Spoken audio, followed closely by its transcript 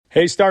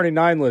Hey, Starting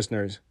Nine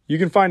listeners, you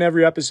can find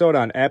every episode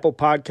on Apple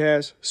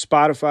Podcasts,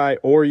 Spotify,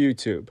 or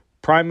YouTube.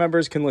 Prime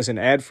members can listen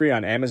ad-free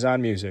on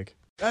Amazon Music.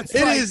 It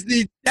is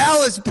the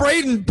Dallas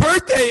Braden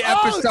birthday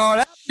episode.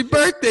 Happy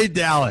birthday,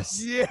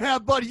 Dallas. Yeah,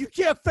 buddy, you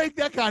can't fake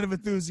that kind of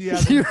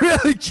enthusiasm. You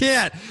really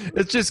can't.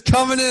 It's just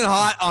coming in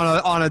hot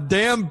on a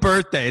damn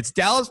birthday. It's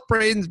Dallas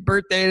Braden's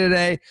birthday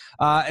today.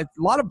 It's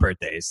a lot of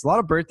birthdays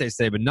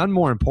today, but none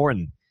more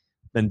important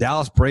than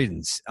Dallas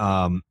Braden's.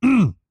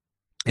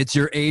 It's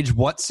your age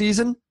what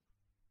season?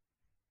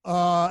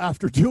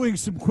 After doing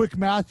some quick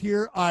math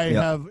here,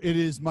 it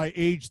is my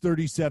age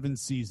 37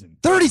 season.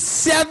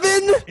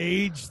 37?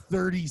 Age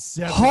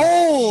 37.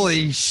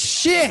 Holy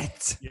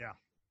shit. Yeah.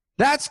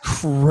 That's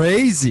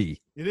crazy.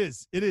 It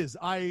is.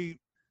 I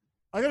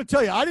got to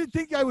tell you, I didn't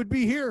think I would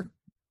be here.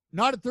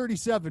 Not at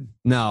 37.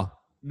 No.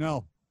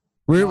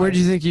 Where do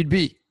you think you'd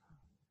be?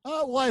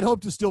 Well, I'd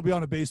hope to still be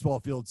on a baseball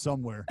field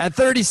somewhere. At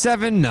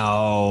 37,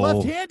 no.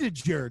 Left-handed,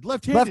 Jared.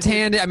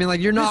 Left-handed. I mean, like,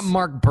 you're not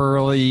Mark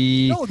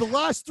Burley. No, the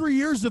last 3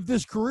 years of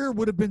this career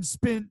would have been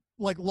spent,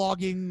 like,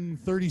 logging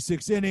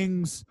 36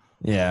 innings.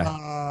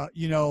 Yeah.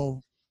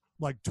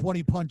 Like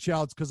 20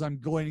 punch-outs because I'm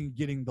going and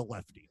getting the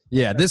lefty.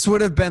 Yeah, this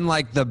would have been,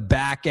 like, the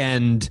back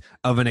end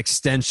of an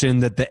extension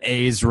that the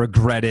A's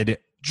regretted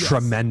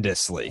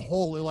tremendously.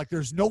 Holy, like,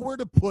 there's nowhere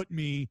to put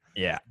me.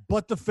 Yeah.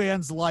 But the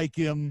fans like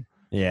him.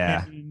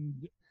 Yeah.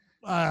 And,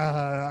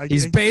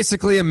 he's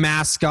basically a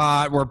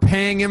mascot. We're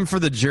paying him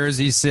for the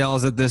jersey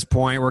sales at this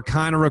point. We're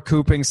kind of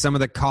recouping some of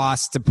the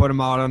costs to put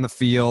him out on the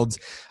field.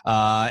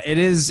 It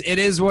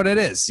is what it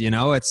is. You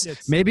know,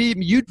 it's maybe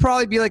you'd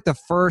probably be like the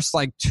first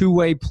like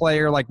two-way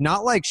player, like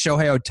not like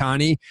Shohei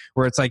Ohtani,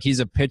 where it's like he's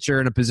a pitcher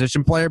and a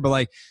position player, but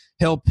like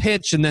he'll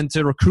pitch and then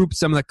to recoup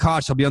some of the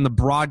costs, he'll be on the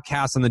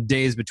broadcast on the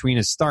days between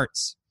his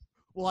starts.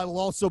 Well, I will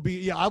also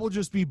be, I will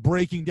just be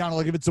breaking down.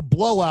 Like if it's a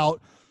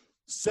blowout,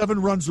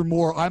 7 runs or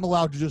more, I'm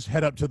allowed to just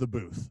head up to the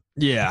booth.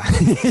 Yeah.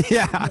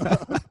 Yeah.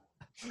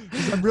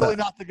 I'm really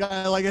not the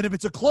guy. Like, and if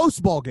it's a close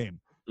ball game,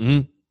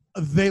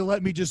 they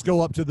let me just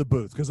go up to the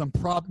booth because I'm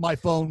my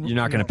phone. You're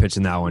not going to pitch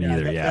in that one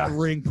either. That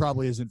ring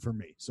probably isn't for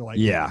me. So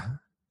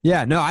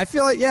no, I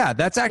feel like,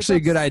 that's actually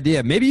a good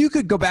idea. Maybe you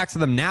could go back to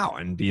them now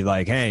and be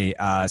like, hey,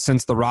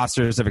 since the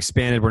rosters have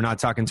expanded, we're not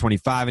talking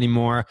 25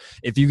 anymore.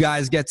 If you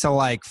guys get to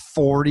like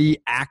 40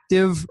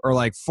 active or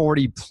like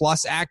 40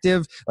 plus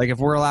active, like if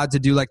we're allowed to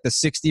do like the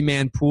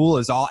 60-man pool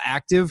is all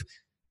active,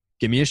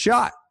 give me a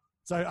shot.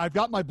 So I've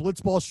got my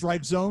Blitzball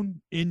strike zone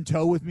in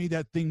tow with me.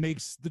 That thing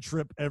makes the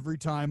trip every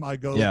time I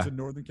go to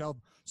Northern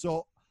California.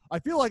 So I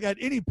feel like at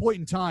any point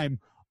in time,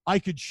 I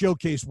could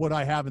showcase what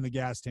I have in the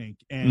gas tank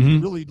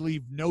and really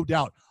leave no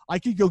doubt. I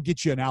could go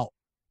get you an out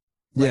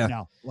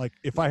now. Like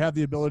if I have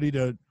the ability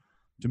to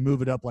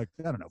move it up like,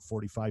 I don't know,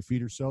 45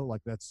 feet or so,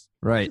 like that's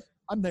right.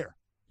 I'm there.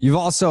 You've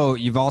also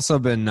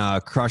been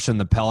crushing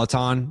the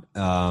Peloton.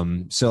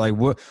 So like,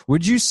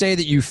 would you say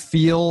that you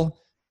feel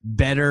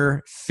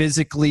better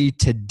physically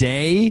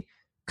today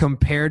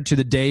compared to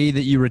the day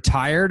that you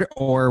retired,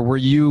 or were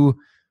you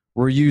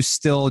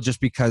still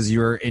just because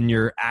you're in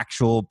your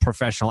actual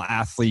professional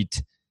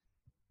athlete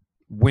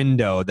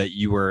window that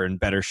you were in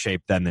better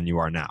shape then than you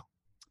are now?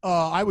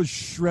 I was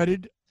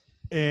shredded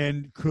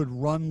and could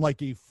run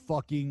like a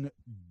fucking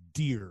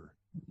deer,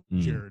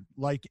 Jared,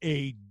 like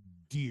a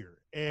deer.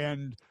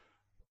 And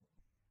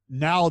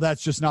now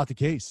that's just not the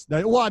case.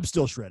 I'm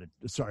still shredded.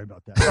 Sorry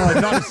about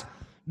that.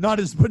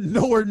 But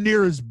nowhere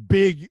near as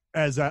big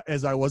as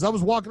I was. I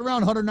was walking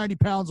around 190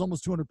 pounds,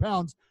 almost 200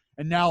 pounds.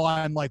 And now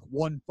I'm like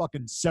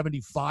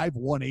 175,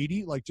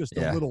 180, like just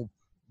a little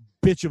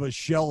bitch of a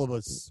shell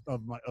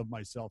of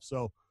myself.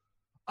 So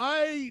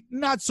I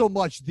not so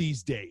much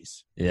these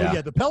days. Yeah.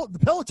 But the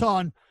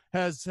Peloton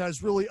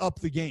has really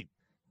upped the game.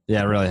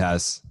 Yeah, it really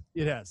has.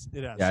 It has.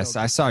 Yeah,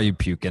 so I saw you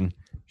puking.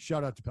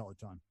 Shout out to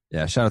Peloton.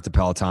 Yeah, shout out to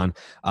Peloton.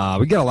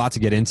 We got a lot to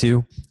get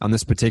into on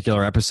this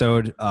particular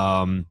episode.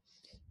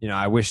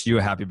 I wish you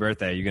a happy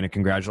birthday. You're going to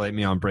congratulate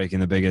me on breaking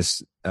the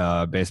biggest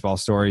baseball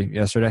story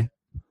yesterday?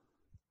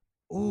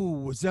 Oh,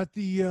 was that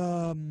the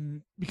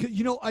because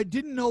I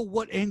didn't know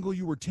what angle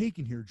you were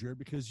taking here, Jared,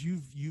 because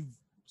you've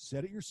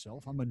said it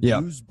yourself. I'm a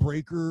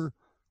newsbreaker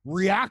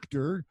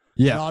reactor,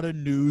 not a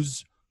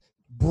news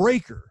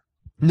breaker.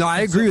 No, I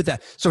agree with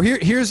that. So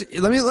here's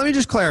let me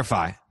just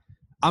clarify.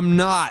 I'm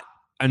not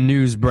a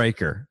news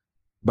breaker,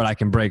 but I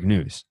can break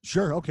news.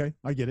 Sure, okay.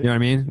 I get it. You know what I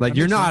mean? Like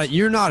you're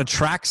not a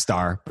track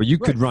star, but you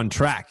could run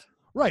track.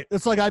 Right.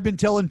 It's like I've been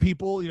telling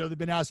people, they've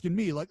been asking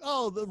me like,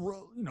 oh,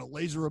 the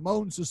Laser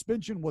Ramon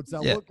suspension, what's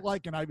that look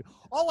like? And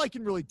all I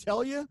can really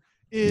tell you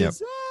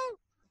is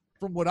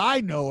from what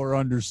I know or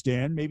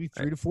understand, maybe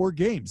 3 to 4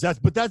 games. That's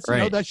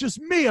that's just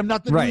me. I'm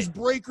not the news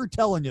breaker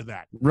telling you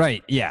that.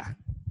 Right. Yeah.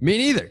 Me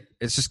neither.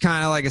 It's just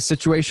kind of like a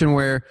situation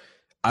where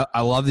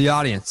I love the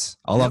audience.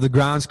 I love the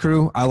grounds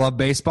crew. I love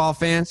baseball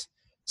fans.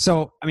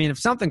 So, I mean, if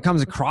something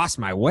comes across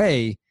my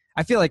way,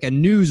 I feel like a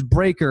news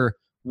breaker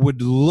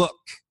would look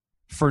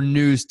for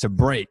news to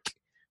break.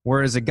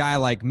 Whereas a guy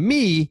like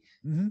me,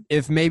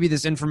 if maybe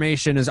this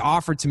information is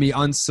offered to me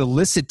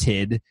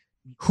unsolicited,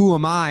 who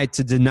am I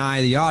to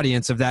deny the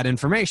audience of that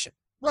information?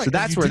 Right. So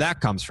that's where that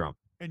comes from.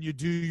 And you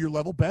do your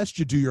level best.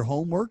 You do your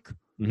homework.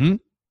 Mm-hmm.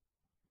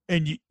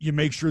 And you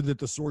make sure that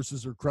the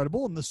sources are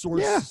credible, and the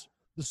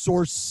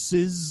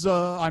sources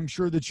I'm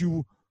sure that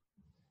you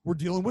were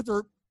dealing with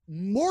are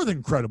more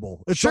than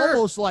credible. It's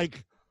almost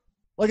like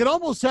it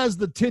almost has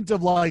the tint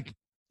of like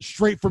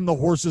straight from the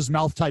horse's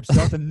mouth type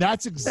stuff, and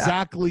that's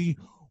exactly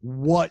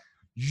what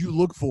you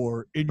look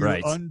for in your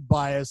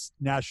unbiased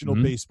national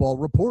baseball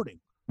reporting.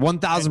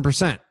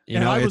 1,000%.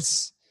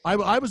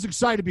 I was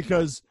excited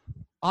because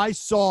I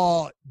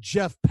saw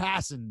Jeff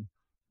Passan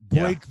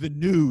break the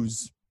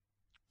news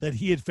that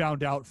he had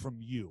found out from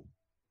you.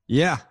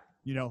 Yeah.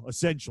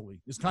 Essentially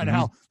is kind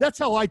of that's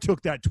how I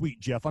took that tweet,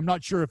 Jeff. I'm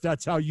not sure if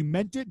that's how you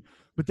meant it,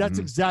 but that's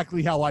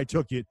exactly how I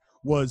took it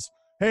was,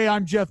 hey,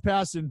 I'm Jeff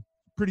Passan,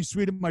 pretty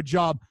sweet at my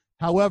job.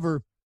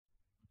 However,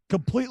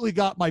 completely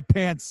got my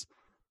pants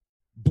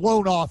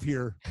blown off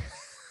here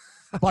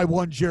by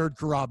one Jared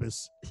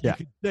Carrabis. Yeah. You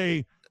could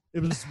say it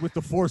was with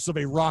the force of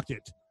a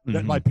rocket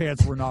that my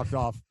pants were knocked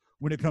off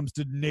when it comes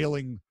to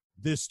nailing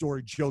this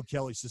story, Joe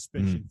Kelly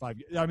suspension 5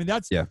 years. I mean,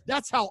 that's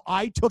how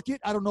I took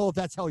it. I don't know if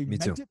that's how he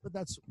meant it, but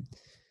that's.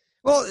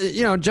 Well,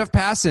 Jeff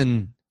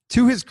Passan,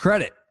 to his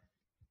credit,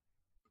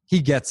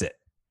 he gets it.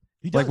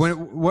 He does.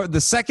 Like the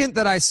second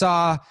that I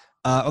saw,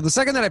 the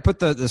second that I put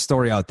the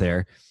story out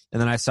there, and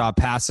then I saw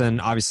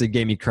Passan obviously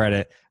gave me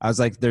credit. I was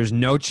like, there's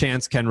no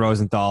chance Ken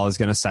Rosenthal is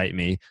going to cite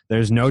me.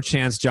 There's no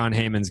chance John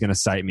Heyman's going to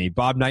cite me.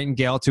 Bob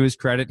Nightingale, to his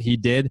credit, he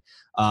did.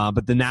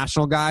 But the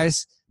national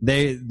guys,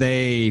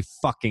 they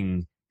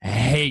fucking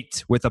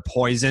hate with a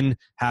poison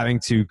having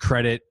to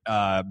credit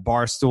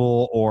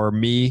Barstool or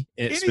me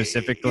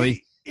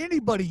specifically.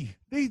 Anybody,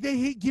 they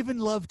hate giving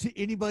love to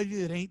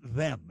anybody that ain't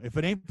them. If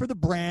it ain't for the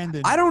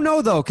brand. I don't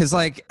know, though, because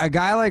like a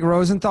guy like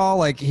Rosenthal,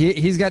 like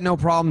he's got no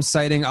problem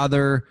citing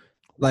other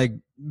like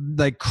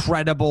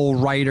credible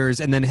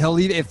writers, and then he'll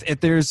leave if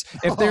there's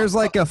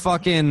like a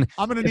fucking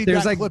I'm gonna need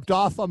that clipped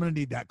off. I'm gonna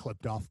need that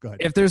clipped off. Go ahead.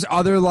 If there's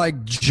other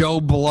like Joe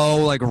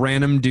Blow, like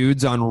random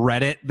dudes on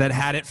Reddit that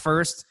had it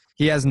first,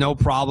 he has no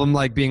problem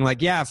like being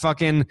like, yeah,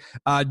 fucking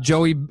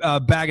Joey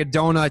Bag of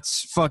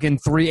Donuts fucking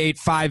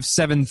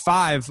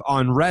 38575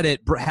 on Reddit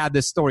had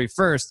this story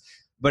first.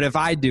 But if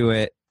I do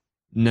it,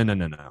 no.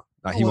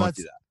 He won't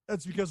do that.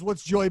 That's because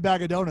what's Joey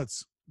Bag of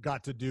Donuts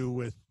got to do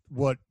with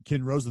what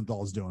Ken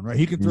Rosenthal is doing, right?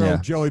 He can throw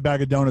Joey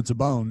Bag of Donuts a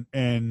bone,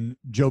 and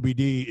Joe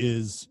BD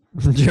is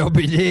Joe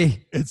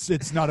BD.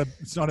 It's not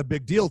a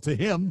big deal to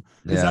him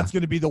because that's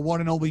going to be the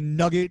one and only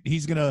nugget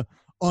he's going to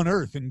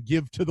unearth and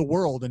give to the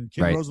world. And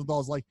Ken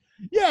Rosenthal is like,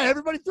 yeah,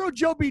 everybody throw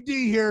Joe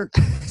BD here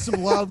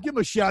some love. Give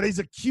him a shout. He's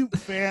a cute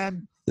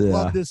fan.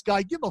 Love this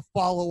guy. Give him a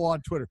follow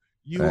on Twitter.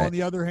 You, on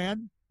the other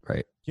hand,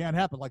 can't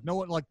happen. Like no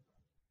one, like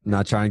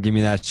not trying to give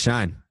me that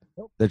shine.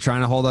 Nope. They're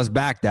trying to hold us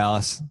back,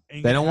 Dallas.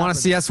 They don't want to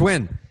see us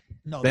win.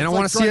 No, they don't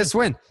want to see us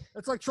win.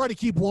 It's like trying to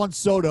keep Juan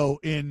Soto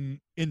in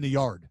the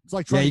yard. It's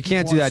like trying you to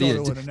can't do that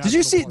either. Did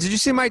you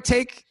see my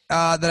take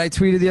that I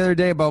tweeted the other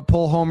day about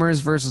pull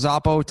homers versus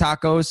Oppo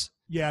tacos?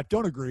 Yeah,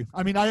 don't agree.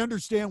 I mean, I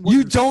understand.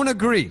 You don't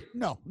agree?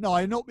 No,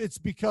 I know it's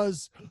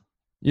because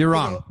you're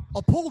wrong.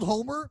 A pulled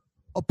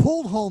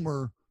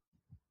homer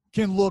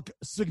can look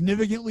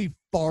significantly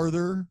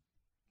farther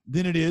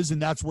than it is,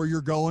 and that's where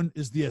you're going,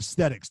 is the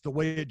aesthetics, the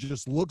way it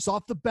just looks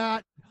off the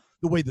bat,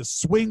 the way the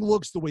swing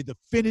looks, the way the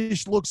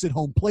finish looks at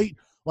home plate.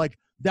 Like,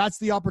 that's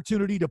the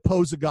opportunity to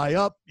pose a guy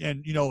up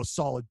and, a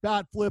solid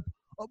bat flip,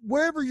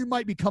 wherever you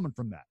might be coming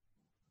from that.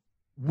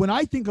 When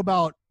I think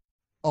about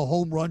a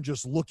home run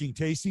just looking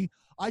tasty,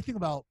 I think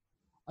about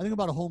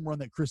a home run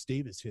that Chris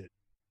Davis hit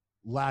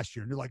last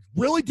year. And you're like,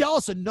 really,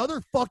 Dallas?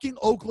 Another fucking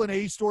Oakland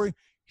A's story?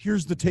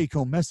 Here's the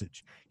take-home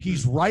message.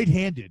 He's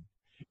right-handed,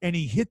 and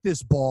he hit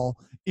this ball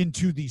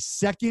into the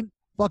second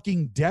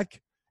fucking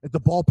deck at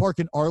the ballpark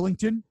in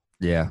Arlington.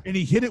 Yeah. And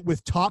he hit it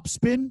with top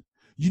spin.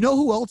 You know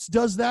who else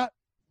does that?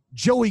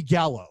 Joey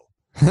Gallo.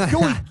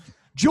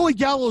 Joey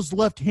Gallo's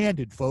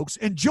left-handed, folks.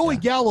 And Joey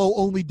Gallo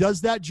only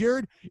does that,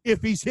 Jared,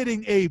 if he's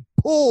hitting a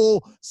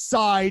pull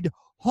side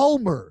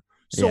homer.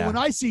 So when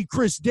I see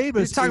Chris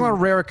Davis. You're talking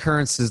about rare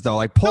occurrences, though.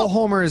 Like, pull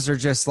homers are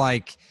just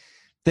like,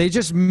 they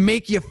just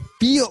make you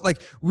feel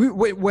like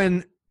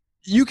when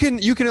you can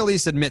at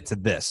least admit to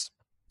this.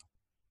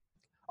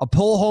 A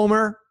pull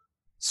homer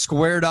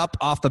squared up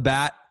off the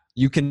bat,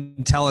 you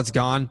can tell it's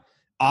gone.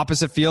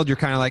 Opposite field, you're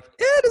kind of like,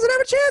 does it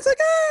have a chance? Like,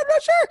 I'm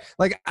not sure.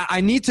 Like,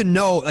 I need to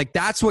know. Like,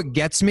 that's what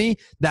gets me.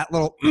 That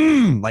little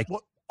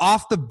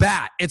off the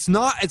bat. It's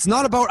not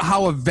about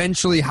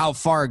how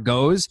far it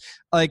goes.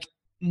 Like,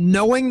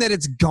 knowing that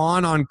it's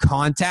gone on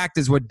contact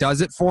is what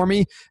does it for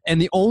me.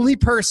 And the only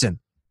person,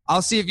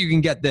 I'll see if you can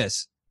get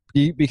this,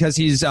 because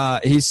he's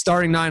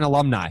starting 9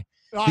 alumni.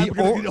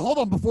 Hold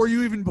on, before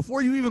you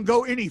even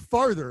go any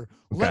farther,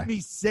 let me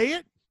say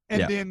it,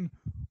 and then.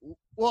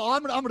 Well,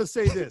 I'm going to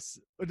say this.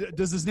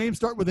 Does his name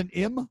start with an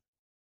M?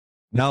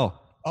 No.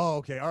 Oh,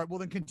 okay. All right. Well,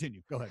 then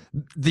continue. Go ahead.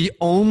 The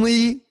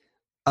only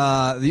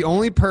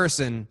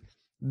person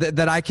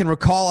that I can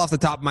recall off the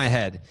top of my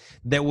head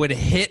that would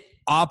hit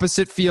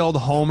opposite field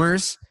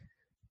homers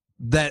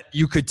that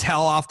you could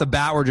tell off the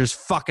bat were just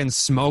fucking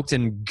smoked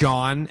and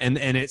gone, and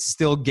it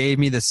still gave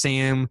me the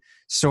same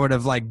sort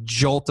of like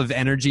jolt of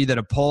energy that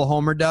a pull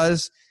homer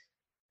does.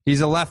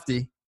 He's a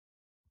lefty.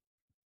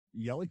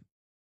 Yelly?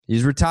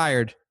 He's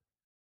retired.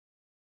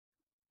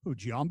 Who,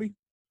 Giambi?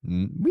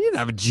 We didn't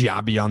have a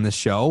Giambi on the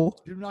show.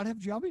 Did we not have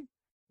Giambi?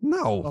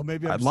 No. Oh,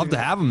 maybe I'd love to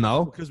have him,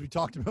 though. Because we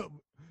talked about,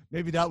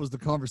 maybe that was the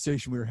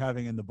conversation we were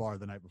having in the bar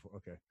the night before.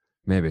 Okay.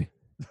 Maybe.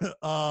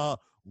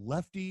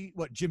 Lefty,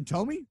 what, Jim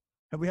Thome?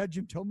 Have we had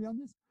Jim Thome on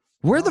this?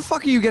 Where the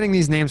fuck are you getting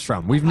these names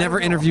from? We've never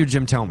interviewed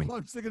Jim Thome.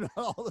 I'm thinking of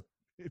all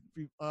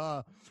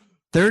the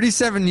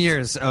 37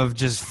 years of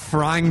just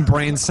frying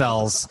brain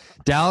cells.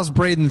 Dallas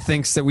Braden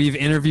thinks that we've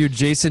interviewed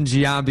Jason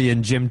Giambi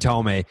and Jim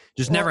Thome.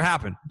 Never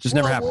happened.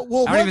 Never happened.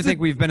 I don't even think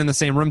we've been in the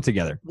same room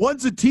together.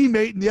 One's a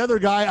teammate, and the other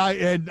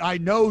guy, I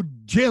know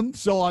Jim,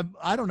 so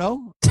I don't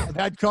know. I've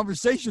had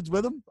conversations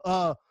with him.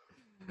 I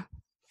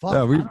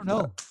don't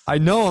know. I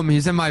know him.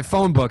 He's in my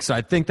phone book, so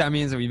I think that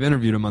means that we've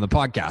interviewed him on the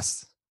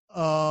podcast.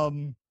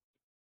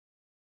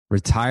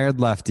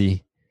 Retired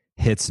lefty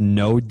hits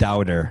no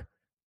doubter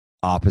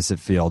opposite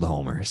field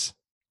homers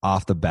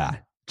off the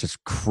bat.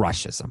 Just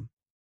crushes them.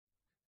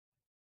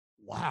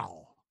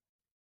 Wow.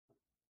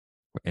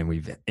 And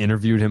we've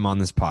interviewed him on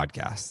this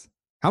podcast.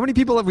 How many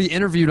people have we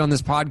interviewed on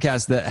this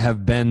podcast that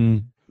have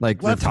been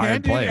like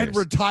retired players? And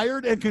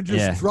retired and can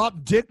just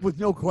drop dick with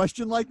no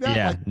question like that?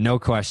 Yeah, no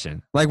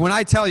question. Like when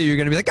I tell you, you're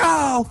going to be like,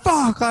 oh,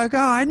 fuck. Like, oh,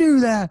 I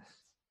knew that.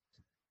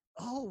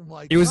 Oh,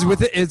 my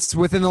God. It's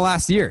within the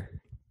last year.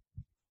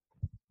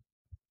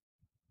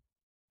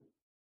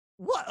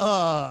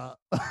 What?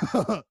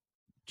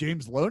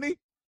 James Loney?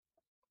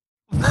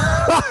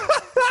 Oh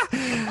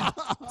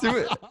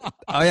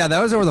yeah,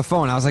 that was over the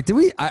phone. I was like,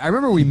 I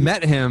remember we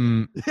met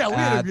him.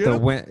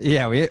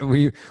 Yeah,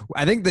 we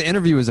I think the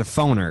interview was a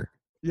phoner,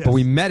 but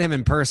we met him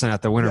in person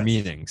at the winter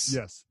meetings.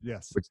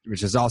 Yes.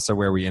 Which is also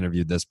where we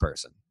interviewed this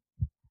person.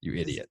 You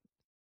idiot.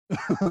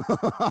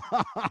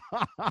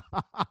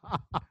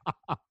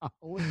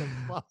 What the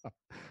fuck?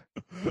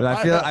 But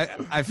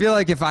I feel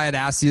like if I had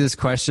asked you this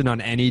question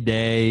on any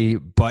day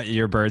but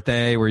your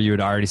birthday, where you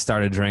had already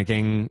started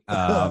drinking,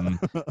 and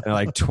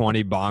like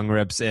 20 bong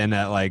rips in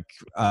at like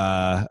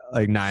 9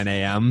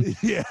 a.m.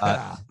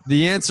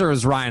 The answer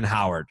was Ryan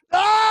Howard.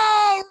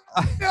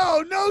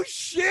 Oh no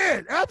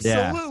shit!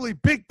 Absolutely,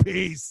 big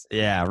piece.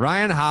 Yeah,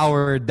 Ryan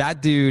Howard,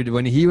 that dude,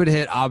 when he would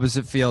hit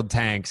opposite field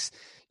tanks,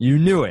 you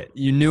knew it.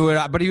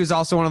 But he was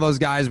also one of those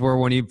guys where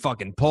when he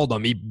fucking pulled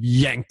them, he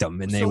yanked them,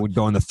 and they would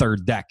go in the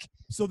third deck.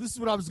 So this is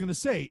what I was going to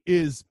say,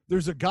 is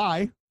there's a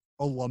guy,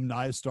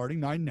 alumni of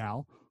Starting Nine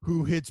now,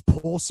 who hits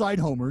pull side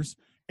homers,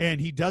 and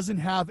he doesn't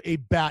have a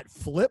bat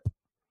flip,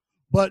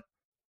 but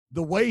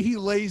the way he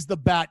lays the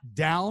bat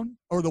down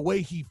or the way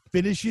he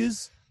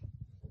finishes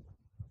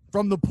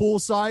from the pull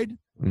side,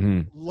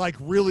 like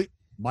really,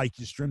 Mike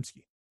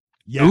Yastrzemski.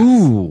 Yaz.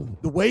 Ooh.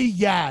 The way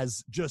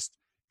Yaz just,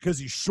 because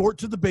he's short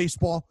to the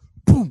baseball,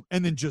 boom,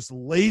 and then just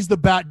lays the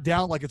bat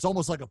down like it's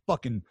almost like a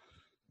fucking –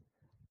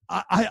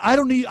 I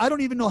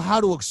don't even know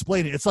how to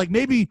explain it. It's like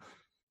maybe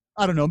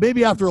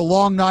after a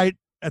long night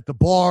at the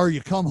bar, you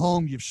come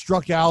home, you've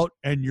struck out,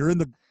 and you're in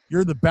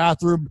the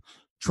bathroom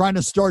trying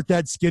to start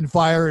that skin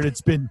fire, and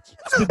it's been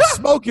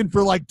smoking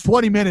for like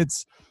 20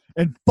 minutes,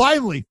 and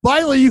finally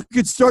you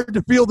could start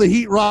to feel the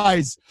heat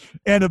rise,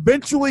 and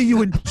eventually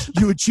you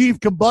achieve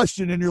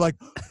combustion, and you're like,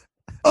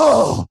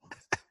 oh,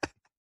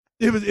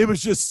 it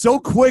was just so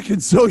quick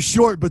and so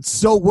short, but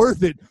so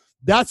worth it.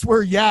 That's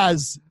where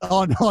Yaz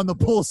on the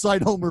pull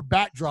side homer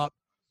bat drop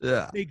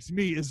takes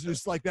me, is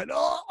just like that.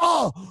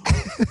 Oh,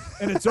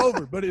 and it's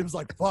over. But it was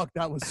like, fuck,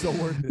 that was so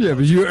worth it. Yeah,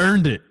 but you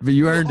earned it.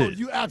 You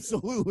You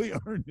absolutely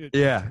earned it.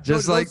 Yeah,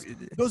 just like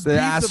those the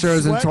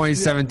Astros in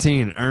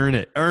 2017. Yeah. Earn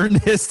it. Earn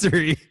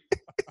history.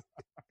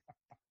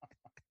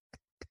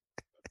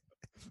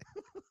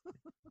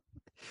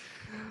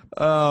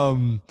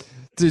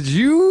 Did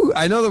you?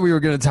 I know that we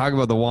were going to talk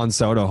about the Juan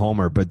Soto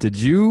homer, but did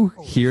you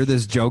hear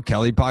this Joe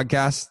Kelly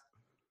podcast?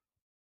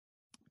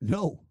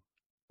 No.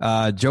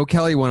 Joe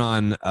Kelly went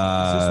on is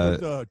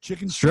this with,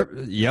 Chicken Strip.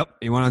 Yep,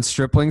 he went on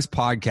Stripling's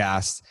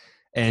podcast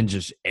and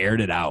just aired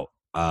it out.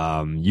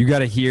 You got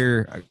to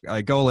hear.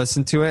 Go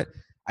listen to it.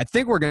 I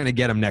think we're going to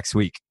get him next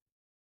week.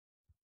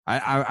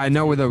 I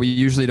know that we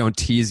usually don't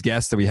tease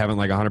guests that we haven't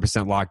like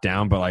 100% locked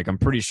down, but like I'm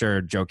pretty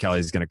sure Joe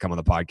Kelly's going to come on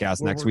the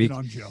podcast next week.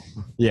 On Joe.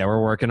 Yeah,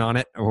 we're working on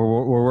it.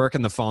 We're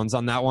working the phones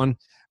on that one.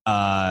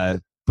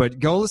 But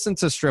go listen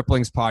to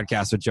Stripling's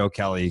podcast with Joe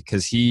Kelly,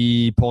 because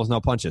he pulls no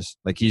punches.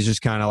 Like he's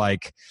just kind of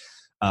like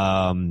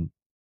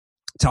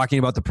talking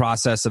about the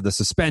process of the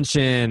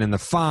suspension and the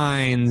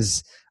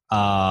fines,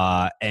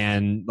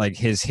 and like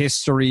his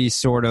history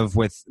sort of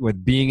with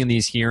being in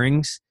these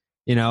hearings.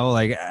 You know,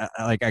 like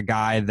a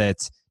guy that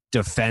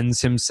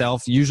defends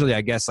himself. Usually,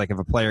 I guess, like if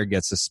a player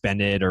gets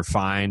suspended or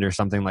fined or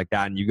something like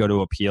that, and you go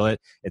to appeal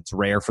it, it's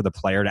rare for the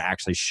player to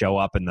actually show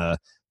up in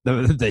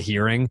the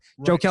hearing.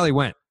 Right. Joe Kelly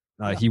went.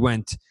 He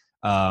went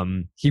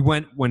He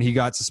went when he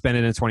got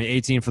suspended in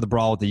 2018 for the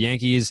brawl with the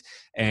Yankees,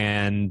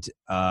 and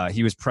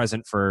he was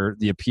present for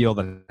the appeal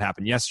that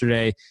happened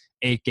yesterday.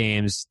 8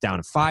 games down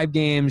to 5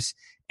 games.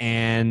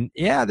 And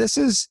yeah, this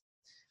is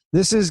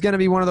going to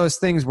be one of those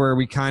things where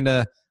we kind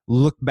of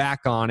look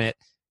back on it,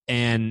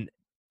 and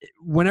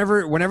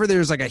whenever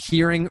there's like a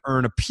hearing or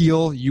an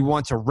appeal, you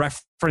want to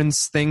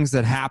reference things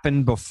that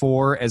happened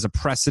before as a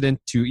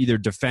precedent to either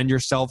defend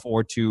yourself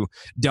or to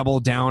double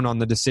down on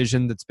the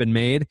decision that's been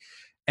made.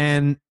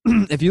 And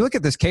if you look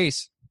at this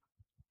case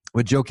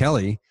with Joe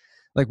Kelly,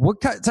 like what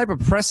type of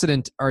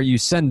precedent are you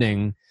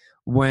sending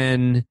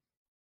when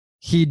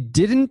he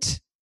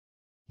didn't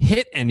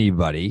hit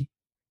anybody,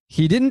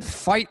 he didn't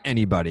fight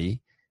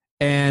anybody,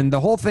 and the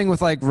whole thing with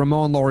like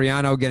Ramon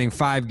Laureano getting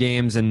 5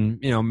 games and,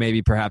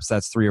 maybe perhaps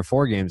that's 3 or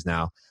 4 games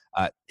now,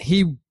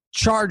 he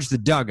charged the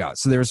dugout.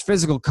 So there was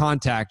physical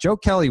contact. Joe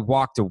Kelly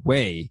walked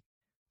away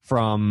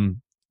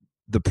from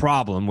the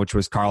problem, which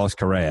was Carlos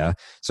Correa.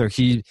 So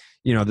he,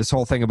 this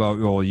whole thing about,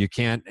 well, you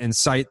can't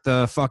incite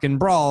the fucking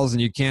brawls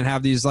and you can't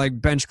have these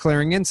like bench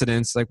clearing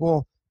incidents. Like,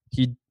 well,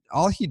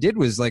 all he did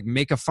was like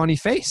make a funny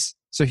face.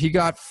 So he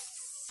got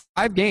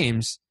 5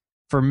 games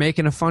for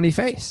making a funny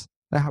face.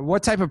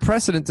 What type of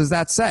precedent does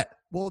that set?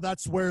 Well,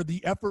 that's where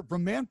the effort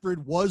from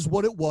Manfred was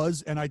what it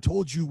was, and I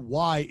told you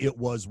why it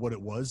was what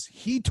it was.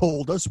 He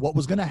told us what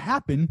was going to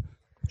happen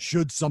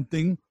should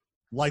something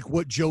like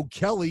what Joe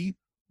Kelly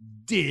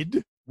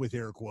did, with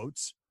air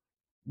quotes,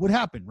 would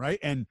happen, right?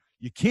 And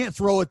you can't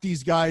throw at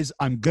these guys,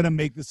 I'm going to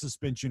make the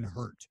suspension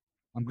hurt.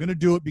 I'm going to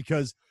do it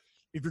because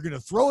if you're going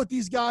to throw at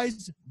these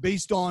guys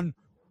based on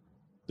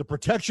the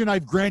protection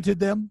I've granted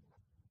them,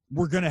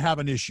 we're going to have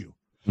an issue.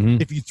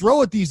 Mm-hmm. If you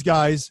throw at these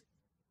guys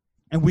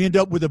and we end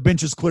up with a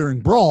benches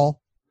clearing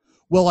brawl,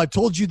 well, I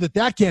told you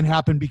that can't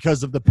happen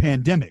because of the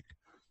pandemic.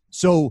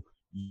 So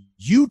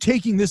you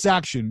taking this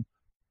action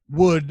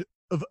would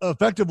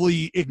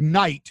effectively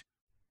ignite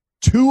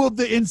 2 of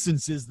the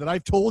instances that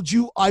I've told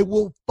you I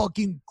will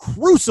fucking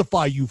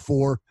crucify you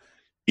for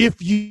if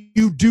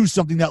you do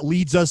something that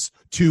leads us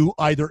to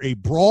either a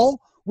brawl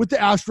with the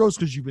Astros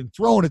because you've been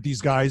throwing at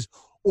these guys,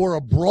 or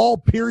a brawl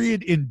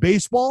period in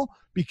baseball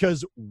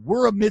because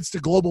we're amidst a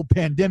global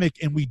pandemic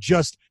and we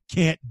just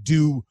can't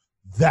do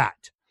that.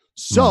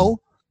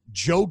 So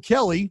Joe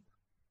Kelly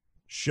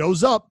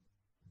shows up,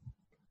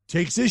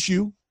 takes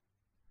issue,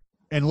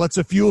 and lets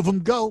a few of them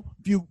go,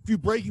 few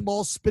breaking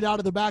balls spit out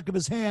of the back of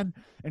his hand,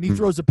 and he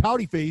throws a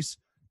pouty face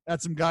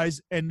at some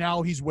guys, and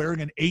now he's wearing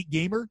an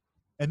 8-gamer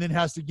and then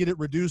has to get it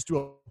reduced to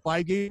a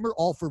 5-gamer,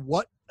 all for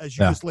what, as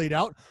you just laid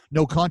out?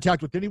 No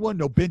contact with anyone,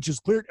 no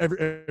benches cleared,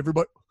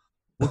 everybody,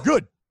 we're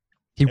good.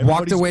 He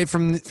walked away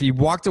from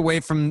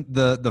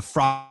the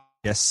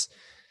fracas.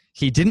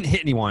 He didn't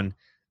hit anyone,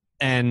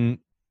 and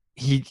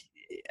but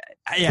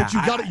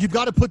you've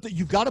got to put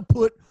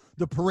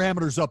the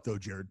parameters up though,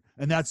 Jared.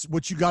 And that's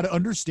what you got to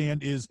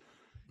understand is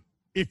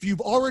if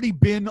you've already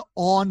been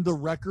on the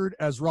record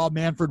as Rob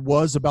Manfred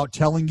was about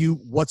telling you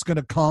what's going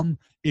to come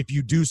if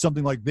you do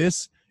something like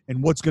this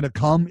and what's going to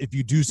come if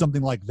you do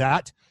something like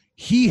that,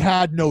 he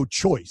had no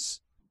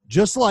choice.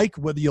 Just like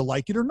whether you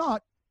like it or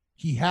not,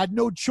 he had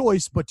no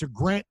choice but to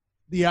grant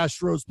the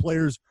Astros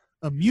players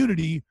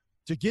immunity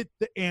to get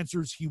the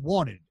answers he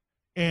wanted.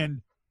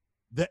 And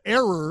the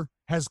error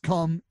has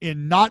come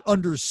in not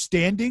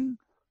understanding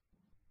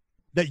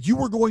that you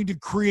were going to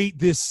create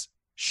this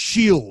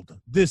shield,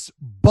 this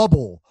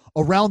bubble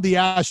around the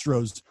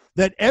Astros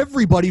that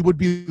everybody would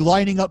be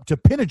lining up to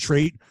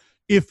penetrate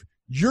if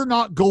you're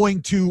not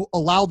going to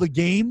allow the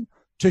game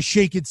to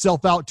shake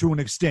itself out to an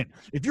extent.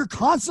 If you're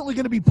constantly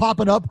going to be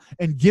popping up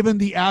and giving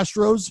the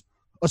Astros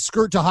a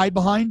skirt to hide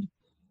behind,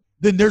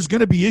 then there's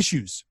going to be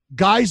issues.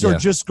 Guys are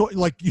just going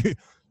like,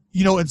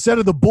 instead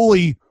of the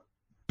bully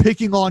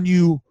picking on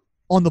you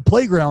on the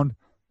playground,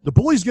 the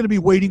bully's going to be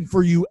waiting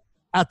for you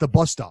at the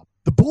bus stop.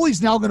 The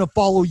bully's now going to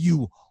follow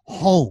you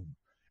home.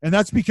 And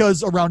that's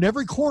because around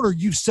every corner,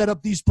 you've set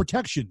up these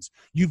protections.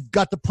 You've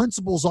got the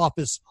principal's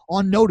office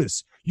on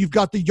notice. You've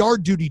got the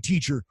yard duty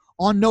teacher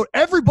on note.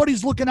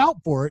 Everybody's looking out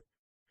for it,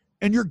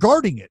 and you're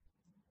guarding it.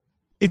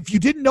 If you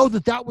didn't know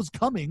that was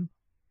coming,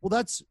 well,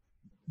 that's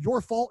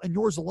your fault and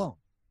yours alone.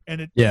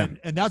 And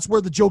that's where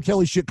the Joe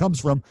Kelly shit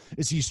comes from,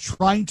 is he's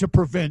trying to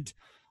prevent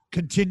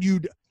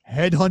continued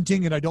head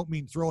hunting. And I don't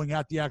mean throwing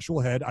at the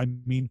actual head. I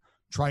mean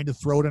trying to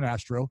throw at an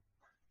Astro.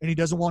 And he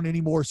doesn't want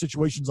any more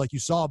situations like you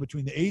saw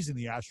between the A's and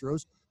the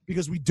Astros,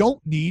 because we don't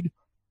need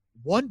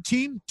 1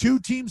 team, 2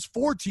 teams,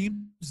 4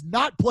 teams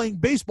not playing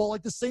baseball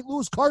like the St.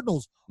 Louis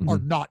Cardinals are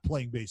not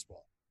playing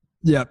baseball.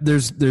 Yeah,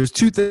 there's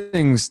 2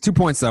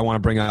 points that I want to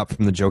bring up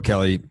from the Joe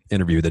Kelly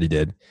interview that he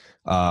did.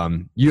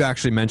 You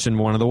actually mentioned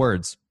one of the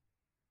words,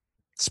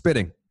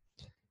 spitting.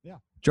 Yeah.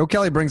 Joe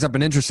Kelly brings up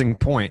an interesting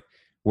point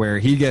where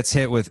he gets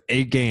hit with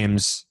 8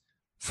 games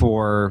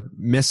for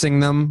missing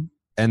them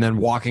and then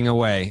walking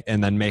away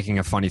and then making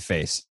a funny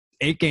face.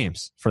 8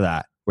 games for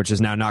that, which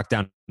is now knocked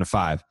down to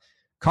 5.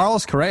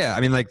 Carlos Correa, I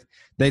mean, like,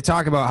 they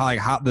talk about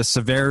how the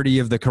severity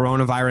of the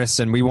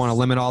coronavirus and we want to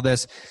limit all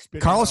this.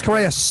 Carlos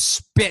Correa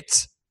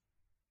spit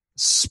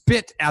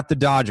spit at the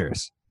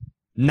Dodgers.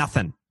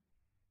 Nothing.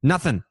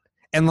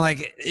 And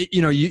like,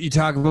 you know, you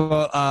talk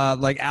about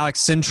like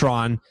Alex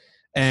Cintron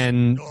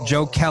and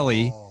Joe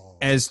Kelly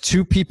as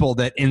two people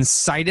that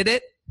incited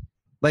it.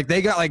 Like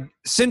they got like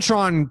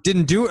Cintron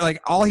didn't do it.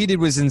 Like all he did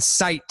was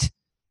incite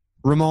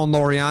Ramon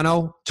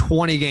Laureano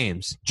 20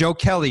 games. Joe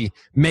Kelly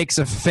makes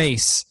a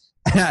face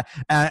at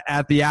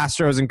the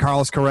Astros and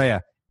Carlos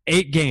Correa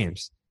 8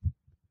 games.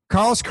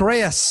 Carlos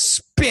Correa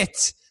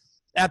spit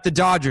at the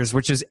Dodgers,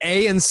 which is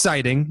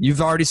inciting.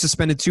 You've already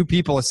suspended 2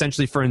 people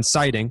essentially for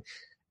inciting.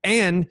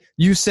 And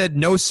you said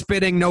no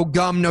spitting, no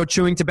gum, no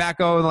chewing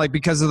tobacco, like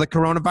because of the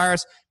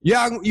coronavirus.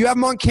 Yeah, you have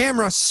him on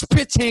camera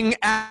spitting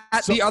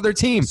at the other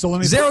team.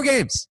 So 0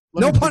 games,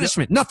 no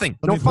punishment, nothing,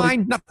 no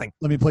fine, nothing.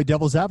 Let me play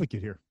devil's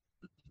advocate here.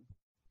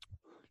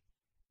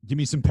 Give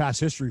me some past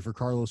history for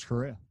Carlos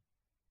Correa.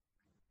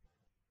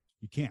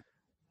 You can't.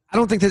 I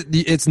don't think that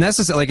it's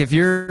necessary. Like if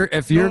you're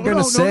going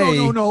to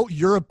say no,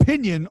 your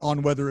opinion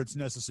on whether it's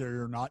necessary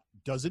or not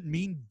doesn't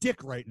mean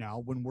dick right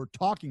now when we're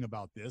talking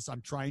about this.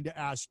 I'm trying to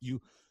ask you.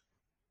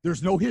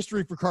 There's no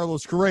history for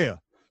Carlos Correa.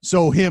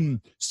 So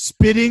him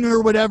spitting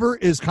or whatever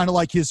is kind of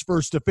like his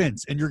first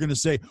offense. And you're going to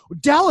say,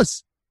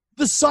 Dallas,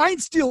 the sign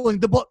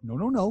stealing, the ball.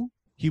 No.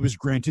 He was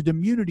granted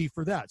immunity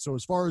for that. So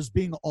as far as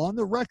being on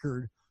the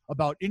record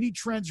about any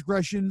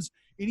transgressions,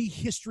 any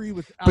history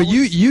with Alex. But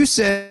you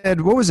said,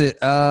 what was it?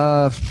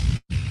 I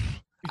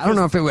don't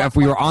know if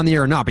we were on the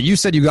air or not, but you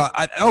said you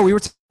got, we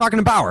were talking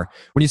to Bauer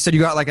when you said you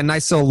got like a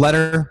nice little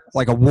letter,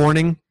 like a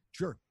warning.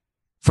 Sure.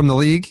 From the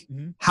league.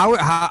 Mm-hmm.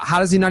 How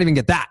does he not even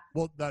get that?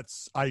 Well,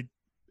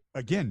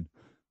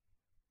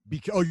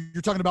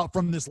 you're talking about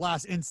from this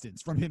last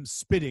instance, from him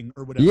spitting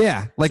or whatever.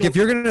 Yeah, like if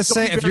you're going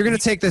to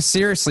take this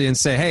seriously and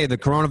say, hey, the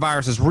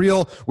coronavirus is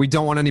real, we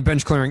don't want any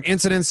bench clearing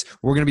incidents,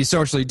 we're going to be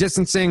socially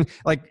distancing.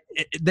 Like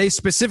they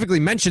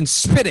specifically mentioned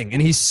spitting,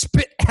 and he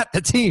spit at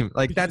the team.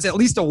 Like that's at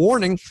least a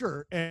warning.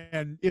 Sure,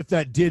 and if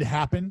that did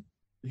happen.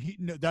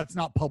 That's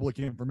not public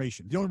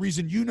information. The only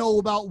reason you know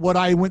about what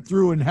I went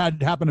through and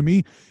had happen to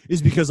me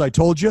is because I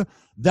told you.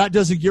 That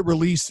doesn't get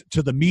released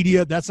to the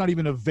media. That's not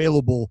even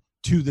available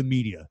to the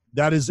media.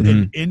 That is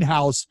an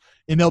in-house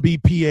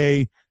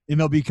MLBPA,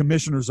 MLB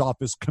Commissioner's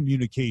Office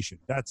communication.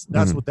 That's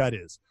what that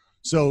is.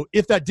 So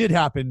if that did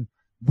happen,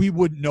 we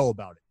wouldn't know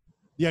about it.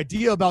 The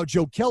idea about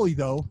Joe Kelly,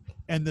 though,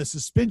 and the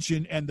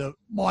suspension and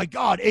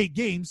 8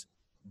 games,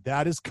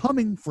 that is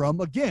coming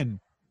from, again,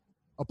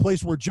 a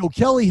place where Joe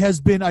Kelly has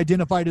been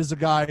identified as a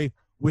guy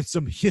with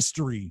some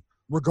history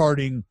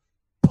regarding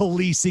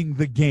policing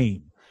the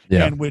game.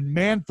 Yeah. And when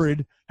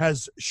Manfred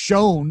has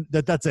shown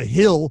that that's a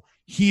hill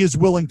he is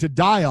willing to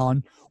die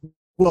on,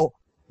 well,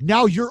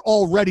 now you're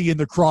already in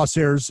the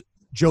crosshairs,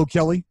 Joe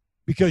Kelly,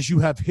 because you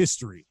have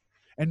history.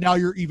 And now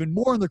you're even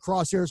more in the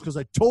crosshairs because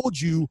I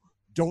told you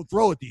don't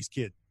throw at these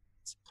kids.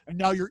 And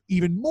now you're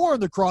even more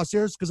in the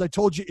crosshairs because I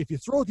told you if you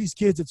throw at these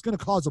kids, it's going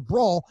to cause a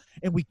brawl,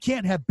 and we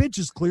can't have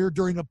benches clear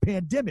during a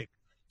pandemic.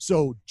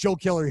 So Joe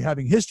Kelly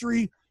having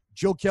history,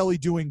 Joe Kelly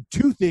doing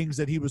 2 things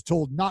that he was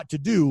told not to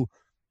do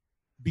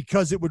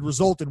because it would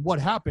result in what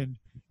happened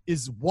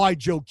is why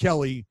Joe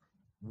Kelly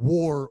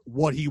wore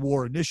what he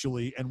wore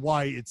initially and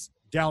why it's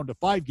down to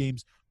 5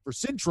 games. For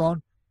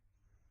Cintron,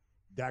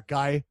 that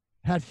guy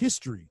had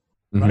history,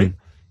 right?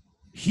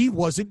 He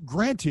wasn't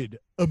granted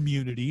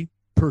immunity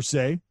per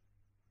se.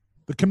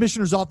 The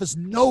commissioner's office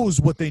knows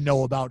what they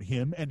know about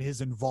him and his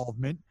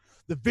involvement.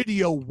 The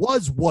video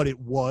was what it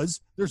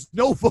was. There's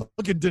no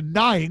fucking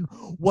denying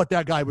what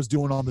that guy was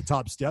doing on the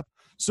top step.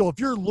 So if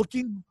you're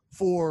looking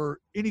for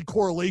any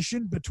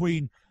correlation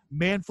between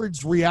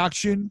Manfred's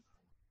reaction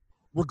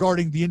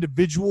regarding the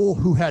individual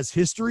who has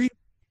history,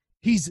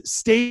 he's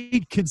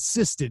stayed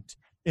consistent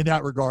in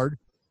that regard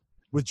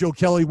with Joe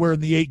Kelly wearing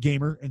the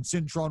 8-gamer and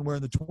Cintron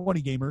wearing the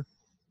 20-gamer,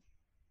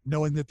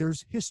 knowing that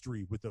there's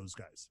history with those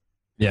guys.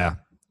 Yeah.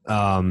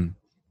 And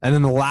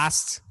then the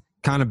last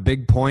kind of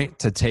big point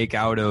to take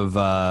out of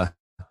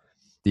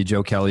the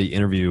Joe Kelly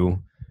interview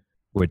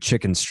with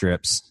Chicken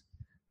Strips,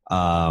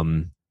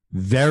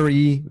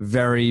 very,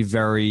 very,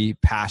 very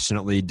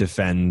passionately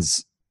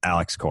defends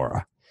Alex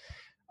Cora.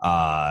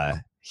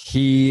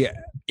 He,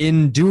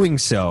 in doing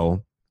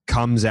so,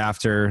 comes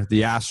after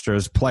the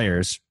Astros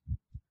players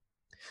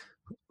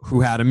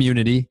who had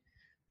immunity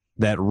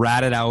that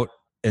ratted out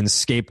and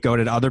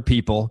scapegoated other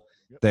people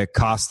that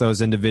cost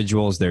those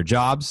individuals their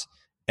jobs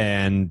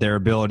and their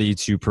ability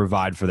to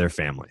provide for their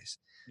families.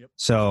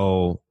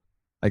 So,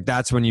 like,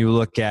 that's when you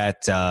look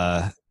at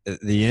the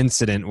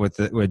incident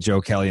with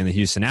Joe Kelly and the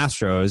Houston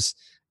Astros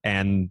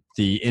and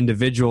the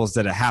individuals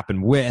that it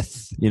happened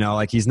with. You know,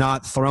 like, he's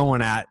not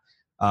throwing at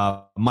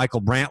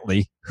Michael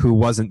Brantley, who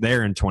wasn't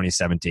there in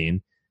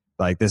 2017.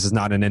 Like, this is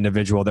not an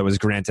individual that was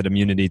granted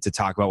immunity to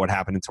talk about what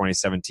happened in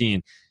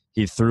 2017.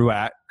 He threw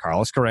at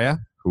Carlos Correa,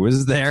 who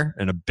was there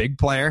and a big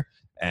player,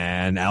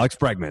 and Alex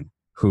Bregman,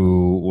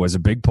 who was a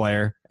big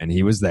player, and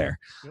he was there.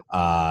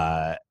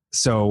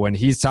 So when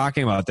he's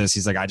talking about this,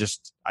 he's like,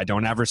 I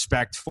don't have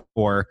respect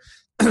for,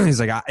 he's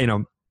like,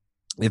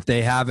 if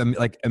they have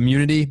like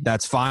immunity,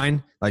 that's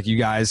fine. Like, you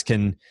guys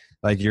can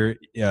Like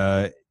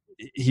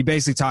he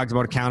basically talked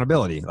about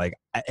accountability. Like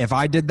if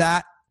I did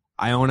that,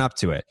 I own up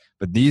to it.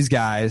 But these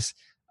guys,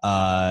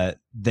 they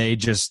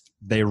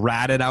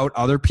ratted out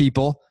other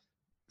people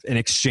in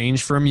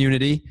exchange for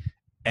immunity,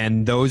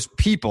 and those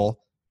people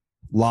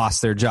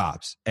lost their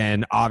jobs.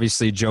 And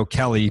obviously Joe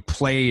Kelly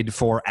played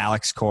for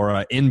Alex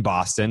Cora in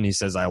Boston. He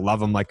says, I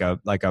love him like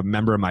a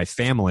member of my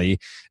family.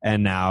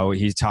 And now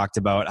he talked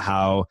about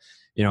how,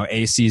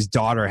 AC's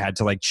daughter had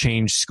to like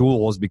change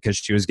schools because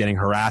she was getting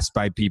harassed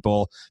by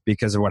people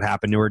because of what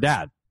happened to her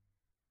dad.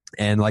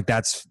 And like,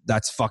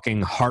 that's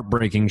fucking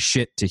heartbreaking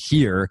shit to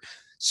hear.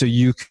 So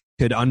you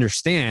could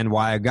understand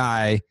why a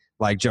guy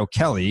like Joe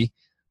Kelly,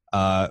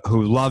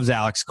 who loves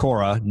Alex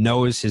Cora,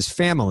 knows his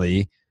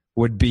family,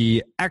 would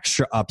be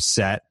extra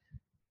upset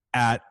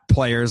at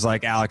players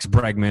like Alex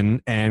Bregman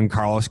and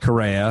Carlos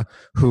Correa,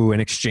 who in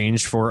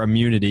exchange for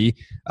immunity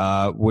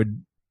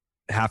would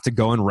have to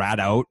go and rat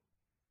out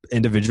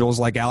individuals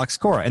like Alex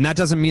Cora. And that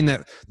doesn't mean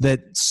that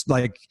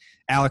like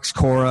Alex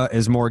Cora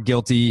is more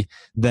guilty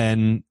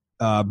than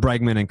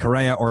Bregman and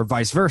Correa or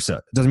vice versa.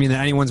 It doesn't mean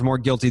that anyone's more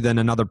guilty than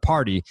another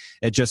party.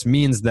 It just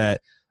means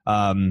that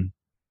in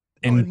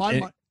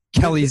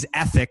Kelly's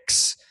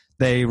ethics,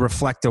 they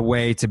reflect a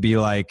way to be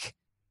like,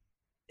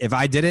 if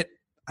I did it,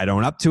 I'd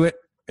own up to it,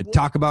 I'd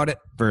talk about it,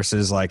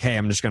 versus like, hey,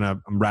 I'm just going to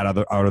rat out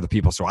other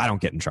people so I don't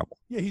get in trouble.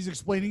 Yeah, he's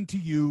explaining to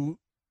you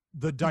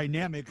the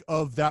dynamic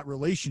of that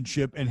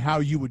relationship and how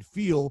you would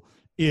feel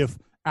if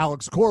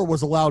Alex Cora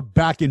was allowed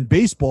back in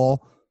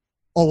baseball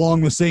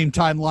along the same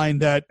timeline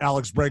that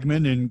Alex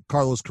Bregman and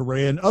Carlos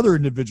Correa and other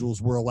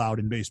individuals were allowed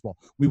in baseball.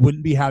 We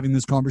wouldn't be having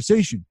this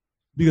conversation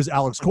because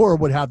Alex Cora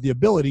would have the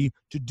ability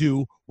to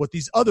do what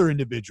these other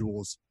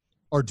individuals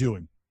are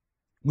doing,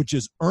 which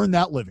is earn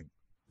that living.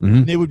 Mm-hmm.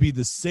 And they would be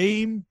the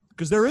same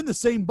because they're in the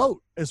same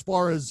boat as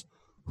far as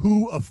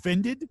who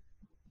offended,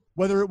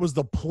 whether it was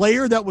the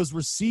player that was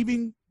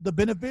receiving the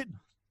benefit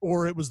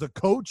or it was the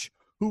coach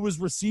who was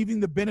receiving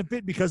the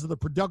benefit because of the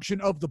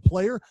production of the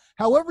player.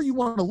 However you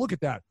want to look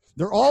at that,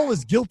 they're all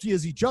as guilty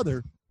as each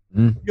other.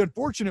 Mm. The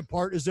unfortunate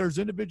part is there's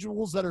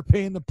individuals that are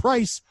paying the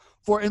price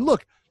for, and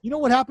look, you know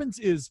what happens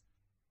is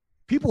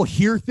people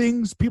hear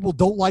things. People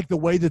don't like the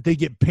way that they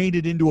get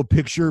painted into a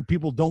picture.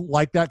 People don't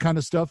like that kind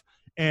of stuff.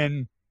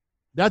 And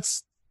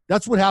that's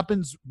what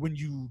happens when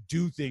you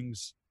do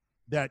things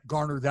that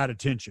garner that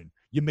attention.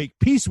 You make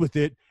peace with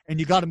it and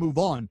you got to move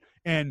on.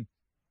 And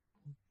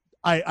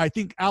I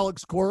think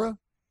Alex Cora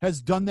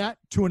has done that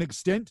to an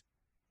extent.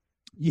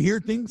 You hear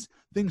things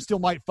still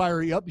might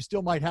fire you up. You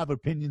still might have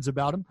opinions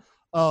about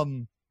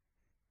them.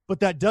 But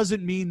that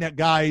doesn't mean that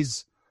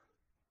guys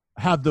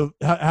have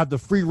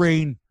the free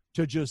reign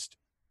to just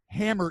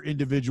hammer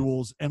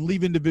individuals and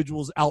leave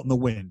individuals out in the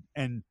wind.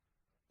 And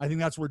I think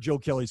that's where Joe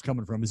Kelly's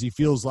coming from, is he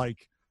feels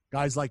like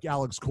guys like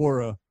Alex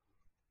Cora,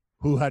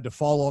 who had to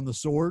fall on the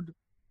sword,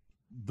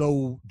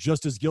 though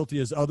just as guilty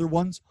as other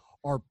ones,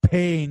 are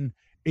paying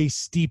a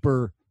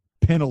steeper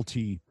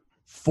penalty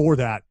for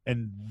that.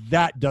 And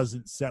that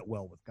doesn't set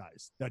well with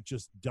guys. That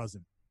just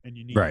doesn't. And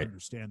you need to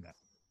understand that.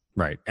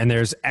 Right. And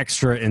there's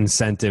extra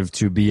incentive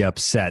to be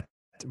upset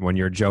when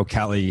you're Joe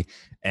Kelly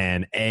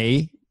and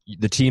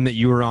the team that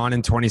you were on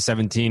in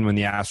 2017 when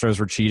the Astros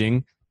were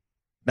cheating,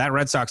 that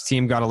Red Sox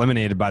team got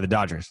eliminated by the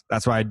Dodgers.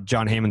 That's why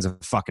John Heyman's a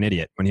fucking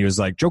idiot when he was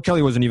like, Joe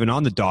Kelly wasn't even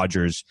on the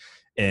Dodgers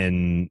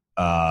in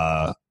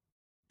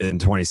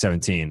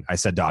 2017. I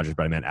said Dodgers,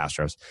 but I meant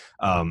Astros.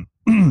 John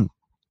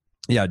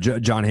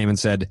Heyman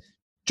said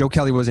Joe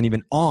Kelly wasn't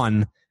even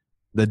on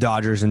the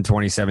Dodgers in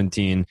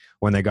 2017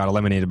 when they got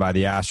eliminated by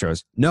the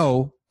Astros.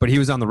 No, but he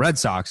was on the Red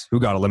Sox who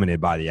got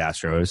eliminated by the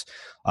Astros.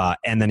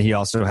 And then he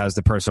also has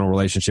the personal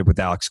relationship with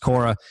Alex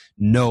Cora,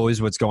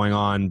 knows what's going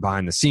on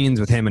behind the scenes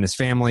with him and his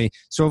family.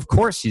 So of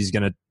course he's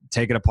going to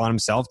take it upon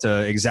himself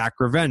to exact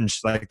revenge.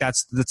 Like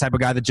that's the type of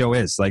guy that Joe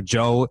is. Like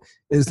Joe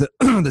is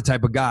the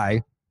type of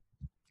guy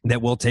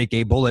that will take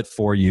a bullet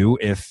for you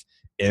if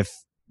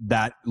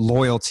that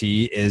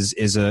loyalty is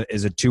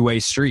a two-way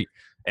street.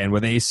 And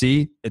with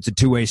AC, it's a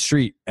two-way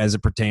street as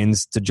it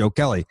pertains to Joe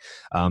Kelly.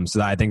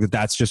 So I think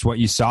that's just what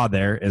you saw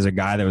there, is a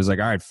guy that was like,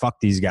 all right, fuck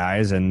these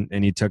guys. And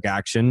he took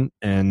action.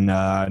 And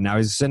now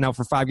he's sitting out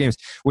for 5 games,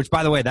 which,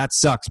 by the way, that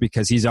sucks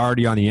because he's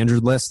already on the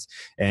injured list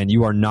and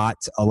you are not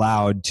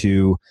allowed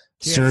to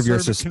serve your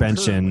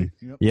suspension.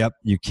 Yep.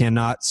 You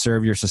cannot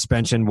serve your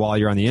suspension while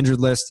you're on the injured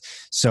list.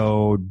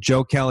 So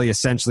Joe Kelly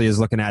essentially is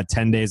looking at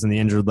 10 days on the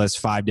injured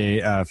list,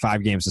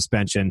 5-game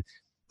suspension.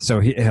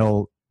 So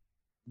he'll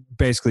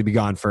basically be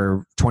gone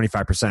for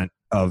 25%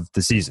 of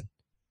the season.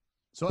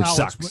 So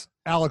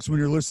Alex, when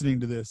you're listening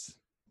to this,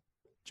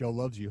 Joe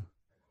loves you.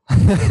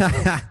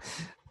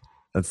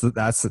 That's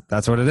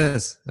what it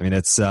is. I mean,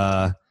 it's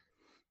I'm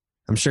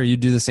sure you'd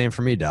do the same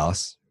for me,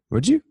 Dallas.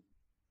 Would you?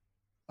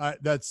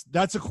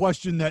 That's a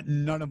question that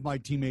none of my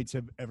teammates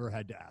have ever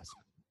had to ask.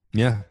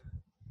 Yeah.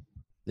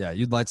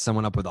 You'd light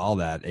someone up with all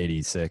that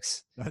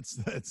 86.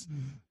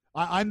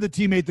 I'm the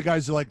teammate. The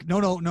guys are like, no,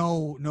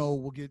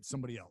 we'll get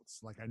somebody else.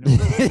 Like I know.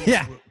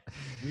 Yeah.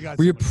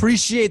 We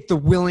appreciate the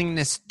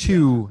willingness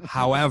to,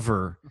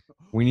 however,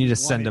 We need to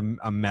send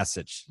a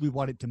message. We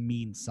want it to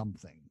mean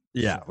something.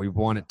 Yeah, we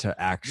want it to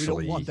actually.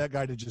 We don't want that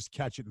guy to just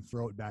catch it and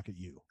throw it back at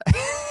you.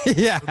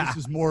 Yeah. So this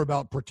is more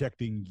about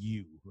protecting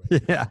you.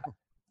 Right yeah.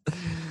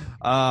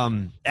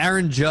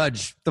 Aaron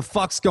Judge, the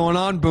fuck's going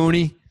on,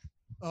 Booney?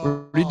 What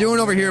are you doing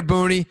over here,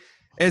 Booney?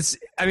 The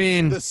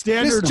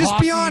standard. Just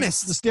hockey, be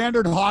honest. The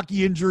standard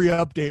hockey injury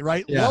update,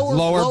 right? Yeah,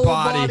 lower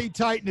body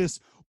tightness.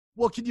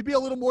 Well, can you be a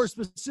little more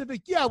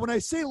specific? Yeah, when I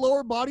say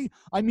lower body,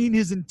 I mean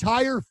his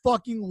entire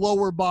fucking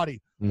lower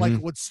body.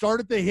 Like would start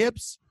at the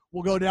hips,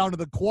 will go down to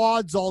the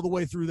quads, all the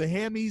way through the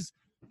hammies,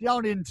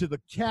 down into the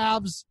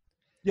calves.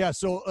 Yeah,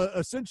 so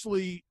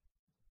essentially,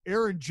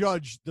 Aaron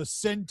Judge, the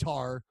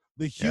centaur,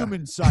 the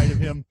human side of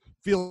him,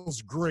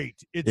 feels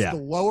great. It's the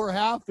lower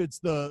half. It's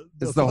the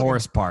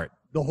horse part.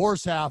 The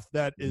horse half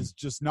that is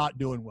just not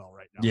doing well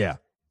right now. Yeah.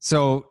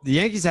 So the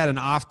Yankees had an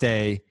off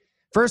day.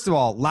 First of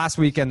all, last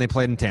weekend they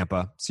played in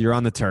Tampa, so you're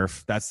on the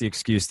turf. That's the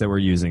excuse that we're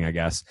using, I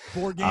guess.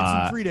 4 games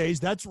in 3 days.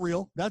 That's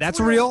real. That's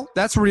real.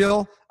 That's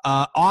real.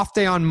 Off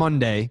day on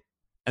Monday,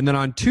 and then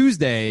on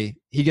Tuesday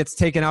he gets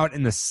taken out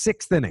in the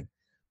 6th inning.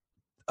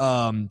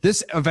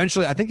 This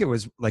eventually, I think it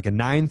was like a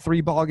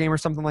 9-3 ball game or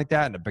something like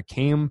that, and it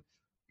became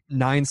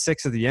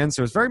 9-6 at the end.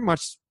 So it was very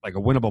much like a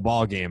winnable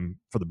ball game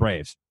for the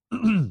Braves.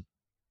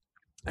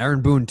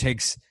 Aaron Boone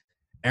takes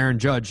Aaron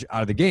Judge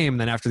out of the game.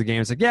 Then after the game,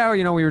 it's like, yeah,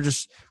 we're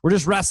just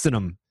resting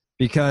him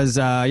because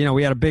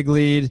we had a big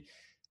lead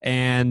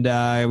and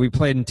we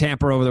played in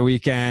Tampa over the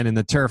weekend, and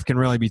the turf can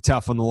really be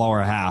tough on the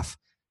lower half.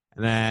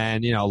 And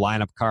then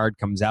lineup card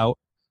comes out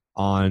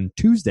on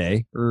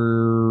Wednesday.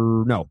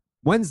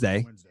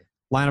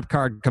 Lineup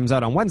card comes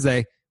out on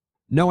Wednesday.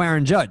 No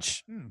Aaron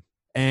Judge.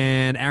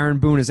 And Aaron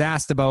Boone is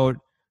asked about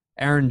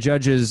Aaron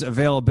Judge's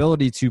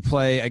availability to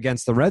play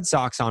against the Red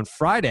Sox on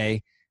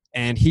Friday,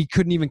 and he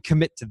couldn't even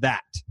commit to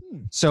that.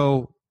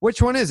 So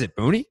which one is it,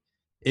 Booney?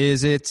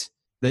 Is it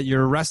that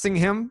you're resting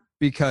him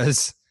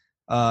because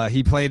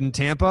he played in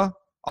Tampa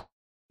on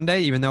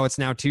Monday, even though it's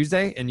now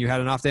Tuesday, and you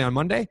had an off day on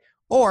Monday?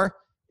 Or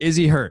is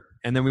he hurt?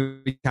 And then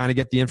we kind of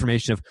get the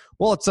information of,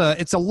 well,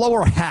 it's a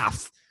lower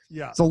half.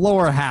 Yeah. It's a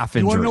lower half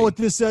injury. You want to know what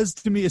this says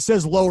to me? It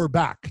says lower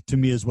back to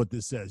me is what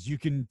this says. You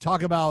can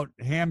talk about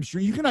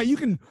hamstring.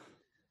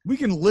 We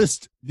can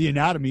list the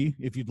anatomy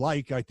if you'd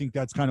like. I think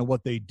that's kind of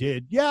what they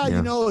did. Yeah.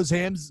 His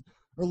hams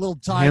are a little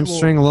tight.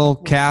 Hamstring, a little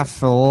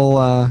calf,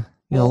 a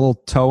little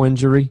toe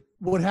injury.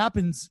 What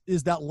happens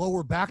is that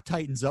lower back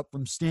tightens up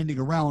from standing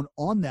around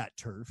on that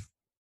turf.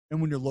 And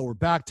when your lower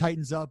back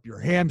tightens up, your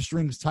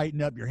hamstrings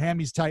tighten up, your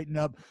hammies tighten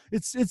up.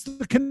 It's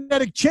the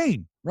kinetic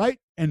chain, right?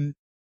 And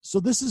so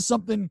this is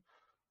something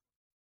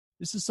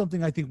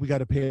I think we got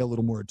to pay a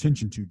little more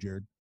attention to,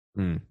 Jared.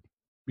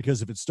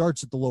 Because if it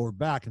starts at the lower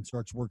back and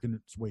starts working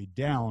its way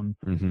down,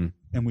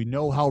 and we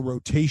know how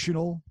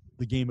rotational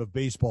the game of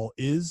baseball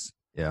is,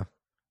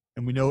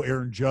 and we know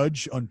Aaron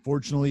Judge,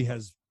 unfortunately,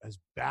 has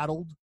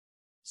battled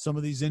some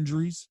of these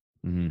injuries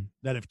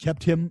that have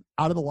kept him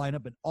out of the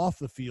lineup and off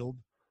the field.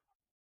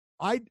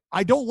 I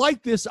don't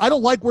like this. I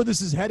don't like where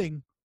this is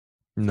heading.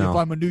 No. If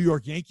I'm a New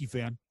York Yankee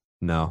fan.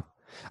 No.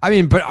 I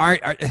mean, but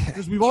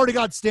because we've already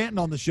got Stanton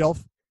on the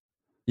shelf.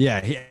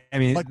 Yeah,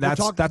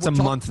 that's a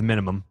month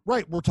minimum.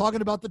 Right, we're talking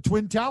about the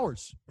Twin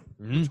Towers.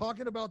 We're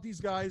talking about these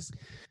guys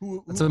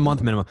who it's a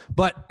month minimum.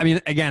 But I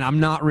mean, again, I'm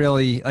not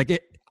really like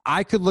it.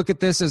 I could look at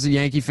this as a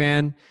Yankee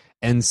fan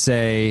and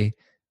say,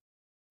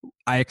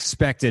 I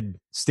expected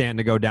Stanton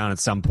to go down at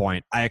some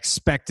point. I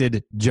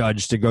expected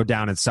Judge to go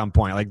down at some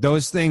point. Like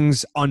those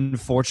things,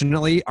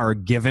 unfortunately, are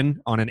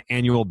given on an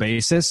annual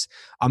basis.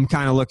 I'm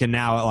kind of looking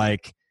now at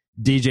like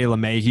DJ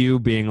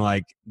LeMahieu being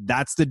like,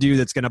 that's the dude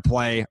that's going to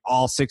play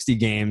all 60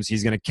 games.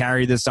 He's going to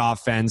carry this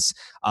offense.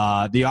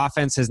 The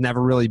offense has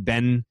never really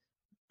been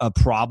a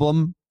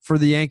problem for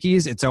the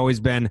Yankees. It's always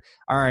been,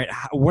 all right,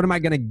 what am I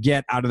going to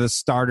get out of the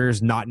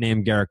starters not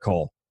named Garrett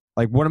Cole?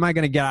 Like, what am I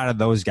going to get out of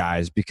those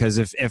guys? Because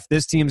if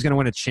this team's going to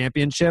win a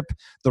championship,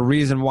 the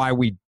reason why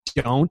we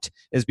don't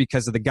is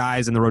because of the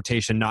guys in the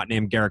rotation not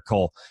named Garrett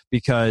Cole.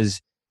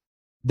 Because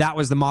that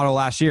was the motto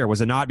last year,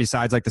 was it not?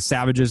 Besides like the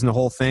Savages and the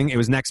whole thing, it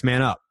was next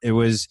man up. It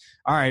was,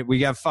 all right, we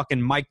got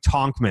fucking Mike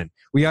Tonkman.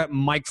 We got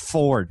Mike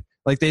Ford.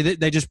 Like they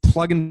just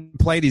plug and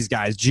play these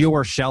guys. Gio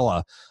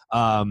Urshela.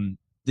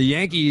 The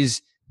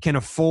Yankees can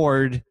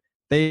afford.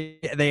 They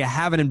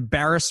have an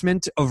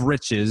embarrassment of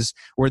riches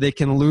where they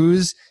can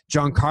lose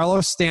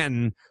Giancarlo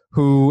Stanton,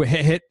 who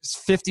hit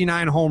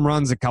 59 home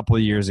runs a couple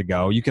of years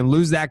ago. You can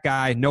lose that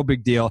guy, no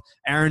big deal.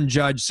 Aaron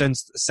Judge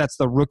sets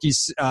the rookie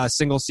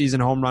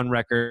single-season home run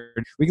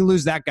record. We can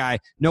lose that guy,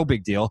 no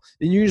big deal.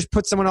 Then you just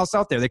put someone else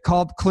out there. They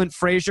call up Clint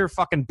Frazier,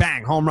 fucking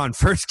bang, home run,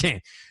 first game.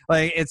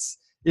 Like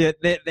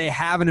they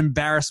have an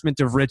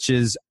embarrassment of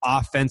riches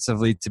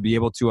offensively to be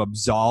able to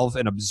absolve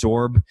and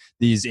absorb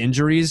these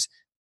injuries.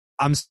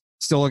 I'm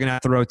still looking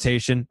at the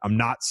rotation. I'm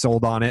not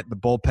sold on it. The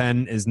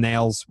bullpen is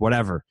nails,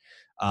 whatever.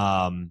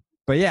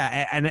 But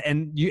yeah,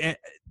 and you,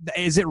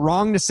 is it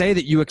wrong to say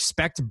that you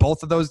expect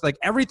both of those? Like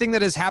everything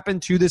that has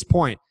happened to this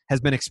point has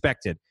been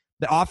expected.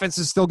 The offense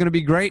is still going to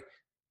be great.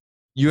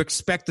 You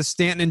expect the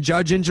Stanton and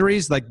Judge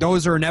injuries, like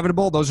those are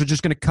inevitable. Those are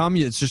just going to come.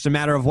 It's just a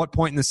matter of what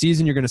point in the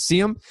season you're going to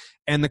see them,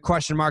 and the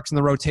question marks in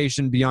the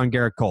rotation beyond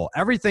Garrett Cole.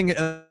 Everything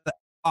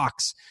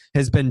box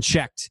has been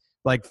checked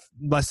like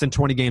less than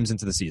 20 games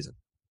into the season.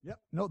 Yep.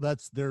 No,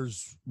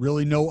 there's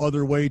really no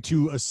other way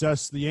to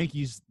assess the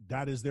Yankees.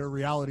 That is their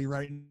reality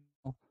right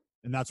now,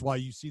 and that's why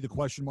you see the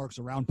question marks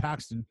around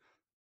Paxton.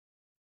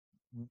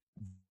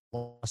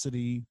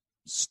 Velocity.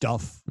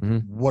 Stuff.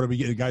 What are we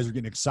getting? Guys are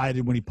getting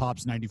excited when he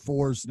pops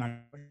 94s.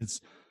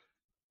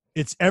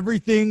 It's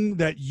everything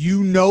that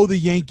you know the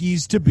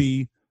Yankees to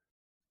be,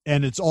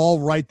 and it's all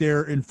right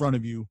there in front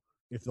of you.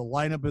 If the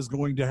lineup is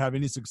going to have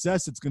any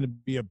success, it's going to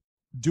be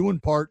due in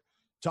part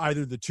to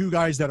either the two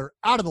guys that are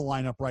out of the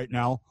lineup right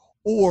now,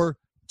 or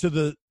to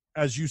the,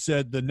 as you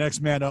said, the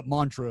next man up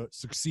mantra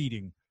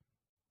succeeding.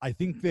 I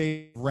think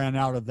they ran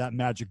out of that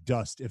magic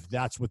dust if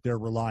that's what they're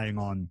relying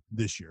on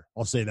this year.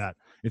 I'll say that.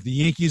 If the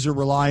Yankees are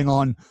relying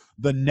on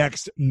the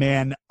next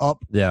man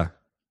up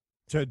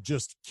to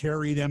just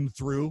carry them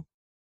through,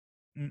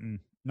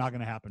 not going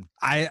to happen.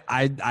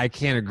 I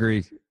can't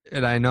agree.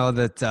 And I know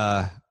that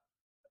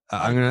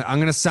I'm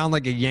gonna sound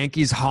like a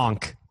Yankees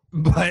honk,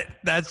 but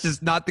that's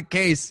just not the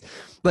case.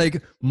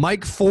 Like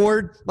Mike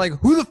Ford, like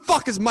who the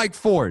fuck is Mike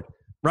Ford,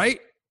 right?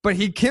 But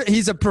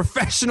he's a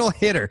professional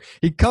hitter.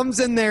 He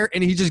comes in there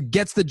and he just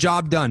gets the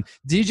job done.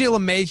 DJ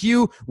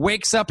LeMahieu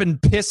wakes up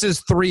and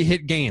pisses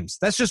 3-hit games.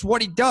 That's just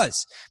what he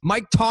does.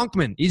 Mike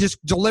Tonkman, he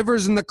just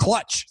delivers in the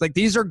clutch. Like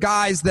these are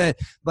guys that,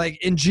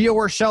 like in Gio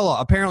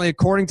Urshela, apparently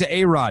according to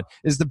A-Rod,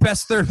 is the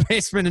best third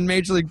baseman in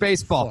Major League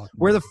Baseball.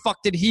 Where the fuck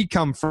did he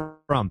come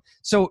from?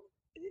 So,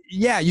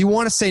 yeah, you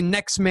want to say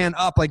next man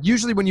up. Like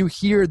usually when you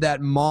hear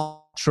that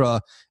mantra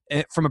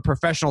from a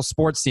professional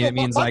sports team, it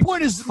means like,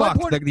 fuck,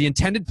 the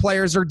intended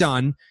players are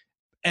done,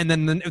 and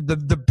then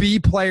the B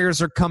players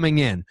are coming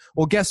in.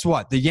 Well, guess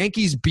what? The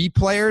Yankees' B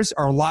players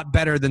are a lot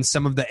better than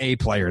some of the A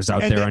players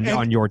out there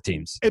on your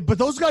teams. But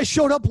those guys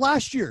showed up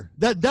last year.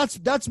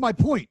 That's my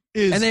point.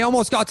 And they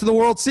almost got to the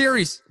World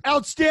Series.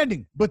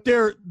 Outstanding. But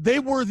they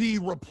were the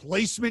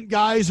replacement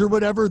guys or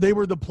whatever. They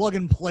were the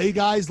plug-and-play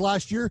guys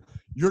last year.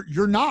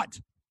 You're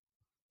not.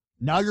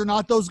 Now you're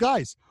not those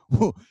guys.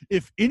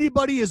 If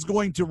anybody is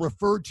going to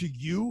refer to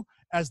you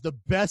as the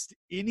best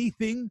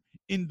anything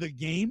in the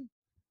game,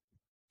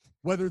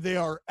 whether they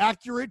are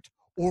accurate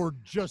or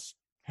just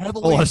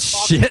heavily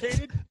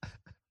intoxicated,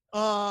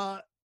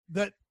 that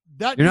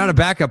you're not a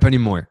backup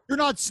anymore. You're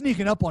not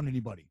sneaking up on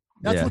anybody.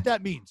 That's what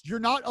that means. You're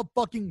not a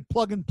fucking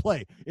plug and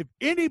play. If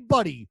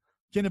anybody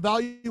can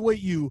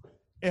evaluate you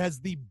as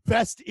the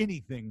best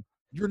anything,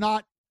 you're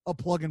not a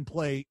plug and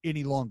play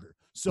any longer.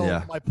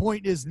 So my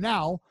point is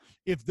now,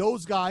 if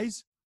those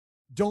guys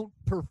don't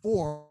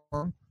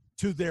perform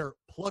to their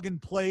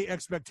plug-and-play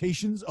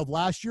expectations of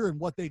last year and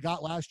what they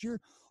got last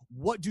year,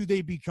 what do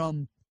they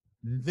become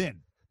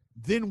then?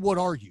 Then what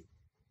are you?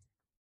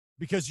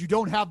 Because you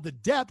don't have the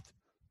depth,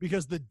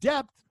 because the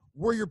depth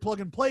were your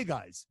plug-and-play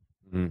guys.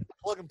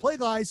 Plug-and-play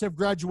guys have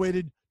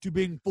graduated to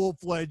being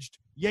full-fledged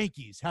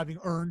Yankees, having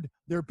earned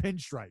their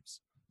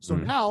pinstripes. So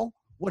now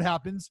what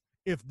happens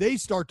if they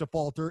start to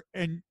falter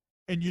and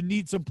you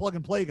need some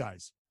plug-and-play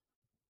guys?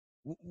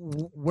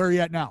 Where are you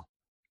at now?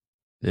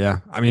 Yeah,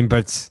 I mean,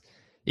 but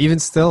even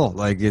still,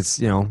 like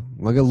it's,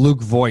 look at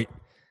Luke Voit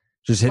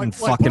just hitting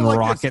fucking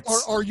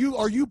rockets. Are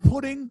you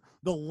putting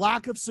the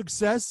lack of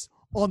success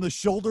on the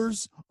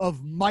shoulders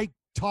of Mike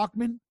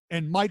Tauchman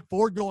and Mike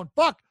Ford going,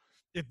 fuck,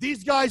 if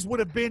these guys would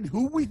have been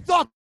who we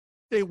thought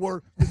they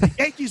were, the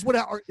Yankees would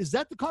have. Is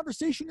that the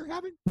conversation you're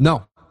having?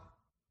 No.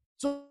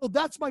 So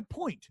that's my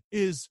point,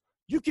 is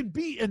you can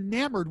be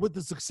enamored with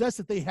the success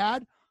that they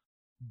had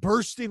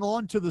bursting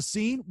onto the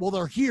scene. Well,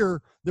 they're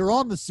here. They're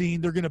on the scene.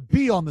 They're going to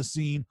be on the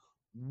scene.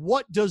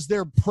 What does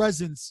their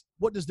presence,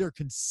 what does their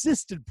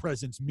consistent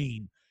presence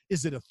mean?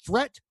 Is it a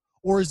threat,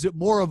 or is it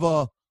more of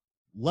a,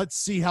 let's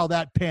see how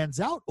that pans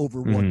out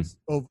over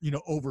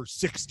over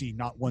 60,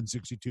 not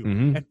 162.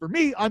 And for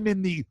me, I'm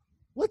in the,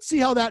 let's see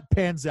how that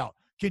pans out.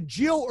 Can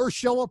Gio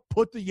Urshela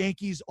put the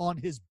Yankees on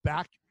his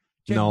back?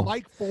 Can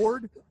Mike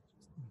Ford?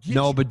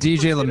 But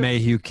DJ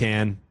LeMahieu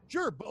can.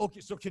 Sure, but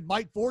okay, so can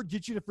Mike Ford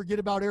get you to forget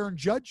about Aaron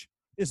Judge?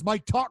 Is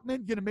Mike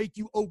Tauchman going to make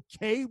you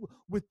okay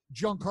with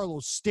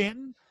Giancarlo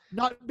Stanton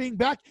not being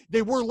back?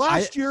 They were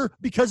last year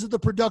because of the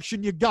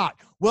production you got.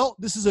 Well,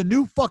 this is a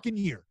new fucking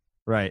year.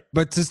 Right.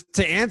 But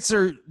to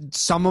answer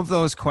some of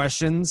those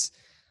questions,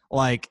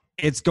 like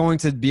it's going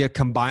to be a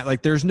combined,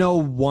 like there's no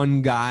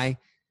one guy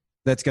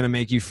that's going to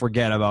make you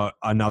forget about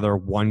another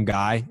one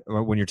guy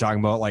when you're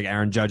talking about like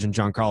Aaron Judge and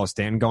Giancarlo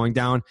Stanton going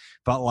down.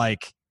 But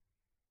like,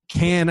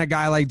 can a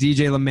guy like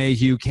DJ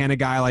LeMahieu, can a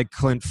guy like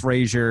Clint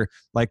Frazier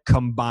like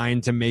combine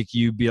to make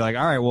you be like,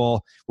 all right,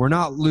 well, we're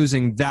not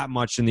losing that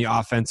much in the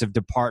offensive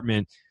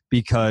department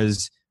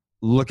because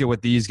look at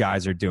what these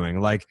guys are doing.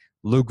 Like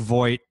Luke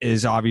Voit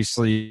is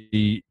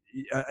obviously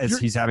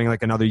he's having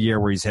like another year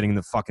where he's hitting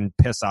the fucking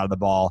piss out of the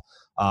ball.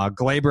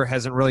 Glaber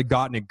hasn't really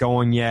gotten it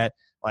going yet.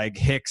 Like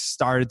Hicks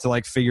started to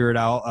like figure it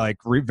out like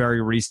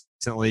very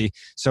recently.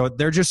 So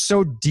they're just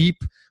so deep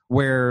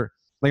where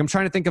Like I'm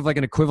trying to think of like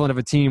an equivalent of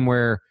a team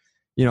where,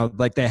 you know,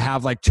 like they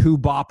have like two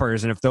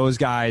boppers, and if those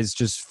guys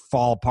just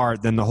fall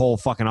apart, then the whole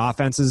fucking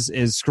offense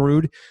is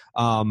screwed.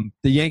 The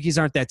Yankees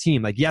aren't that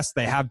team. Like, yes,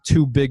 they have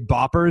two big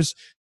boppers,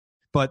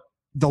 but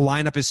the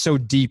lineup is so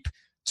deep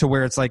to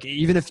where it's like,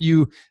 even if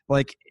you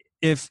like,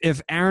 if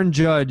Aaron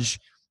Judge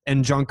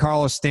and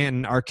Giancarlo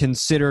Stanton are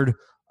considered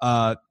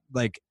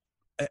like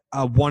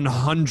a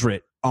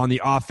 100 on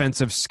the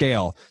offensive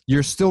scale,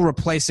 you're still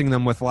replacing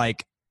them with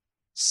like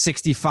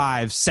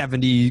 65,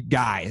 70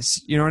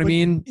 guys. You know what I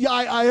mean? Yeah,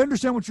 I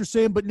understand what you're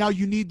saying, but now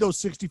you need those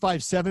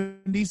 65,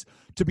 70s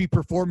to be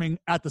performing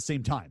at the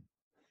same time.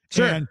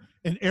 Sure.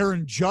 And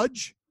Aaron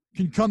Judge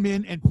can come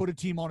in and put a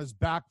team on his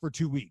back for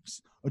 2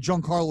 weeks. A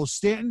Giancarlo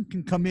Stanton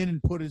can come in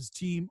and put his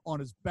team on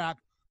his back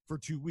for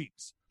 2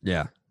 weeks.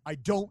 Yeah. I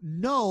don't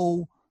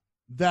know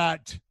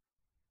that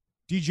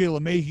DJ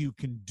LeMahieu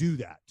can do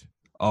that.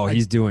 Oh,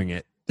 he's doing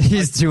it.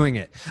 He's doing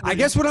it. I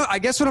guess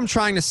what I'm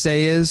trying to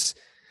say is,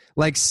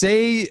 like,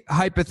 say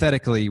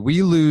hypothetically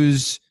we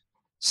lose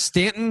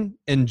Stanton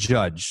and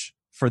Judge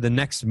for the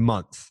next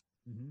month,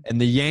 and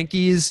the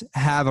Yankees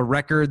have a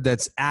record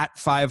that's at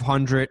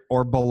 500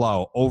 or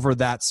below over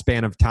that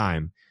span of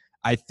time.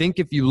 I think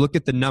if you look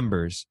at the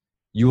numbers,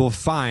 you will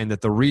find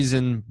that the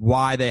reason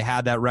why they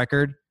had that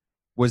record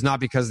was not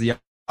because of the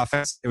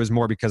offense. It was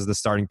more because of the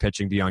starting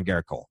pitching beyond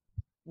Garrett Cole.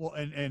 Well,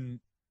 and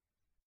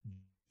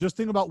just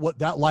think about what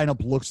that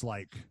lineup looks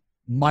like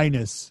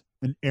minus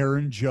an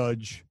Aaron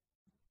Judge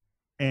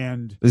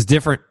and it's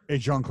different. A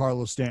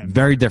Giancarlo Stanton.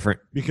 Very different.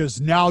 Because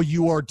now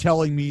you are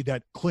telling me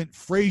that Clint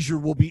Frazier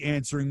will be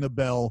answering the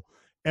bell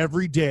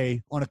every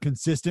day on a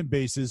consistent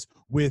basis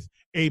with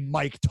a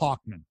Mike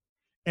Tauchman.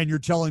 And you're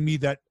telling me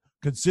that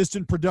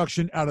consistent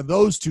production out of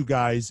those two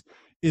guys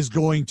is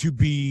going to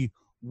be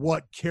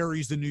what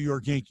carries the New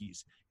York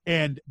Yankees.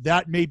 And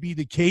that may be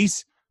the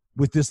case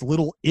with this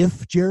little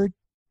if, Jared.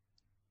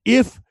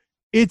 If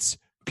it's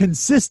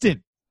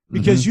consistent,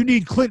 because you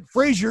need Clint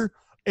Frazier,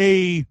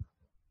 a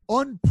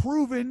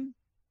unproven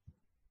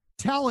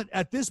talent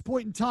at this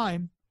point in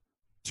time,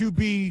 to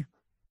be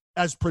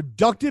as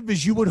productive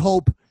as you would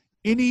hope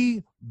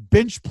any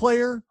bench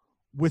player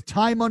with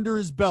time under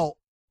his belt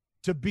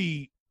to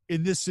be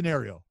in this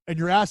scenario. And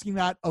you're asking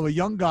that of a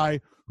young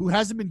guy who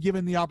hasn't been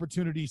given the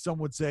opportunity, some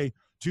would say,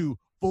 to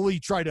fully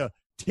try to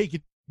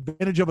take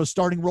advantage of a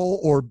starting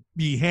role or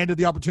be handed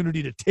the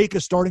opportunity to take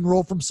a starting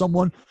role from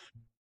someone.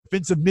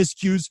 Defensive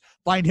miscues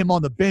find him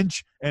on the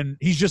bench, and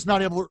he's just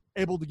not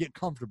able to get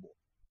comfortable.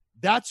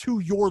 That's who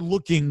you're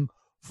looking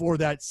for,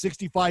 that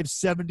 65,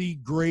 70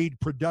 grade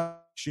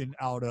production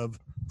out of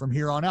from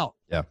here on out.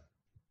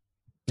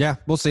 Yeah,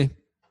 we'll see.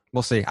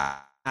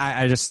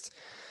 I just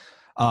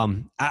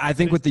I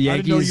think with the Yankees,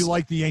 I didn't know you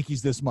like the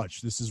Yankees this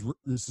much. This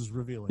is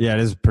revealing. Yeah,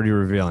 it is pretty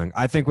revealing.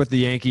 I think with the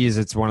Yankees,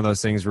 it's one of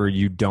those things where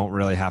you don't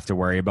really have to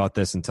worry about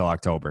this until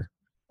October.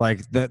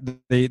 Like the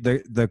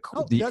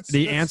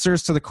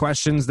answers to the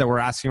questions that we're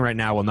asking right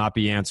now will not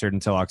be answered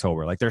until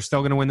October. Like, they're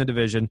still going to win the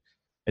division.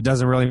 It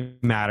doesn't really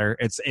matter.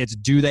 It's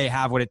do they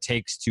have what it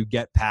takes to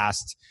get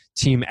past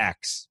Team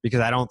X?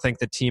 Because I don't think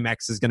that Team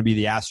X is going to be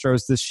the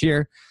Astros this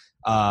year.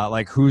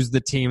 Like, who's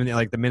the team?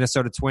 Like the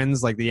Minnesota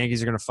Twins. Like, the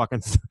Yankees are going to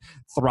fucking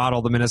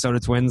throttle the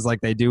Minnesota Twins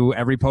like they do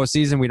every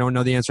postseason. We don't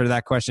know the answer to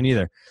that question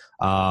either.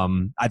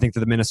 I think that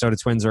the Minnesota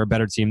Twins are a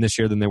better team this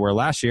year than they were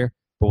last year,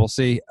 but we'll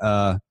see.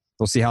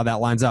 We'll see how that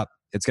lines up.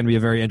 It's going to be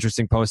a very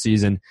interesting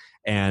postseason,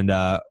 and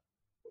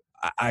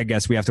I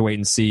guess we have to wait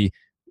and see.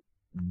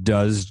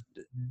 Does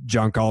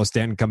Giancarlo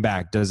Stanton come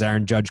back? Does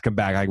Aaron Judge come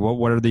back? Like,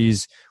 what are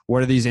these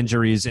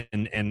injuries,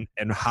 and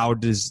how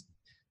do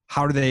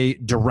they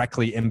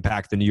directly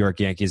impact the New York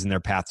Yankees in their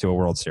path to a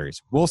World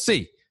Series? We'll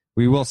see.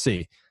 We will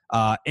see.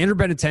 Andrew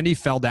Benintendi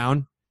fell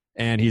down,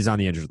 and he's on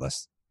the injured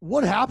list.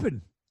 What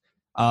happened?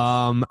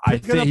 I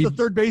got up the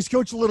third base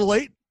coach a little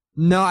late.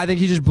 No, I think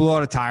he just blew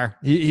out a tire.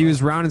 He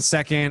was rounding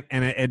second,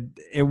 and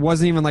it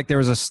wasn't even like there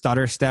was a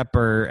stutter step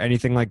or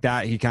anything like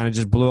that. He kind of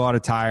just blew out a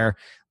tire,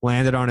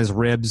 landed on his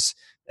ribs,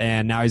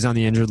 and now he's on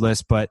the injured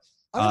list. But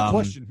I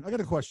got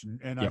a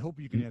question, and I hope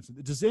you can answer.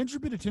 Does Andrew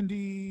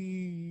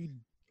Benintendi,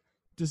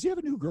 does he have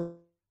a new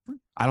girlfriend?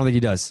 I don't think he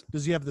does.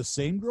 Does he have the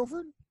same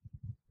girlfriend?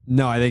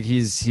 No, I think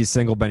he's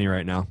single Benny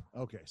right now.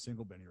 Okay,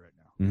 single Benny right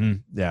now.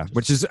 Yeah,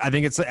 which is I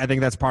think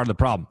that's part of the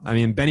problem. I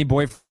mean, Benny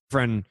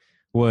boyfriend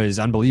was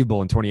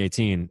unbelievable in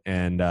 2018,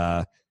 and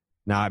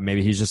now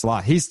maybe he's just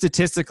lost. He's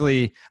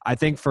statistically, I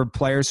think, for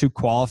players who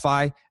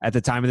qualify at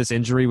the time of this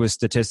injury, was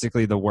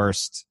statistically the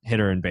worst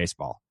hitter in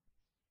baseball.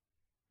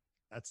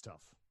 That's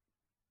tough.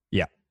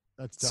 Yeah,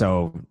 that's tough.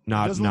 So it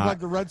doesn't look like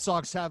the Red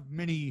Sox have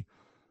many.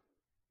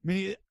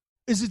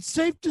 Is it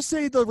safe to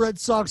say the Red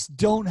Sox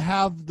don't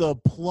have the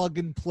plug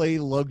and play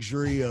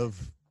luxury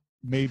of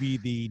maybe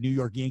the New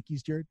York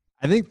Yankees, Jared?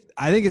 I think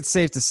it's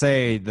safe to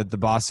say that the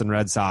Boston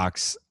Red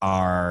Sox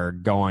are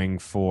going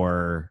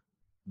for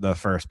the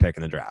first pick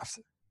in the draft.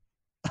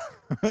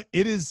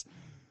 It is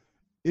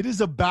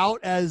about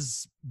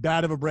as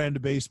bad of a brand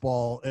of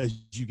baseball as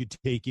you could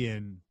take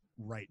in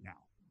right now.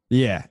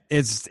 Yeah,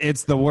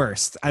 it's the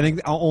worst. I think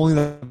only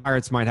the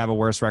Pirates might have a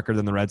worse record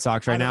than the Red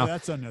Sox right now.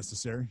 That's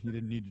unnecessary. You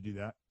didn't need to do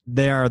that.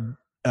 They are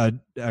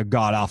a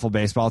god-awful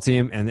baseball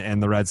team,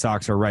 and the Red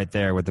Sox are right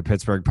there with the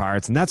Pittsburgh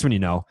Pirates, and that's when you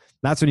know.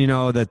 That's when you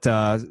know that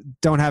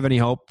don't have any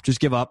hope. Just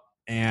give up,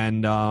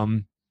 and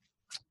I'm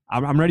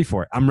ready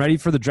for it. I'm ready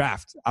for the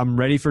draft. I'm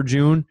ready for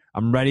June.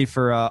 I'm ready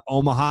for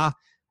Omaha,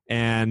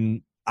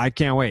 and I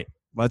can't wait.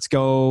 Let's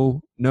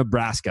go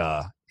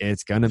Nebraska.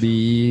 It's going to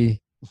be...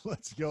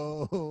 Let's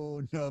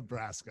go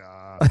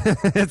Nebraska.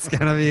 It's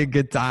going to be a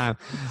good time.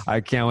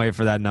 I can't wait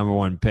for that number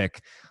 1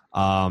 pick.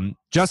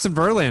 Justin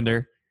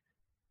Verlander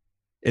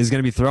is going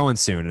to be throwing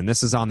soon, and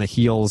this is on the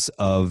heels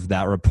of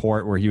that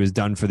report where he was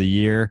done for the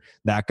year.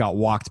 That got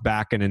walked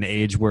back in an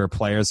age where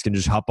players can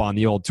just hop on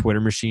the old Twitter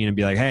machine and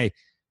be like, hey,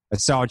 I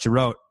saw what you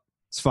wrote.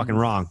 It's fucking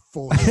wrong.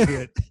 Full of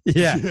shit.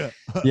 Yeah.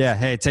 Yeah.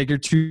 Hey, take your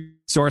 2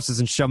 sources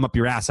and shove them up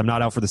your ass. I'm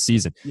not out for the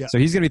season. Yeah. So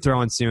he's going to be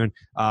throwing soon.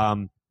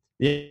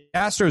 The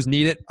Astros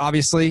need it,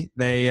 obviously.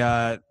 They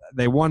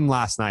won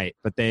last night,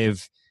 but they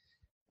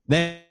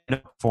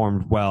haven't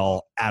performed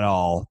well at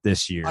all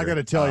this year. I got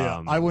to tell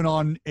you, I went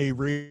on a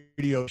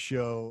radio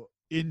show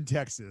in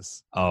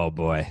Texas. Oh,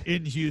 boy.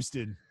 In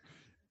Houston.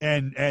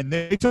 And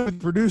the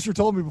producer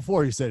told me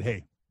before, he said,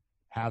 hey,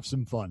 have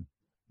some fun.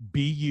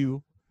 Be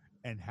you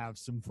and have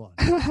some fun.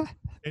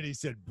 And he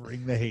said,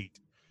 bring the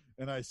hate.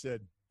 And I said,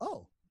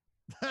 oh,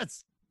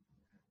 that's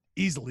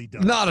easily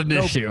done. Not an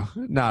issue.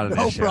 Not an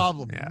issue. No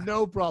problem. Yeah.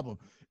 No problem.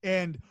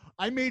 And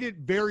I made it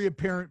very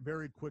apparent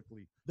very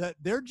quickly that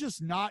they're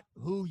just not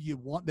who you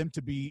want them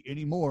to be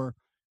anymore.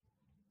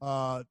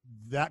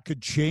 That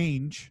could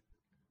change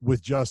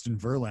with Justin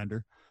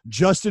Verlander.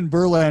 Justin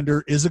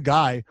Verlander is a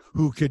guy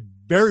who could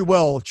very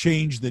well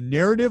change the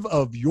narrative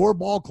of your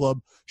ball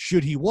club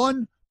should he,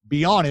 1,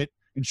 be on it,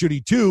 and should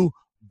he, 2,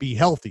 be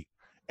healthy.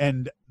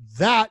 And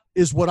that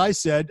is what I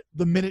said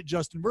the minute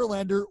Justin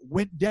Verlander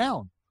went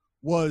down.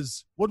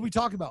 Was what did we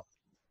talk about?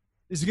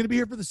 Is he going to be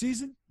here for the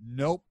season?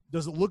 Nope.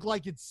 Does it look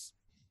like it's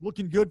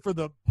looking good for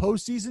the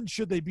postseason?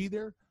 Should they be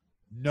there?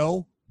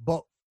 No.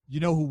 But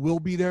you know who will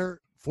be there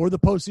for the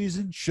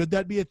postseason? Should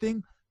that be a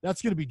thing?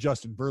 That's going to be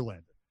Justin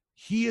Verlander.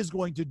 He is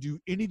going to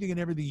do anything and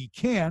everything he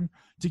can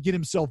to get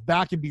himself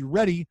back and be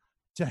ready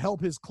to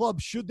help his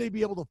club should they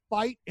be able to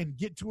fight and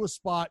get to a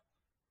spot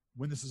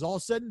when this is all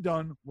said and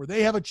done where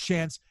they have a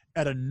chance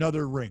at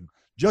another ring.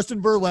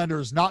 Justin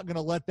Verlander is not going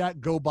to let that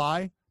go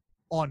by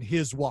on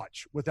his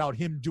watch without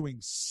him doing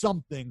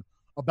something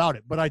about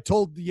it. But I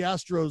told the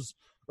Astros,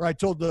 or I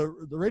told the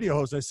radio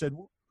host, I said,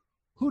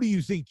 who do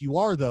you think you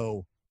are,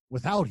 though,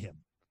 without him?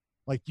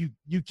 Like,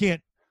 you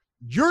can't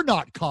 – you're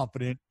not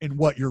confident in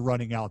what you're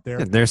running out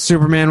there. They're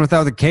Superman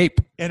without the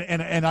cape.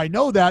 And I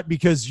know that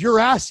because you're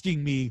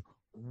asking me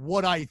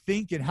what I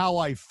think and how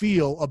I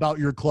feel about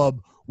your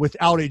club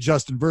without a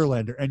Justin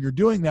Verlander. And you're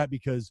doing that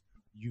because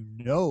you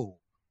know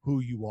who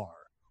you are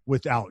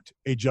without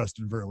a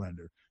Justin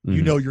Verlander. Mm-hmm.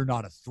 You know you're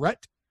not a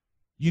threat.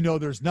 You know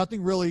there's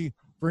nothing really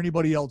for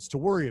anybody else to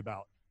worry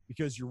about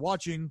because you're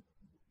watching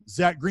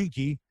Zach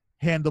Greinke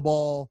hand the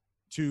ball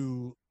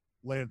to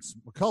Lance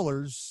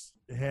McCullers,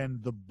 hand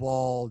the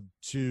ball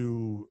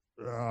to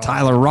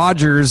Tyler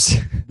Rogers.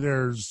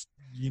 There's,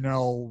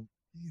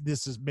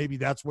 this is maybe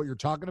that's what you're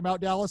talking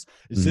about, Dallas.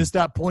 Is this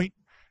that point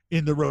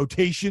in the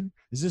rotation?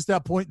 Is this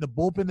that point in the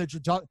bullpen that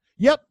you're talking?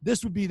 Yep,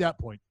 this would be that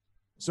point.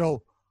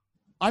 So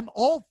I'm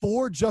all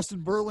for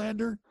Justin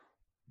Verlander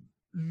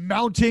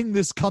mounting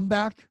this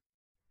comeback.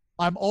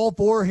 I'm all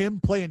for him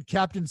playing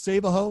Captain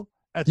Save-A-Ho.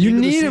 You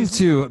need him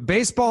to.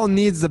 Baseball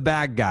needs the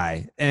bad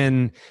guy,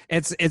 and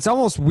it's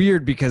almost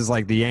weird because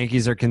like the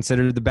Yankees are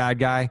considered the bad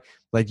guy.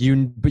 But you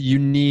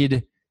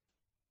need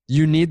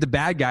the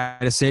bad guy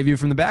to save you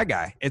from the bad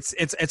guy.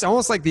 It's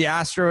almost like the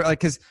Astro, like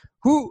because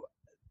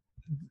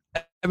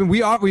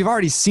we've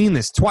already seen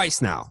this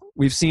twice now.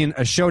 We've seen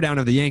a showdown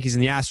of the Yankees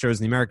and the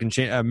Astros in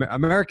the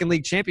American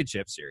League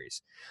Championship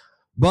Series,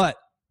 but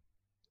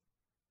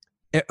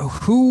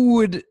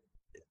who does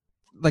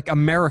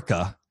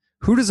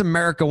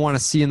America want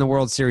to see in the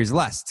World Series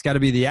less? It's got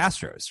to be the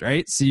Astros,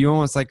 right? So you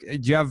almost like, do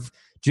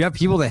you have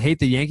people that hate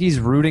the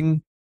Yankees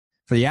rooting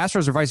for the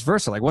Astros or vice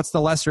versa? Like, what's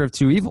the lesser of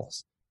two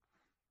evils?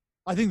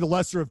 I think the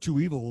lesser of two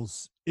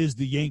evils is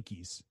the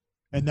Yankees.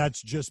 And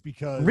that's just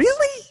because.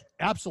 Really?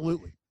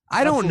 Absolutely.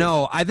 I don't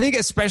know. I think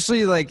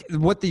especially like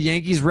what the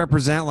Yankees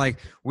represent, like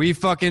we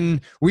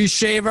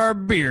shave our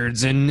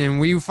beards and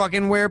we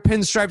fucking wear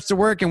pinstripes to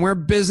work and we're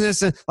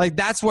business and like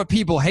that's what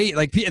people hate.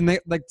 Like and they,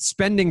 like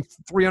spending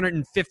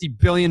 $350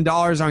 billion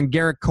on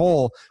Garrett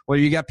Cole, where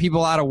you got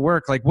people out of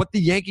work. Like what the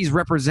Yankees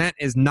represent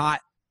is not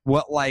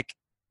what like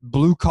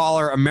blue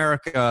collar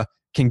America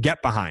can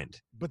get behind.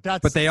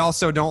 But they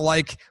also don't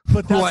like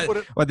what the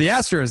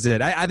Astros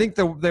did. I think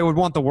they would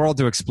want the world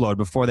to explode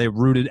before they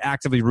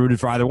actively rooted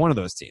for either one of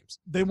those teams.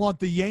 They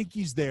want the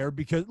Yankees there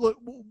because look,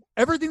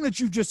 everything that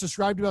you've just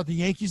described about the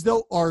Yankees,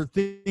 though, are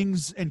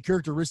things and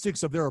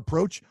characteristics of their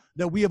approach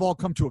that we have all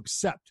come to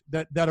accept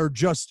that are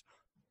just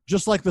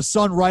like the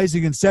sun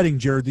rising and setting,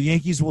 Jared. The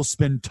Yankees will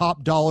spend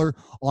top dollar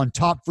on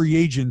top free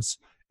agents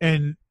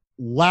and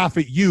laugh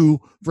at you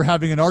for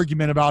having an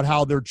argument about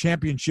how their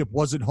championship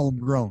wasn't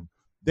homegrown.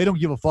 They don't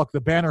give a fuck.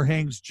 The banner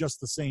hangs just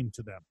the same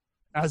to them,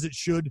 as it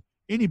should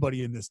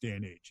anybody in this day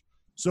and age.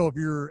 So if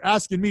you're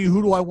asking me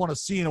who do I want to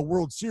see in a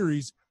World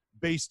Series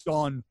based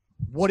on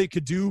what it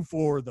could do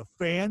for the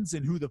fans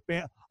and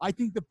I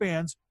think the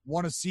fans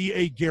want to see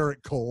a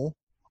Garrett Cole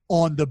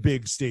on the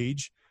big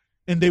stage,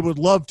 and they would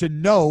love to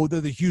know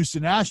that the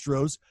Houston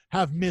Astros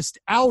have missed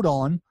out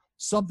on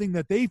something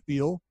that they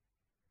feel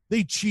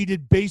they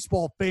cheated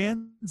baseball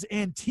fans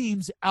and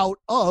teams out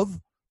of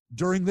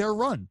during their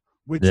run,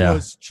 which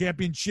was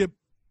championship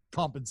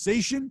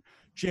compensation,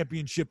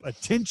 championship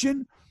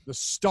attention, the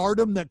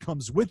stardom that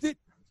comes with it.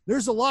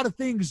 There's a lot of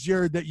things,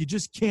 Jared, that you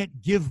just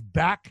can't give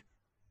back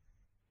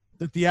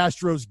that the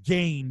Astros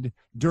gained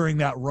during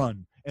that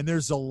run. And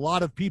there's a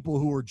lot of people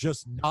who are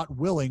just not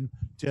willing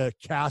to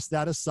cast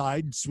that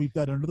aside and sweep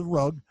that under the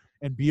rug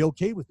and be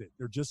okay with it.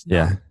 They're just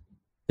not.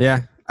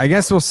 Yeah. I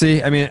guess we'll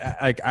see. I mean,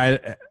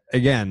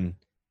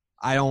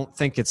 I don't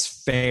think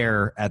it's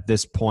fair at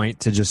this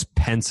point to just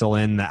pencil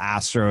in the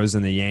Astros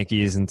and the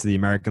Yankees into the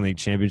American League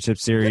Championship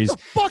Series. Get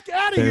the fuck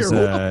out of here. Who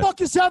the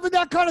fuck is having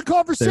that kind of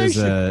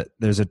conversation?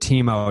 There's a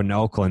team out in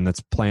Oakland that's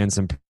playing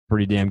some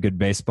pretty damn good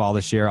baseball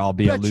this year,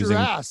 albeit losing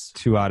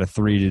 2 out of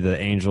 3 to the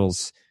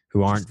Angels,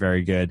 who aren't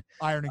very good.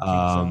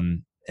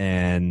 And,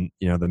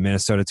 the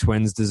Minnesota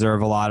Twins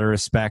deserve a lot of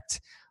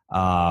respect.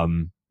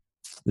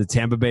 The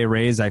Tampa Bay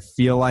Rays, I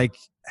feel like,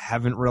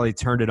 haven't really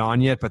turned it on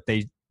yet, but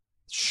they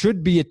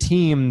should be a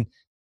team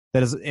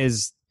that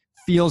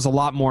feels a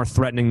lot more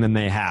threatening than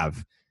they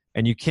have.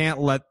 And you can't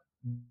let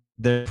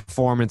the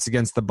performance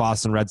against the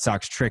Boston Red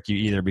Sox trick you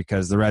either,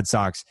 because the Red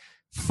Sox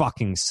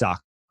fucking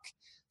suck.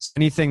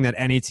 Anything that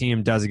any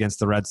team does against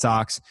the Red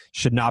Sox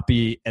should not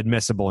be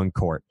admissible in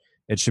court.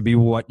 It should be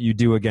what you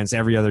do against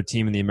every other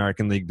team in the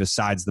American League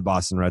besides the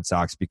Boston Red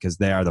Sox, because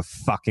they are the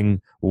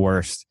fucking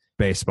worst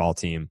baseball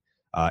team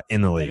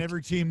in the league. And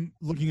every team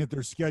looking at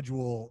their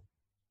schedule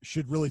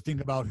should really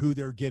think about who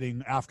they're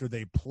getting after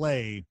they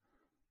play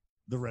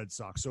the Red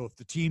Sox. So if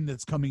the team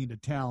that's coming into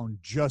town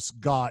just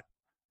got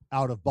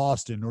out of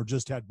Boston or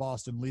just had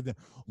Boston leave them,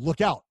 look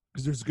out,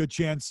 because there's a good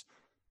chance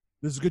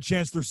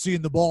they're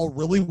seeing the ball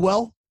really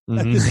well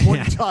at this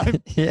point in time.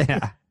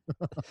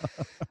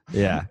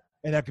 Yeah.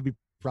 And that could be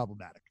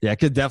problematic. Yeah, it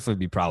could definitely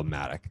be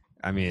problematic.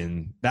 I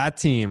mean, that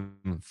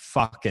team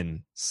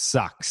fucking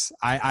sucks.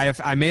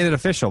 I made it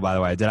official, by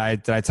the way. Did I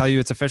tell you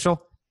it's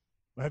official?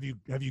 Have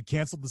you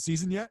canceled the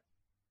season yet?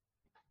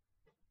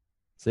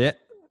 See it?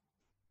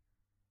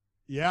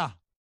 Yeah.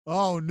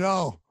 Oh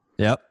no.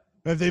 Yep.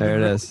 Have they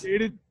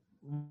been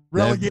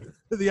relegated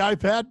to the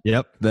iPad?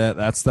 Yep.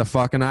 That's the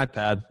fucking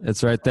iPad.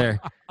 It's right there.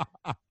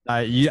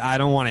 I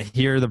don't want to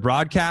hear the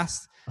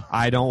broadcast.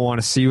 I don't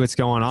want to see what's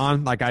going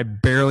on. Like, I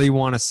barely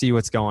want to see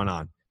what's going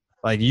on.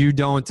 Like, you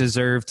don't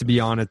deserve to be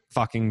on a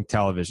fucking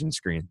television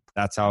screen.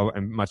 That's how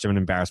much of an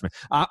embarrassment.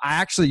 I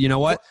actually, you know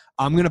what?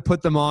 I'm going to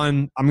put them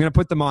on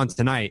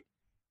tonight,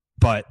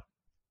 but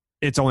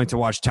it's only to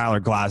watch Tyler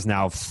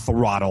Glasnow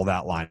throttle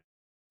that line.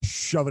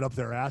 Shove it up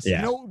their ass.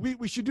 Yeah.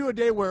 We should do a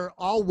day where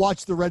I'll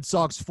watch the Red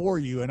Sox for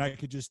you, and I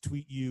could just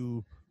tweet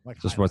you like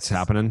just what's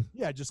happening.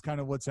 Yeah, just kind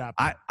of what's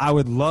happening. I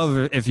would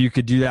love if you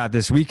could do that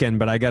this weekend,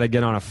 but I got to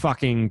get on a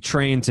fucking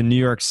train to New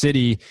York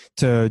City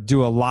to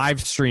do a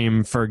live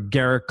stream for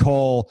Garrett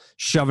Cole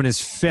shoving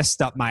his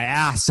fist up my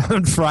ass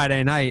on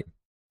Friday night.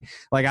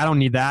 Like, I don't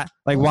need that.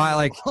 Like, why?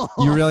 Like,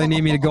 you really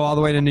need me to go all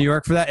the way to New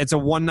York for that? It's a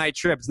one-night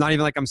trip. It's not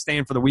even like I'm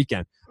staying for the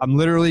weekend. I'm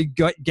literally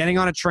getting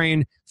on a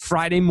train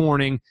Friday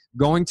morning,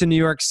 going to New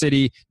York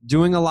City,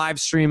 doing a live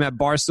stream at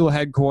Barstool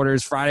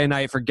headquarters Friday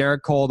night for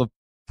Garrett Cole to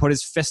put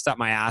his fist up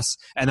my ass,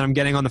 and then I'm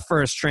getting on the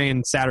first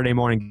train Saturday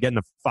morning, getting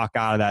the fuck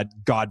out of that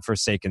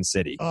godforsaken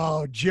city.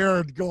 Oh,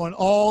 Jared going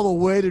all the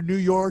way to New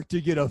York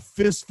to get a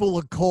fistful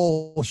of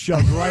coal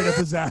shoved right up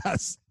his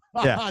ass.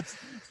 Yeah. It's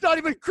not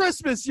even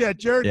Christmas yet,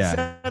 Jared. Yeah.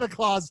 Santa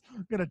Claus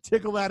gonna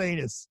tickle that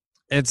anus.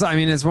 It's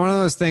one of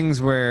those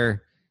things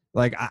where,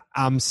 like,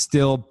 I'm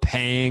still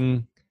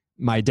paying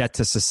my debt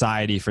to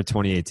society for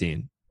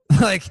 2018.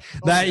 Like,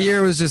 that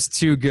year was just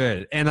too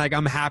good. And, like,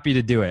 I'm happy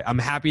to do it.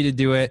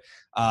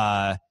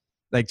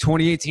 Like,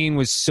 2018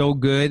 was so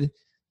good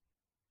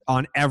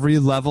on every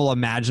level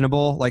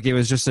imaginable. Like, it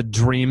was just a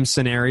dream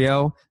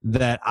scenario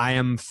that I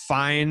am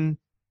fine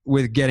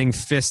with getting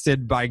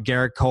fisted by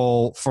Garrett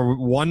Cole for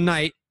one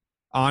night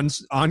on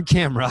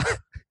camera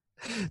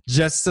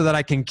just so that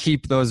I can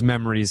keep those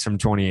memories from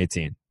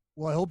 2018.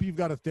 Well, I hope you've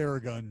got a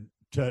Theragun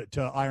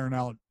to iron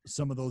out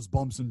some of those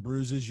bumps and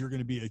bruises you're going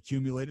to be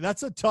accumulating.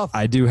 That's a tough.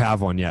 I do have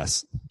one,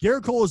 yes.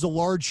 Garrett Cole is a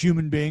large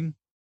human being,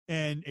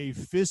 and a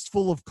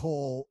fistful of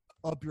coal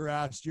up your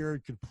ass,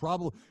 Jared,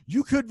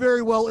 you could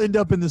very well end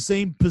up in the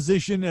same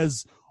position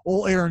as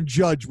old Aaron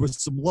Judge with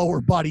some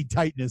lower body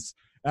tightness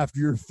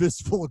after your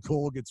fistful of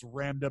coal gets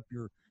rammed up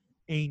your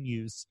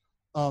anus.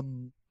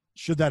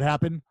 Should that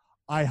happen,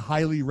 I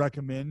highly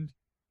recommend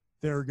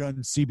Theragun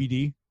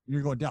CBD.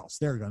 You're going, Dallas,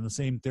 Theragun, the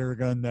same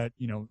Theragun that,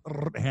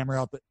 hammer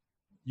out the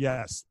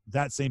Yes,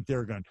 that same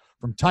Theragun.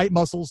 From tight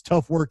muscles,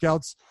 tough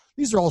workouts,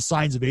 these are all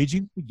signs of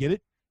aging. We get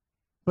it.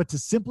 But to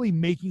simply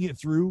making it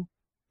through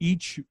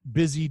each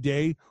busy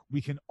day,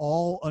 we can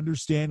all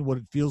understand what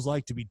it feels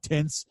like to be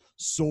tense,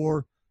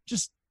 sore,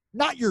 just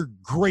not your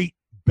great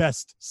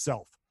best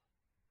self.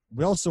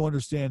 We also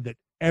understand that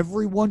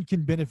everyone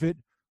can benefit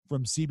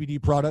from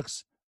CBD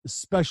products,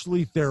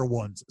 especially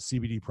TheraOne's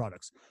CBD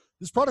products.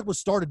 This product was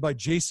started by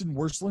Jason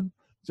Wersland.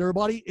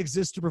 TheraBody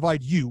exists to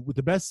provide you with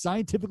the best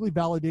scientifically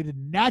validated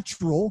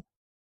natural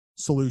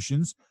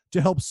solutions to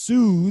help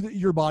soothe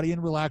your body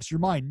and relax your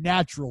mind.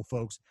 Natural,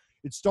 folks.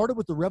 It started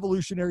with the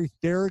revolutionary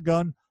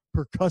Theragun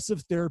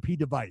percussive therapy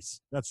device.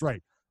 That's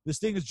right. This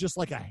thing is just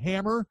like a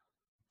hammer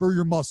for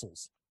your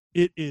muscles.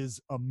 It is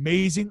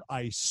amazing.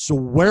 I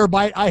swear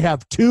by it. I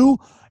have two,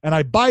 and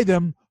I buy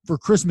them for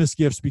Christmas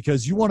gifts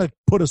because you want to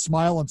put a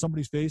smile on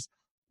somebody's face,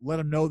 let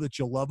them know that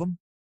you love them.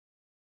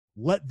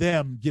 Let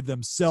them give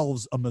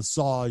themselves a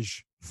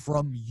massage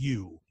from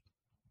you,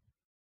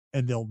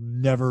 and they'll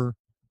never,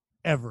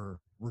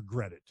 ever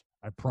regret it.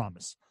 I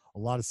promise. A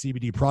lot of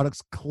CBD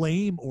products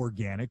claim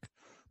organic,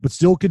 but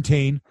still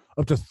contain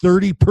up to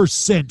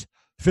 30%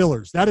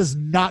 fillers. That is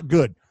not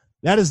good.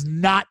 That is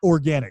not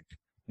organic.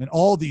 And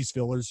all these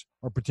fillers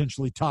are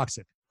potentially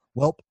toxic.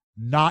 Well,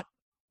 not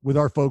with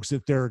our folks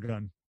at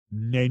Theragun.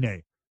 Nay,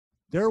 nay.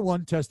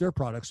 TheraOne tests their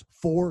products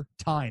 4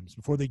 times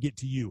before they get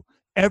to you.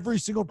 Every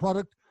single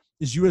product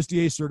is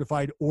USDA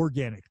certified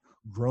organic,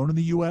 grown in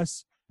the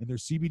U.S., and their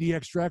CBD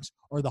extracts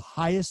are the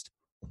highest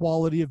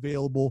quality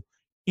available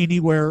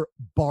anywhere,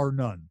 bar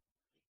none.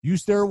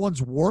 Use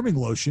TheraOne's warming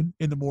lotion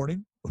in the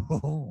morning.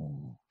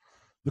 Oh.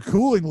 The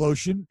cooling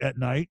lotion at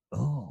night.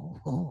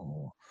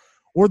 Oh.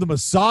 Or the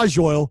massage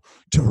oil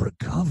to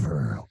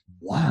recover.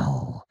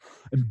 Wow.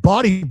 And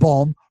body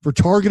balm for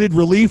targeted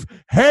relief.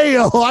 Hey,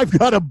 I've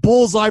got a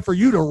bullseye for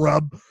you to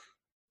rub.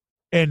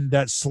 And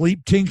that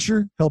sleep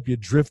tincture help you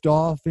drift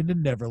off into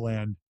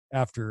Neverland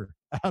after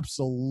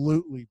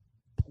absolutely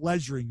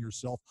pleasuring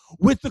yourself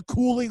with the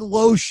cooling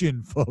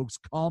lotion, folks.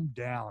 Calm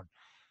down.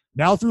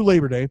 Now through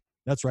Labor Day,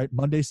 that's right,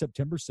 Monday,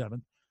 September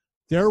 7th,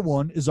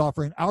 TheraOne is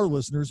offering our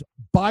listeners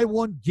buy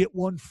one, get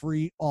one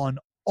free on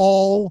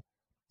all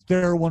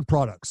TheraOne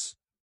products.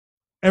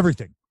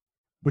 Everything.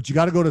 But you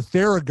got to go to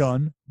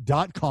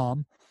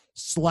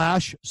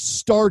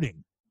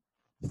Theragun.com/starting.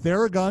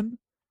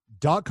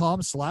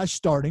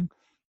 Theragun.com/starting.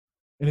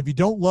 And if you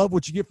don't love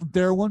what you get from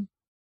TheraOne,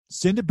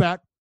 send it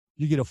back.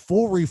 You get a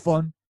full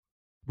refund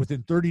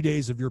within 30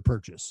 days of your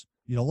purchase.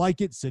 You don't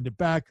like it, send it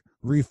back,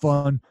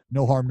 refund,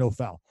 no harm, no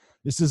foul.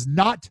 This is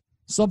not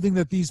something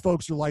that these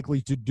folks are likely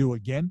to do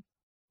again.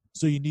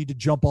 So you need to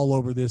jump all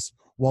over this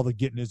while the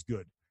getting is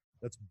good.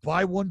 That's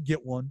buy one,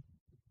 get one.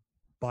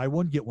 Buy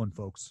one, get one,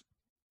 folks.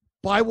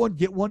 Buy one,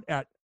 get one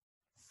at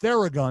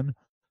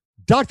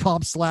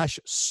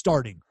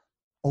Theragun.com/starting.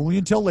 Only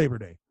until Labor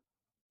Day.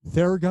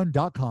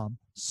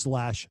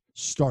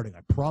 Theragun.com/starting.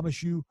 I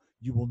promise you,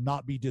 you will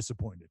not be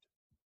disappointed.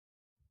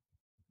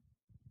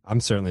 I'm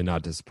certainly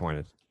not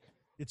disappointed.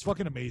 It's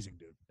fucking amazing,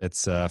 dude.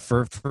 It's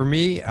for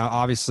me,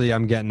 obviously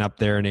I'm getting up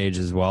there in age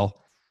as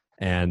well.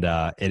 And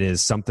it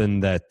is something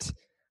that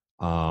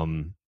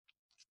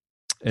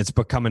it's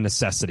become a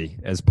necessity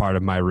as part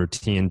of my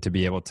routine to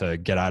be able to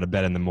get out of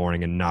bed in the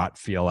morning and not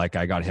feel like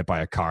I got hit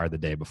by a car the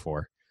day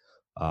before.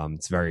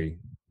 It's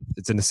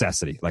a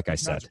necessity, like I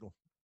said. Magical.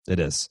 It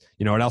is.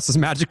 You know what else is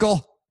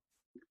magical?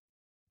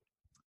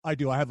 I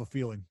do. I have a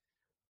feeling.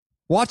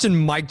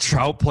 Watching Mike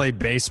Trout play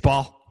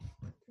baseball.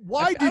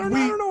 I don't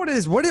know what it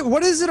is.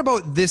 What is it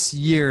about this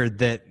year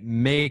that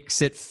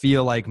makes it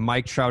feel like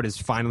Mike Trout is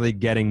finally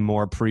getting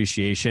more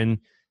appreciation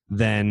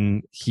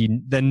than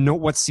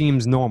what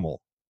seems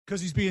normal?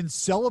 Because he's being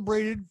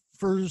celebrated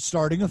for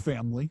starting a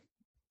family,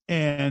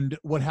 and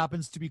what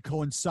happens to be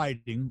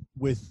coinciding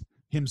with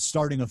him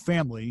starting a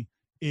family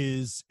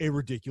is a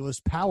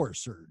ridiculous power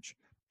surge.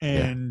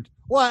 And,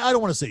 well, I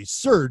don't want to say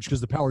surge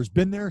because the power's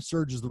been there.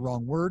 Surge is the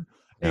wrong word.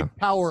 Yeah. A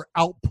power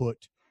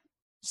output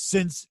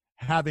since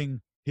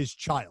having his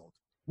child.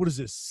 What is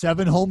this,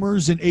 7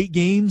 homers in 8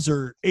 games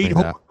or 8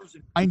 homers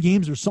in 9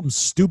 games or something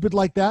stupid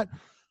like that?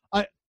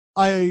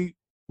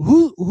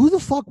 Who the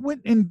fuck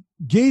went and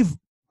gave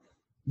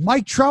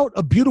Mike Trout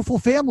a beautiful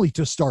family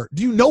to start?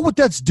 Do you know what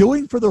that's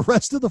doing for the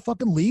rest of the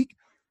fucking league?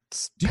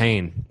 It's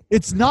pain.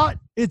 It's not.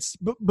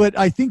 But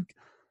I think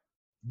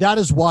that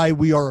is why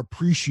we are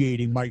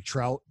appreciating Mike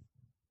Trout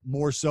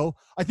more so.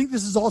 I think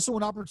this is also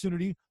an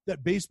opportunity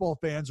that baseball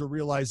fans are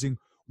realizing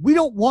we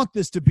don't want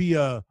this to be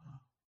a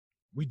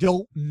we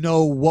don't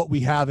know what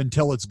we have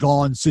until it's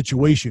gone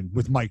situation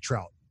with Mike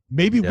Trout.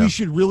 Maybe we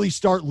should really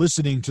start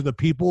listening to the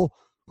people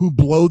who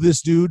blow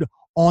this dude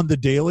on the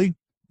daily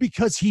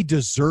because he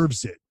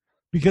deserves it.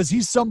 Because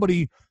he's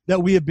somebody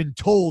that we have been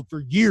told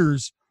for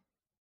years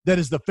that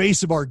is the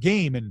face of our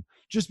game. And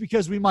just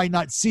because we might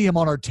not see him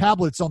on our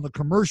tablets, on the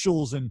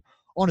commercials, and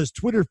on his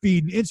Twitter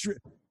feed and Instagram,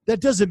 that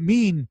doesn't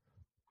mean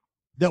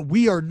that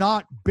we are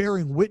not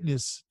bearing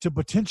witness to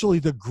potentially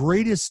the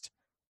greatest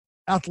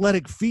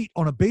athletic feat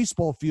on a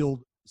baseball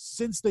field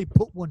since they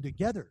put one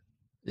together.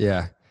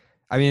 Yeah.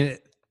 I mean,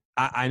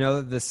 I know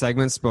that this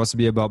segment's supposed to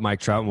be about Mike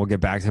Trout, and we'll get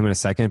back to him in a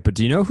second. But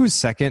do you know who's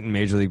second in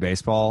Major League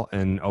Baseball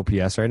in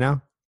OPS right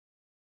now?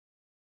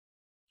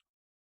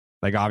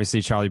 Like,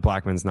 obviously, Charlie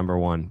Blackmon's number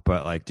one,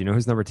 but like, do you know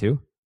who's number two?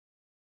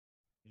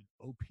 In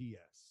OPS.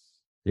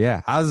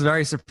 Yeah, I was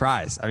very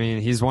surprised. I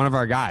mean, he's one of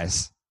our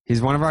guys.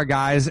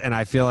 And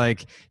I feel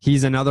like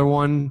he's another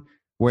one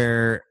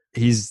where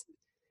he's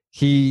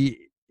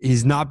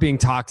not being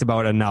talked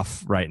about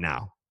enough right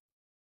now.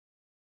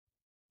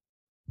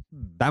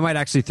 That might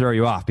actually throw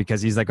you off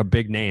because he's like a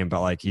big name,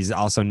 but like he's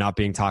also not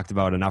being talked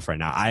about enough right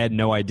now. I had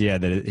no idea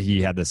that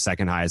he had the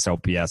second highest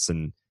OPS,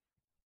 and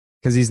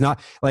because he's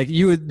not, like,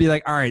 you would be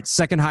like, all right,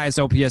 second highest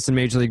OPS in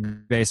Major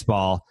League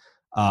Baseball.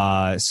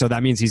 So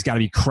that means he's got to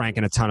be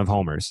cranking a ton of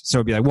homers. So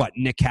it'd be like, what,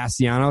 Nick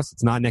Castellanos?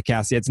 It's not Nick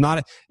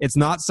Castellanos. It's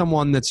not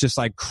someone that's just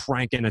like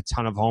cranking a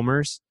ton of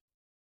homers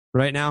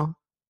right now.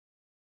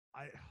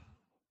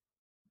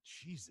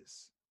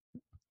 Jesus.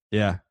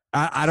 Yeah.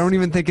 I don't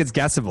even think it's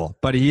guessable,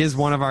 but he is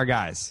one of our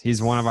guys.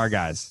 He's one of our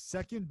guys.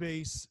 Second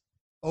base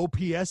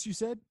OPS, you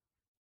said?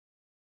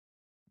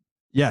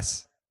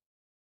 Yes.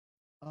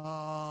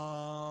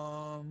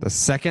 The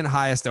second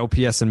highest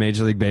OPS in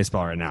Major League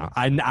Baseball right now.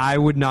 I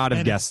would not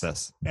have guessed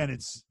this. And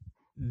it's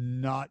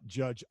not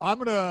Judge. I'm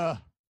going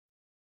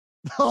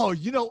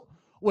to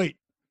wait.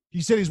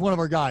 You said he's one of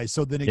our guys,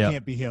 so then it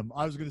can't be him.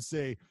 I was going to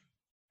say,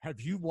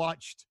 have you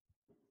watched,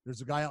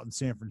 there's a guy out in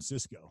San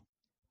Francisco.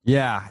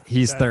 Yeah,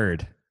 he's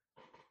third.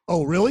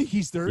 Oh, really?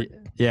 He's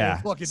third?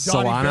 Yeah. Fucking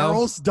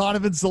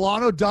Donovan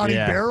Solano, Donnie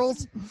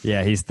Barrels?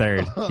 Yeah, he's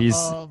third.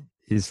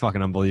 He's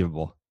fucking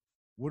unbelievable.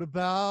 What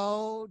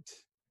about...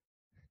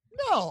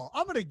 No,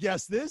 I'm going to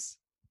guess this.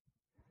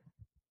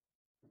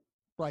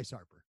 Bryce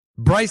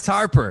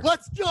Harper.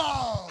 Let's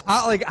go!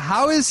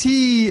 How is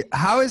he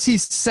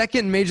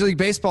second in Major League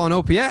Baseball in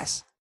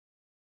OPS?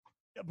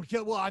 Yeah,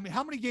 because, well, I mean,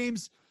 how many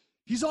games?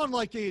 He's on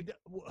like a...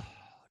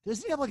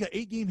 Doesn't he have like an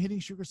 8-game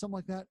hitting streak or something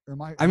like that? Or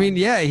I mean,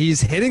 yeah,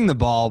 he's hitting the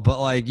ball, but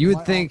like you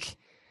would think.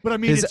 But I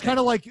mean, it's kind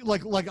of like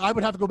I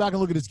would have to go back and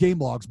look at his game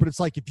logs. But it's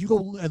like if you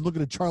go and look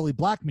at a Charlie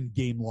Blackmon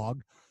game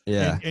log,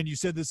 and you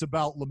said this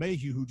about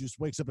LeMahieu, who just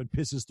wakes up and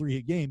pisses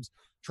 3-hit games.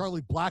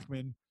 Charlie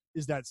Blackmon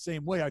is that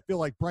same way. I feel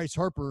like Bryce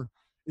Harper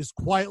is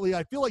quietly.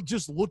 I feel like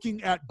just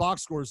looking at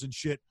box scores and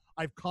shit,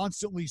 I've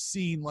constantly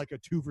seen like a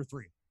 2 for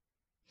 3.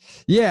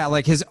 Yeah,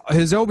 like his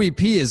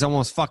OBP is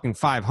almost fucking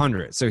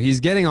 500. So he's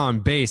getting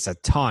on base a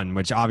ton,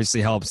 which obviously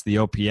helps the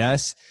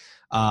OPS.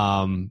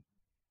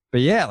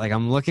 But yeah, like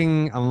I'm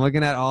looking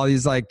at all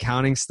these like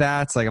counting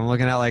stats. Like I'm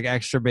looking at like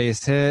extra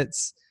base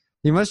hits.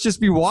 He must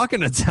just be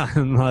walking a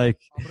ton. Like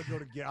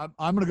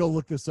I'm gonna go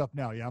look this up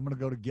now. Yeah, I'm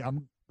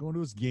going to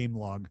his game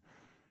log,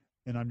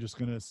 and I'm just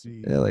gonna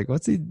see. Yeah, like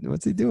what's he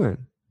doing?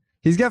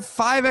 He's got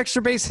 5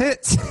 extra base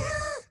hits.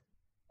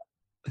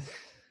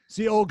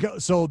 See,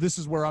 so this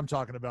is where I'm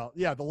talking about.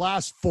 Yeah, the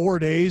last 4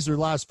 days or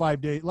last 5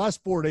 days,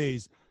 last 4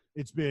 days,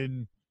 it's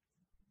been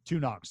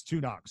 2 knocks,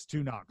 and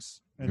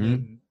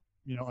then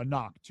a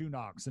knock, 2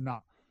 knocks, a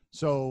knock.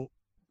 So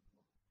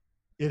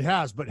it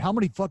has, but how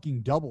many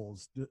fucking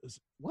doubles?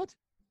 What?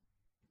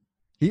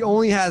 He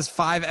only has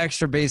 5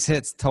 extra base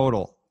hits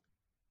total.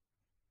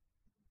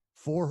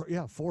 4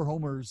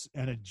 homers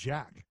and a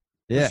jack.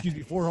 Yeah,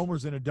 4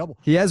 homers and a double.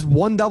 He has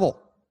 1 double.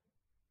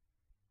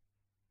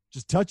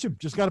 Just touch him.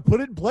 Just got to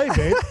put it in play,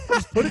 babe.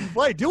 Just put it in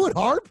play. Do it,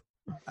 Harp.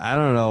 I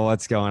don't know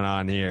what's going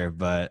on here,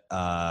 but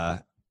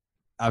I'm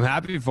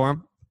happy for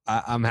him.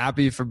 I'm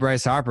happy for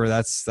Bryce Harper.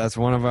 That's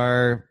one of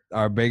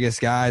our biggest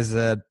guys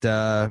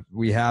that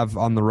we have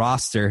on the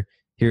roster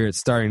here at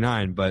Starting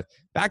 9. But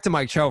back to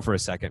Mike Trout for a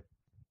second.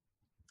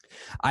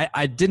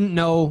 I didn't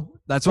know.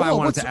 That's why I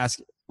wanted to ask.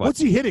 What's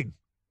he hitting?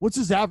 What's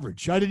his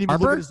average? I didn't even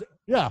Harper? look at his.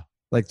 Yeah.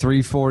 Like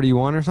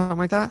 341 or something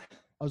like that?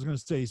 I was going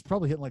to say he's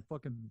probably hitting like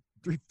fucking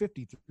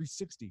 350,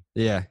 360.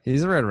 Yeah,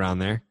 he's right around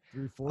there.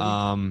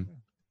 340.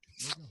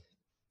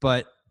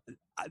 But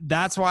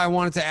that's why I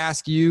wanted to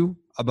ask you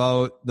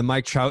about the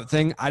Mike Trout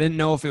thing. I didn't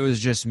know if it was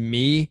just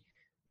me,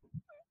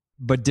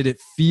 but did it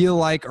feel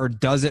like, or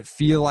does it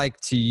feel like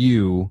to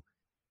you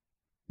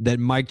that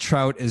Mike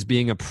Trout is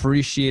being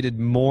appreciated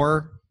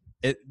more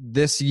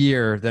this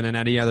year than in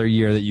any other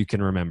year that you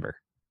can remember?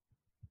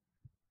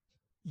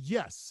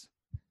 Yes.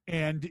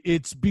 And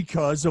it's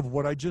because of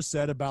what I just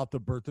said about the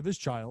birth of his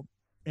child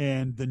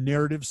and the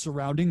narrative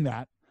surrounding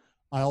that.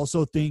 I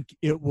also think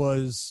it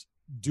was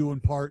due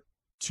in part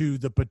to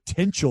the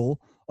potential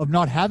of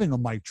not having a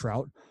Mike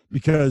Trout,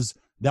 because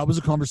that was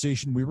a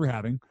conversation we were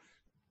having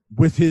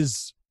with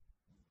his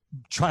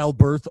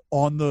childbirth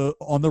on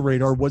the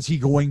radar. Was he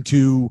going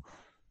to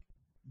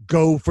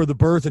go for the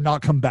birth and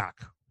not come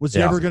back? Was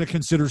he ever going to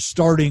consider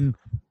starting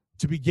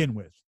to begin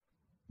with?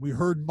 We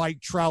heard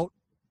Mike Trout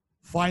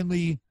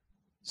finally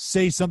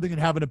say something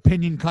and have an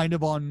opinion kind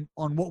of on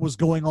what was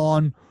going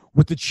on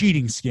with the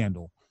cheating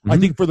scandal. Mm-hmm. I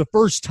think for the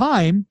first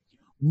time,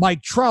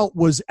 Mike Trout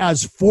was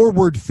as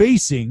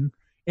forward-facing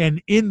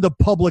and in the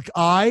public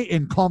eye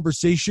and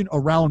conversation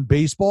around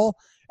baseball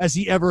as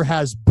he ever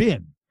has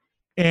been.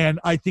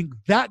 And I think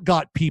that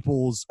got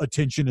people's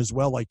attention as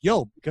well. Like,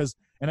 because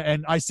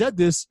And I said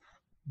this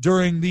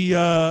during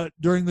the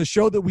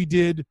show that we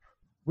did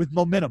with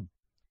Momentum.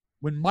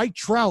 When Mike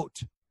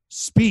Trout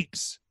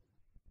speaks,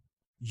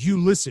 you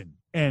listen.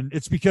 And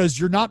it's because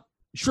you're not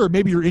sure.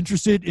 Maybe you're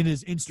interested in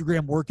his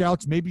Instagram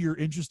workouts. Maybe you're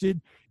interested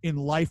in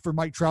life for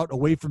Mike Trout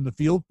away from the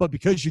field. But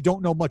because you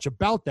don't know much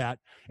about that,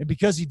 and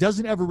because he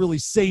doesn't ever really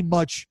say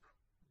much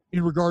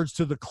in regards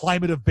to the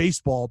climate of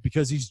baseball,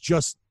 because he's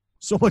just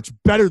so much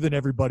better than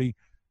everybody,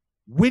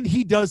 when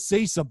he does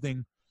say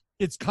something,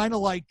 it's kind of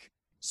like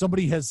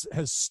somebody has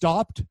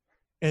stopped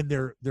and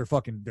they're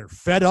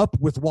fed up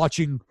with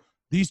watching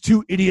these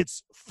two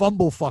idiots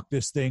fumble fuck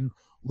this thing.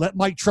 Let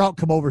Mike Trout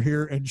come over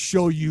here and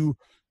show you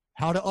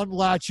how to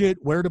unlatch it,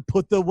 where to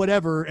put the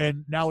whatever,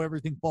 and now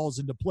everything falls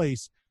into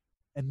place.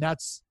 And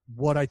that's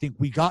what I think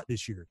we got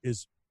this year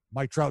is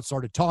Mike Trout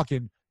started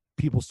talking,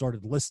 people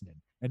started listening.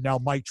 And now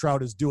Mike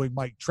Trout is doing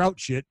Mike Trout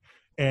shit,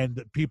 and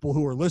the people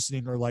who are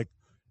listening are like,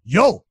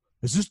 yo,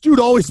 has this dude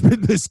always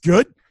been this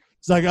good?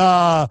 It's like,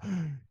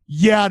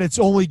 yeah, and it's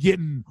only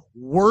getting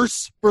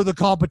worse for the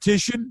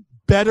competition,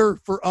 better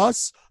for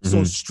us,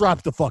 so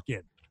strap the fuck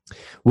in.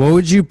 What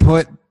would you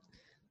put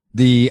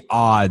the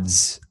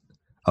odds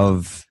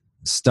of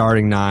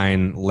starting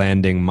 9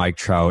 landing Mike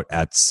Trout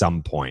at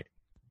some point?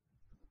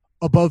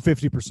 Above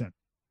 50%.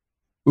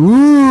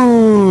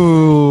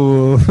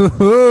 Ooh.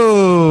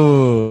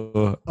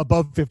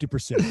 Above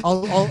 50%.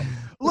 I'll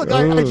look,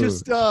 I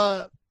just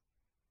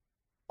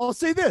I'll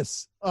say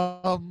this.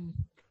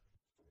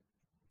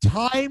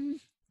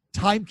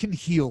 Time can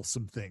heal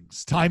some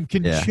things. Time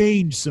can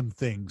change some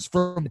things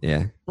from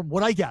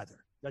what I gather.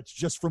 That's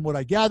just from what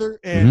I gather.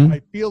 And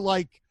I feel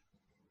like,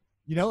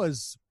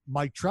 as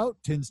Mike Trout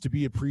tends to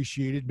be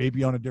appreciated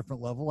maybe on a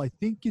different level, I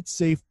think it's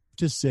safe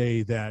to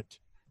say that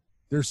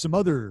there's some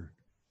other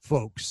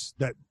folks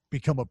that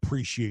become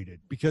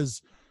appreciated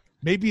because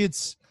maybe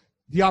it's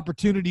the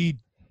opportunity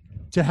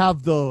to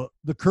have the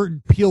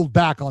curtain peeled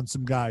back on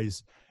some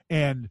guys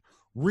and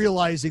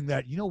realizing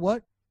that, you know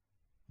what,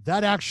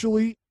 that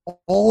actually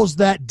all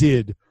that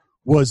did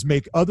was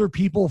make other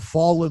people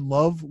fall in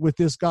love with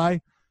this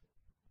guy.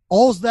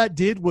 All that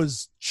did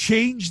was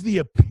change the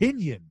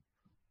opinion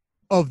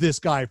of this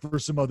guy for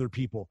some other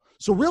people.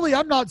 So really,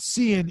 I'm not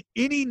seeing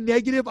any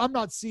negative. I'm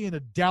not seeing a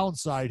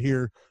downside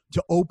here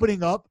to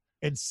opening up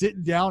and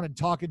sitting down and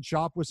talking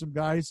shop with some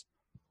guys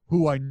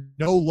who I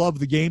know love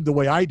the game the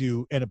way I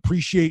do and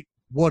appreciate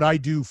what I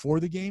do for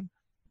the game.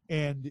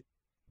 And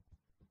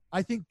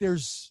I think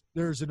there's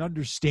an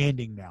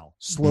understanding now,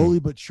 slowly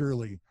but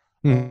surely,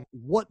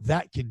 what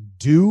that can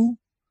do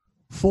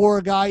for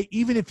a guy,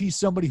 even if he's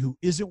somebody who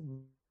isn't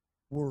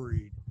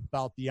worried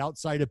about the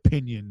outside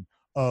opinion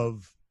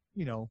of,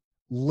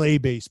 lay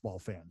baseball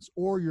fans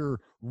or your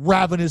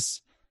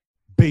ravenous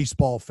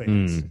baseball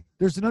fans.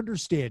 There's an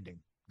understanding,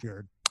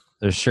 Jared.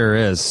 There sure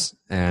is.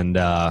 And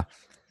I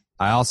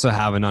also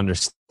have an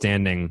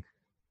understanding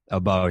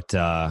about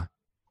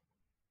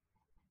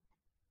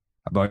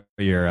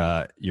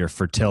your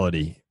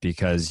fertility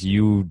because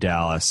you,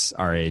 Dallas,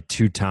 are a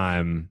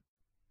 2-time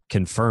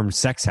confirmed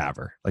sex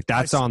haver. Like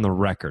that's on the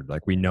record.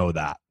 Like we know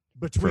that.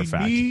 Between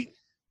me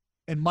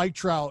and Mike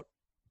Trout,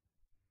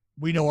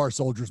 we know our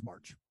soldiers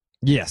march.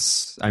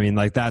 Yes. I mean,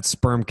 like that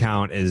sperm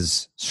count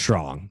is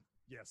strong.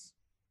 Yes.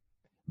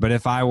 But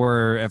if I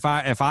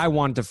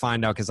wanted to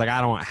find out, because like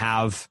I don't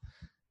have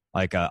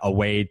like a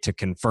way to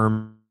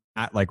confirm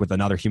that, like with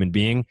another human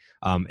being,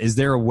 is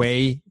there a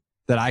way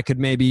that I could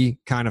maybe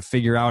kind of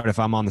figure out if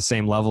I'm on the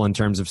same level in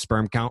terms of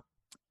sperm count?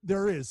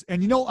 There is.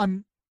 And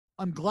I'm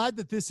glad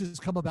that this has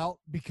come about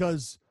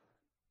because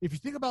if you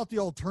think about the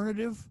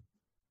alternative,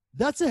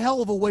 that's a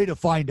hell of a way to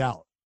find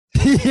out.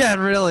 Yeah, it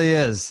really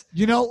is.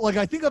 Like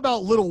I think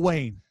about Lil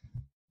Wayne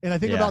and I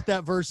think about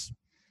that verse,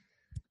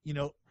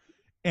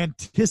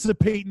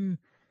 anticipating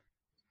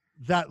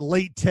that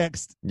late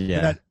text.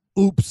 Yeah. That,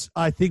 oops,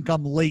 I think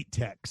I'm late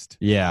text.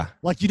 Yeah.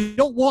 Like you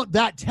don't want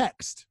that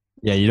text.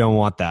 Yeah, you don't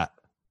want that.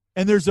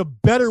 And there's a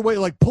better way,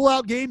 like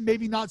pull-out game,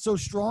 maybe not so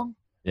strong.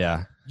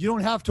 Yeah. You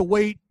don't have to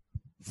wait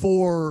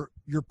for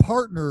your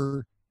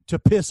partner to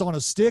piss on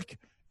a stick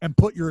and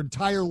put your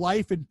entire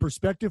life in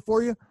perspective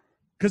for you.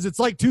 Because it's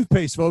like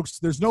toothpaste, folks.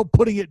 There's no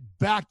putting it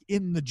back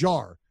in the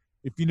jar,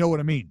 if you know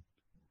what I mean.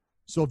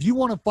 So if you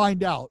want to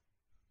find out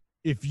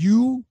if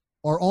you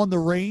are on the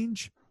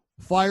range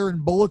firing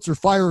bullets or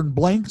firing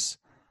blanks,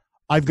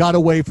 I've got a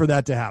way for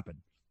that to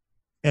happen.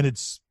 And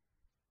it's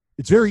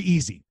very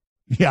easy.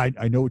 Yeah,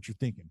 I know what you're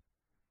thinking.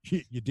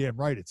 You're damn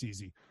right it's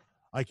easy.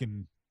 I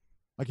can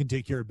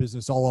take care of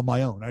business all on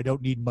my own. I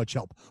don't need much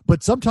help.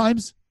 But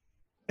sometimes,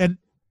 and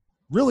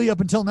really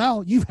up until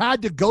now, you've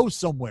had to go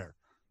somewhere.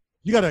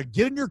 You got to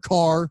get in your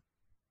car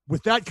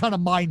with that kind of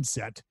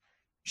mindset,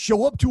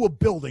 show up to a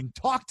building,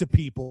 talk to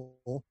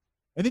people,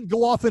 and then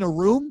go off in a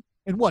room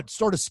and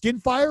start a skin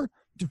fire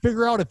to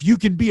figure out if you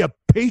can be a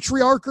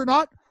patriarch or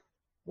not?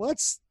 Well,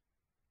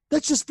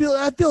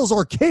 that feels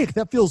archaic.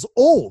 That feels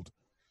old.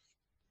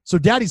 So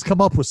Daddy's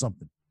come up with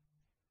something.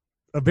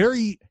 A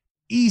very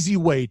easy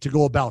way to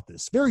go about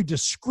this. Very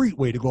discreet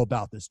way to go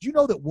about this. Do you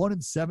know that 1 in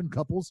 7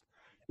 couples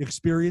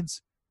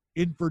experience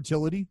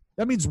infertility,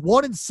 that means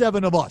 1 in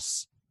 7 of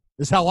us,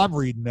 is how I'm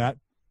reading that,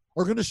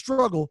 are going to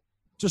struggle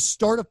to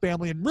start a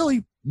family and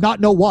really not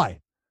know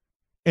why.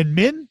 And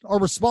men are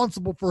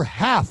responsible for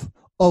half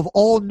of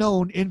all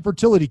known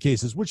infertility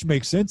cases, which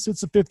makes sense.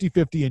 It's a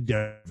 50-50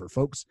 endeavor,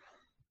 folks.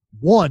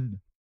 1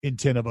 in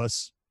 10 of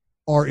us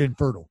are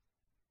infertile.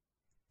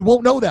 We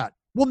won't know that.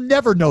 We'll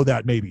never know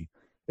that, maybe,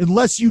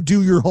 unless you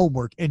do your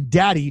homework. And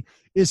Daddy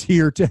is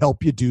here to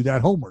help you do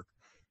that homework.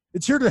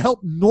 It's here to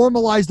help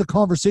normalize the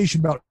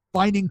conversation about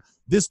finding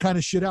this kind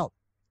of shit out.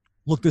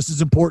 Look, this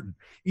is important.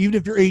 Even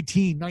if you're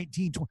 18,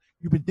 19, 20,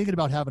 you've been thinking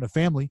about having a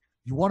family,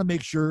 you want to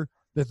make sure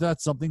that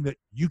that's something that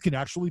you can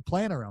actually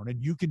plan around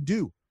and you can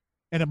do.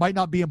 And it might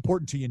not be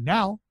important to you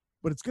now,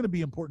 but it's going to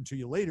be important to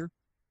you later.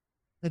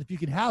 And if you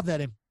can have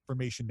that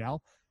information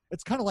now,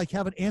 it's kind of like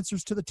having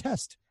answers to the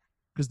test.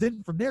 Because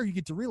then from there, you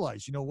get to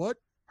realize, you know what?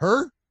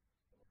 Her,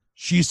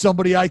 she's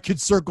somebody I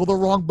could circle the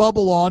wrong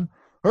bubble on.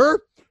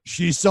 Her,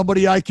 she's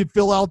somebody I could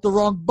fill out the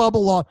wrong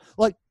bubble on.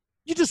 Like,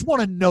 you just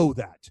want to know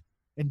that.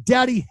 And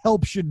Daddy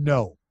helps you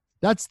know.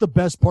 That's the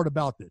best part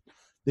about it.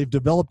 They've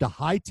developed a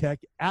high-tech,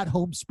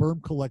 at-home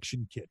sperm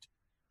collection kit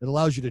that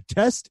allows you to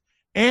test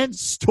and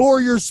store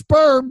your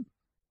sperm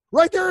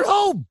right there at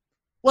home.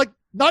 Like,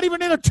 not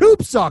even in a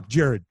tube sock,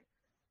 Jared.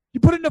 You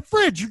put it in the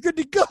fridge, you're good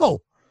to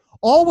go.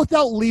 All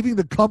without leaving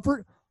the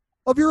comfort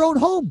of your own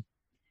home.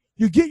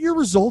 You get your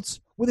results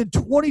within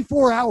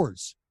 24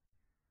 hours.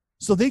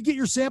 So they get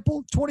your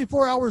sample,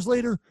 24 hours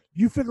later,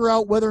 you figure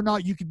out whether or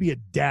not you can be a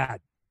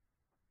dad.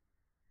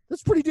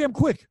 That's pretty damn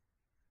quick.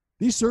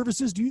 These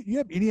services, do you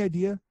have any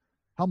idea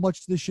how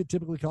much this shit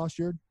typically costs,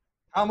 Jared?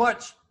 How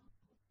much?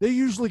 They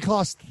usually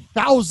cost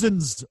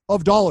thousands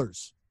of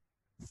dollars.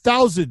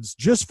 Thousands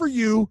just for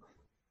you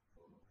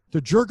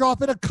to jerk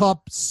off in a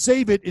cup,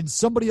 save it in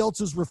somebody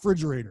else's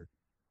refrigerator.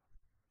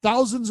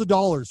 Thousands of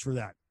dollars for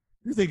that.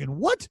 You're thinking,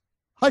 what?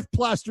 I've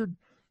plastered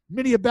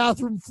many a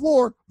bathroom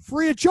floor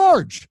free of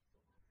charge.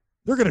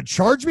 They're going to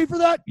charge me for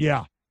that?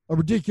 Yeah, a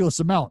ridiculous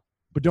amount.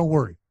 But don't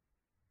worry.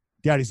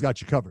 Daddy's got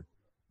you covered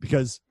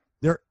because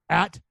their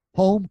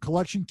at-home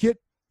collection kit,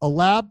 a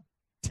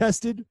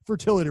lab-tested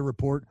fertility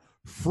report,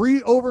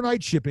 free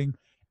overnight shipping,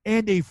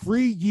 and a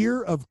free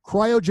year of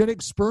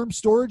cryogenic sperm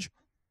storage.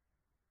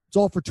 It's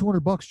all for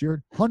 $200,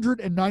 Jared.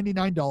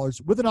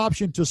 $199 with an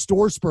option to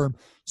store sperm.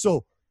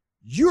 So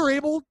you're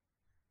able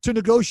to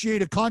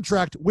negotiate a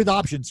contract with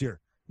options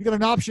here. You got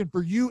an option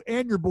for you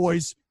and your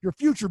boys, your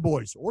future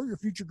boys, or your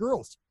future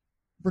girls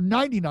for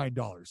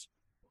 $99.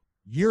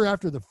 Year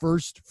after the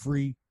first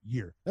free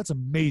year. That's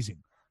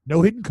amazing.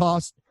 No hidden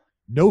cost,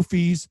 no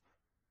fees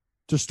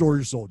to store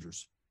your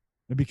soldiers.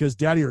 And because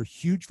Daddy are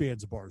huge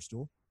fans of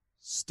Barstool,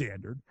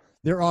 standard,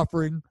 they're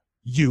offering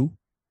you,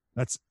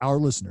 that's our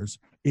listeners,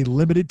 a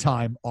limited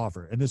time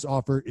offer. And this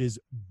offer is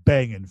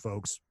banging,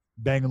 folks.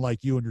 Banging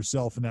like you and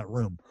yourself in that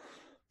room.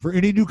 For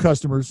any new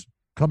customers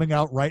coming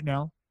out right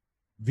now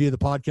via the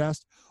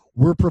podcast,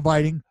 we're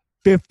providing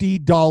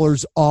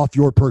 $50 off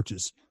your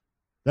purchase.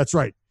 That's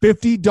right,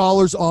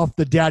 $50 off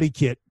the Daddy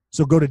Kit.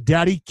 So go to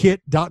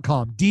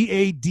daddykit.com,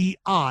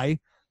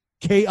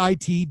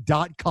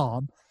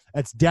 DADIKIT.com.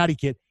 That's Daddy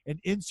Kit, and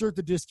insert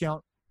the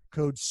discount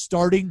code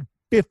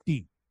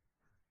STARTING50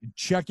 and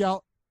check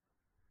out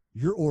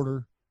your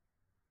order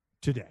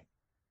today.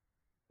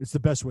 It's the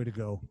best way to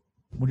go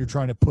when you're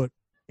trying to put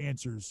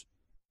answers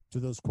to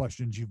those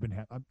questions you've been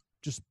having.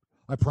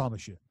 I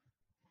promise you.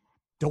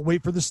 Don't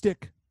wait for the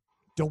stick.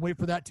 Don't wait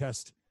for that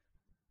test.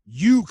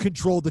 You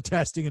control the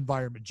testing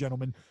environment,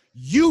 gentlemen.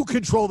 You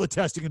control the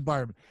testing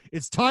environment.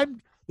 It's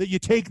time that you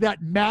take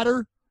that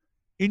matter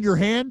in your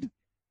hand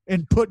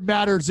and put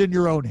matters in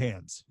your own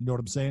hands. You know what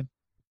I'm saying?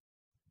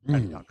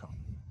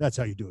 That's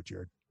how you do it,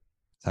 Jared.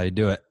 That's how you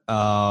do it.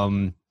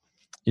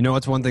 You know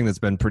what's one thing that's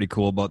been pretty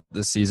cool about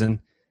this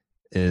season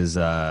is,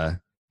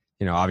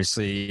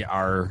 obviously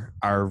our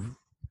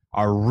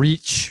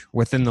reach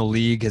within the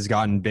league has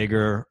gotten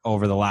bigger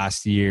over the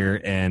last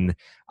year, and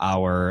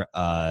our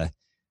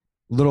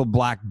little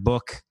black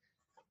book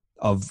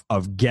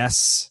of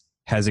guests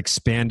has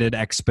expanded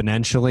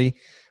exponentially.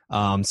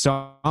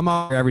 So I'm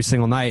out every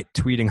single night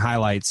tweeting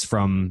highlights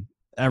from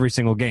every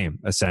single game,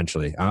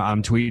 essentially.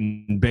 I'm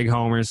tweeting big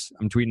homers.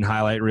 I'm tweeting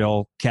highlight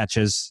reel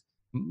catches.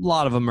 A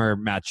lot of them are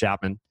Matt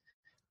Chapman.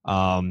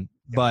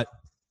 But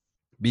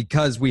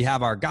because we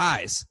have our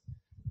guys,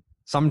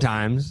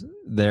 sometimes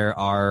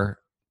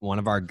one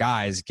of our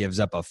guys gives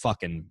up a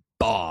fucking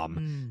bomb.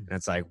 And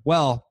it's like,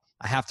 well,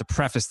 I have to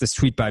preface this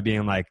tweet by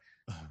being like,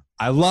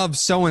 I love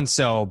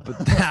so-and-so, but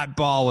that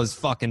ball was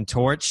fucking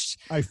torched.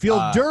 I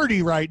feel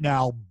dirty right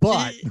now,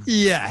 but.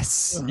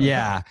 Yes.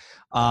 Yeah.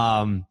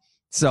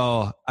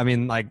 So, I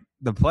mean, like,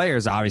 the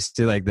players,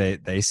 obviously, like,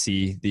 they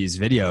see these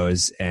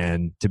videos,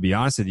 and to be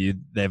honest with you,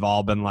 they've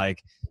all been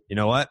like, you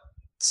know what?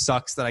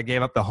 Sucks that I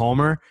gave up the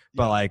homer,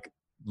 but, like,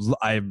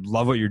 I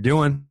love what you're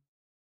doing.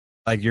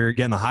 Like, you're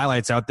getting the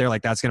highlights out there.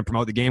 Like, that's going to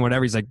promote the game,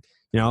 whatever. He's like,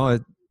 no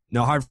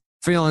hard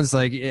feelings.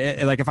 Like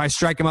if I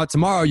strike him out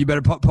tomorrow, you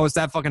better post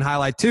that fucking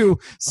highlight too.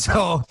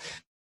 So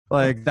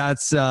Like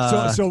that's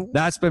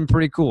that's been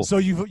pretty cool. So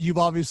you've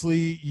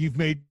obviously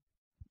made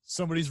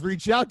somebody's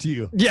reached out to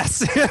you.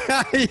 Yes.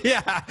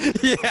 yeah.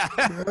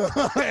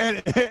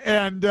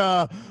 and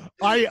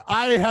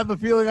I have a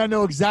feeling I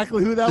know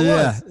exactly who that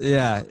was.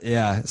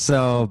 Yeah.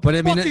 So, but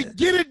I mean,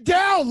 get it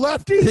down,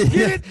 Lefty.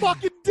 Get it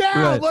fucking down.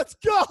 Right. Let's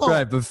go.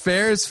 Right, but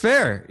fair is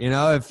fair. You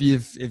know, if you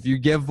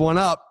give one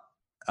up,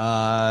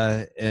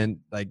 and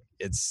like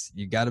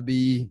you got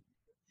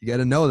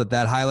to know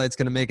that highlight's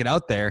going to make it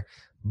out there.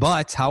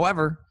 But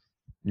however,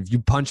 if you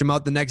punch him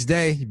out the next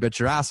day, you bet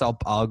your ass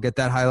I'll get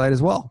that highlight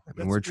as well. I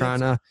mean, we're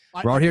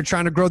out here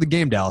trying to grow the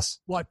game, Dallas.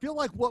 Well, I feel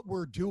like what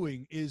we're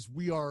doing is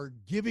we're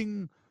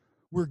giving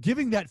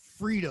that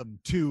freedom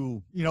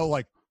to, you know,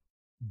 like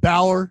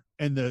Bauer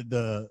and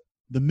the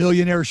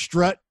millionaire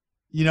strut,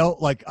 you know,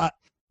 like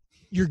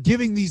you're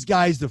giving these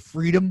guys the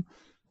freedom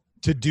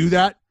to do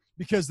that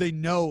because they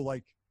know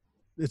like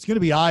it's going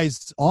to be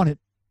eyes on it.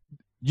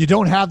 You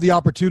don't have the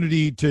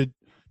opportunity to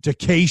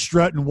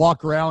K-strut and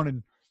walk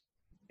around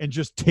and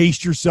just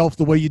taste yourself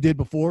the way you did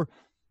before.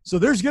 So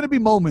there's going to be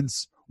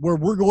moments where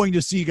we're going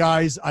to see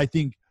guys, I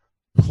think,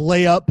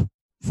 play up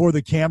for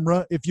the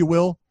camera, if you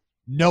will,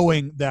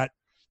 knowing that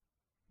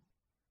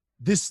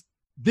this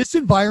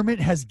environment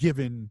has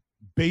given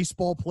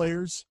baseball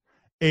players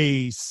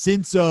a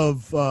sense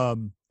of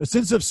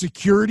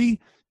security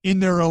in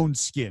their own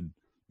skin.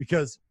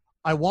 Because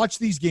I watch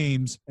these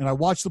games and I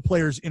watch the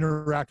players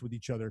interact with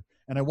each other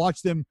and I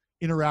watch them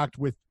interact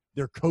with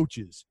their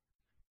coaches.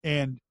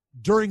 And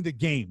during the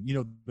game, you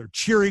know, they're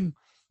cheering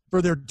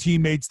for their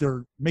teammates.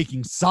 They're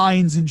making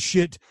signs and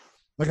shit.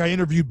 Like I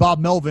interviewed Bob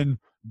Melvin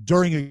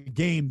during a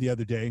game the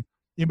other day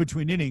in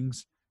between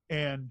innings,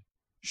 and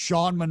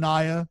Sean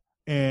Manaea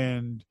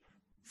and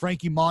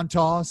Frankie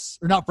Montas,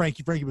 or not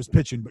Frankie was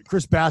pitching, but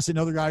Chris Bassett and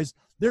other guys,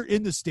 they're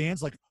in the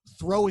stands like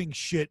throwing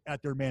shit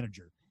at their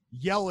manager,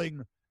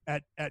 yelling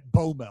at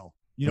Bomel,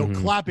 you know,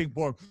 clapping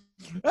for him.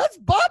 That's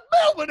Bob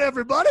Melvin,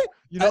 everybody.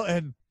 You know,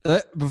 and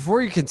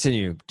before you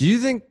continue, do you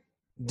think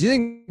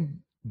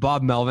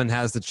Bob Melvin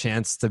has the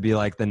chance to be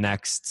like the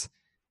next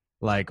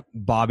like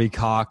Bobby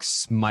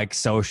Cox, Mike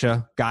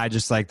Scioscia guy,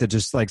 just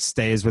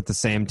stays with the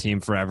same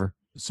team forever?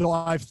 So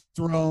I've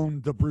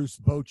thrown the Bruce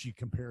Bochy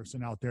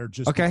comparison out there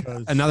just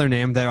because another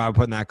name that I would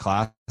put in that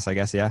class, I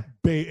guess. Yeah.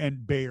 Bay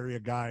Area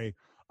guy.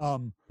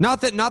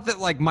 Not that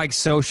like Mike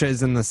Scioscia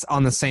is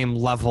on the same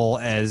level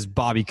as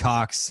Bobby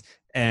Cox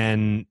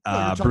and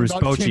Bruce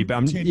Bochy, but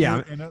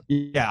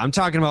I'm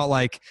talking about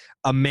like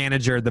a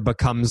manager that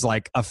becomes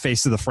like a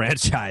face of the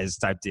franchise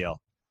type deal.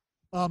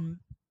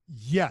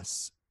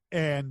 Yes,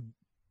 and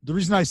the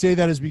reason I say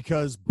that is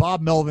because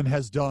Bob Melvin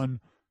has done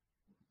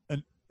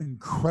an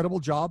incredible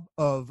job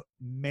of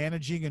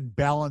managing and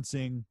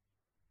balancing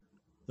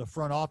the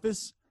front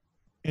office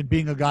and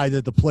being a guy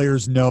that the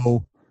players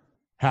know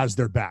has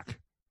their back.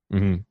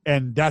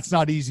 And that's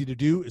not easy to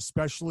do,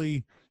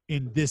 especially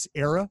in this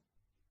era.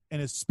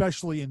 And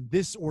especially in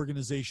this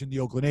organization, the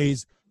Oakland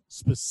A's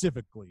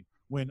specifically,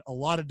 when a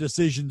lot of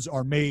decisions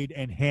are made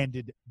and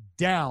handed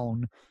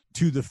down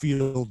to the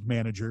field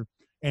manager.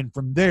 And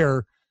from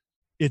there,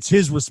 it's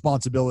his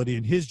responsibility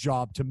and his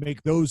job to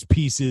make those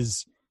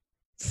pieces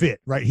fit,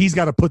 right? He's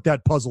got to put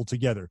that puzzle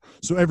together.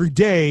 So every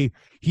day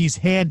he's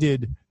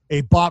handed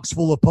a box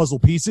full of puzzle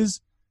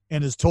pieces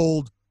and is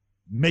told,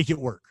 make it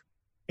work.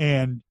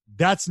 And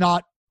that's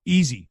not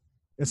easy.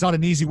 It's not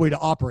an easy way to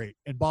operate.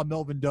 And Bob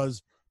Melvin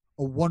does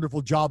a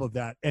wonderful job of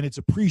that, and it's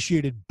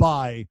appreciated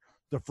by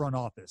the front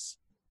office.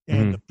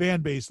 And the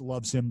fan base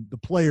loves him. The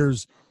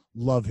players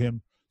love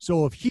him.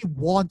 So if he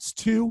wants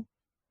to,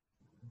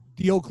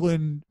 the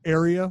Oakland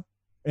area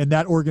and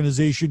that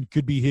organization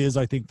could be his,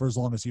 I think, for as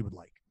long as he would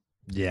like.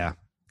 Yeah,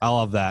 I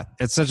love that.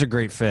 It's such a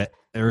great fit.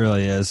 It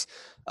really is.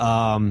 We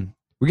got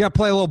to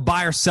play a little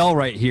buy or sell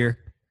right here.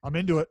 I'm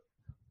into it.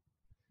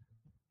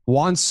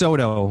 Juan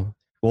Soto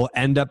will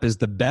end up as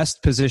the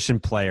best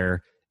position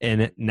player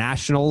in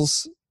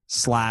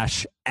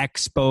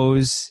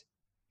Nationals/Expos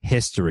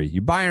history.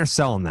 You buying or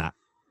selling that?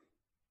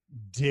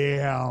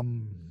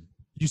 Damn.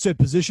 You said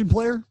position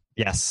player?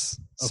 Yes.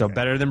 So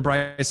better than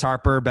Bryce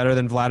Harper, better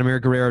than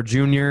Vladimir Guerrero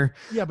Jr.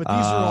 Yeah, but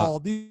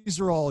these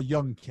are all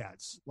young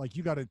cats. Like,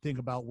 you got to think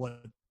about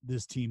what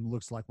this team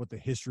looks like, what the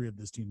history of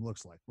this team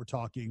looks like. We're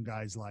talking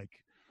guys like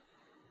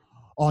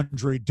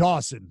Andre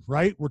Dawson,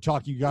 right? We're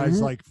talking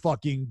guys like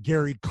fucking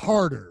Gary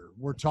Carter.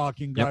 We're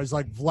talking guys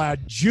like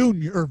Vlad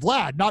Jr. or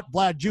Vlad, not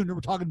Vlad Jr.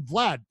 We're talking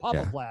Vlad,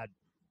 Papa Vlad.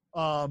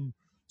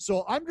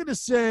 So I'm going to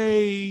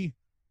say,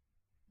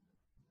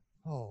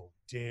 oh,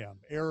 damn,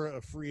 era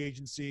of free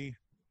agency.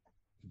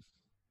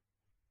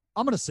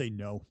 I'm going to say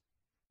no.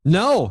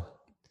 No.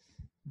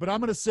 But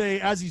I'm going to say,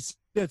 as he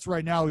sits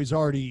right now, he's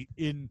already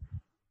in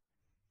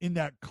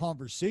that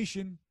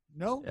conversation.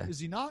 No? Yeah. Is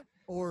he not?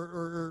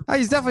 Or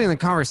he's definitely in the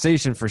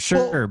conversation for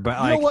sure. Well,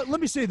 but you know what?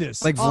 Let me say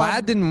this. Like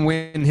Vlad didn't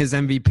win his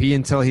MVP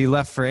until he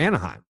left for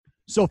Anaheim.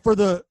 So through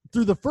the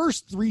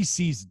first 3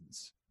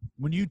 seasons,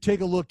 when you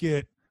take a look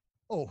at,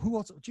 who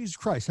else? Jesus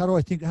Christ. How do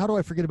I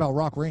forget about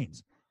Rock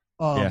Reigns?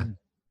 So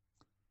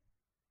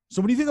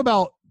when you think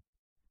about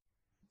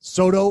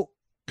Soto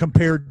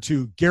compared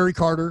to Gary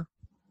Carter,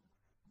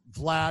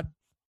 Vlad,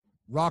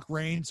 Rock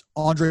Reigns,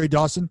 Andre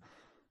Dawson.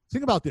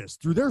 Think about this.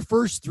 Through their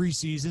first 3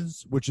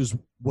 seasons, which is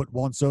what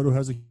Juan Soto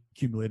has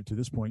accumulated to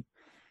this point,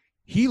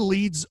 he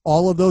leads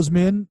all of those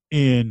men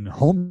in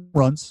home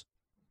runs,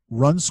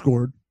 runs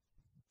scored,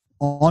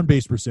 on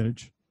base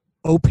percentage,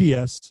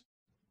 OPS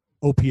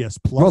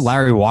plus. Oh,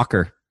 Larry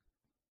Walker.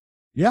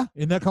 Yeah,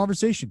 in that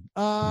conversation.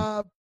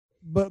 But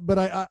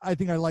I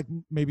think I like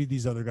maybe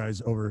these other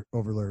guys over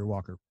Larry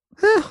Walker.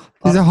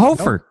 He's a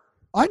hofer.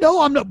 I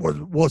know I'm not.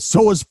 Well,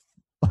 so is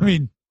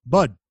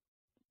Bud.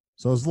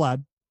 So is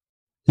Vlad.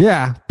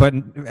 Yeah, but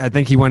I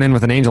think he went in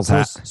with an Angels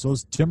hat. So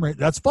is Tim Ray.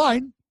 That's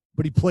fine,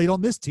 but he played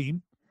on this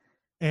team,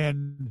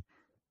 and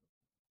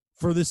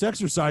for this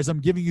exercise, I'm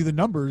giving you the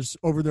numbers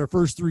over their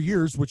first 3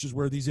 years, which is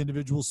where these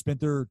individuals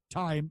spent their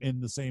time in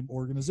the same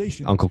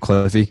organization. Uncle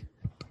Cliffy.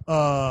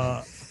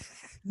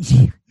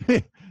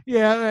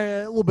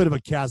 Yeah, a little bit of a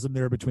chasm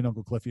there between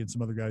Uncle Cliffy and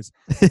some other guys.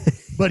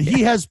 But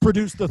he has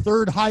produced the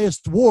 3rd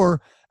highest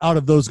WAR out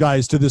of those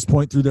guys to this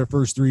point through their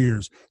first 3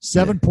 years.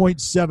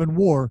 7.7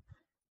 WAR.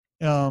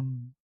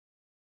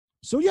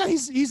 So, yeah,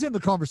 he's in the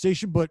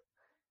conversation, but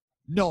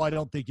no, I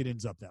don't think it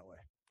ends up that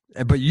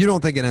way. But you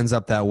don't think it ends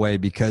up that way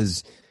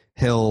because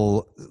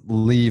he'll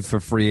leave for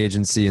free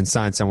agency and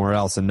sign somewhere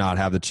else and not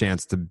have the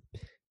chance to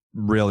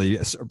really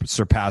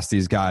surpass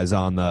these guys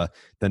on the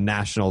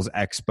Nationals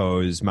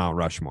Expos Mount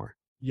Rushmore.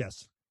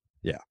 Yes.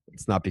 Yeah.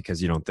 It's not because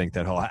you don't think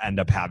that he'll end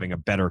up having a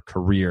better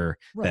career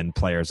than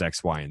players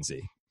X, Y, and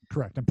Z.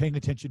 Correct. I'm paying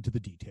attention to the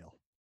detail.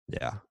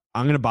 Yeah.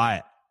 I'm going to buy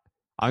it.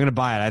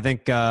 I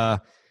think,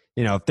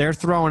 if they're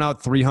throwing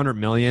out $300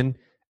 million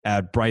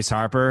at Bryce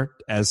Harper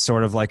as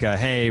sort of like a,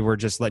 hey, we're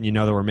just letting you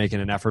know that we're making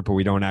an effort, but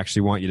we don't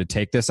actually want you to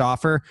take this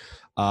offer.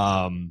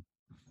 Juan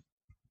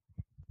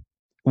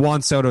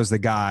Soto's the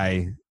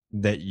guy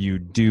that you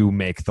do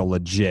make the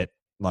legit,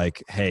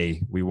 like,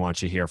 hey, we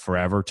want you here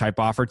forever type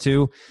offer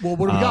to. Well,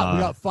 what do we got?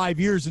 We got 5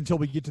 years until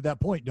we get to that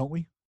point, don't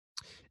we?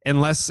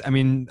 Unless,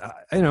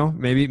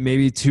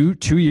 maybe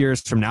two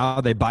years from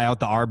now they buy out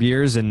the ARB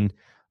years and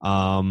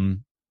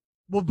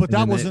but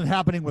that wasn't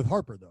happening with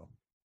Harper, though.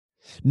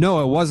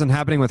 No, it wasn't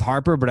happening with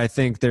Harper, but I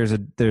think there's a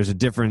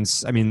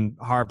difference. I mean,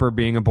 Harper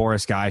being a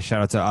Boris guy,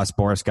 shout out to us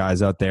Boris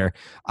guys out there.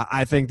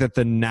 I think that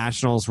the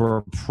Nationals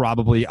were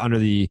probably under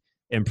the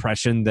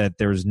impression that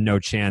there was no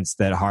chance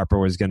that Harper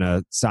was going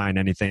to sign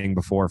anything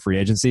before free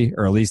agency,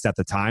 or at least at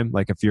the time.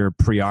 Like if you're a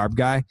pre-ARB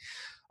guy,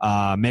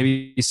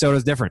 maybe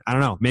Soto's different. I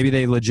don't know. Maybe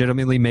they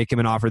legitimately make him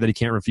an offer that he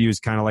can't refuse,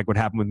 kind of like what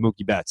happened with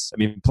Mookie Betts. I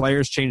mean,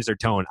 players change their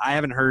tone. I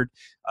haven't heard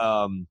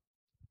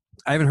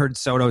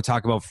Soto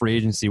talk about free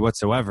agency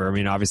whatsoever. I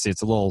mean, obviously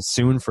it's a little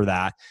soon for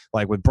that.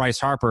 Like with Bryce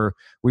Harper,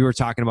 we were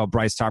talking about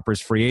Bryce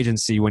Harper's free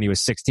agency when he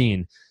was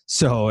 16.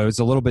 So it was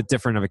a little bit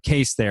different of a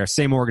case there.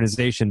 Same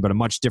organization, but a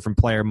much different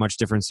player, much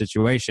different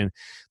situation.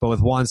 But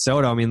with Juan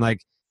Soto, I mean,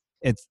 like,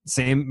 it's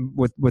same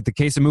with the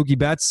case of Mookie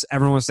Betts.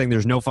 Everyone was saying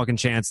there's no fucking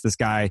chance this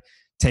guy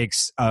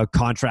takes a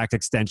contract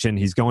extension.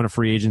 He's going to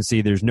free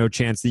agency. There's no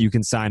chance that you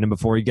can sign him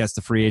before he gets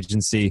to free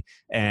agency.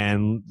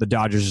 And the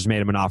Dodgers just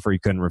made him an offer he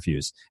couldn't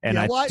refuse. And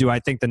I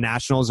think the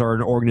Nationals are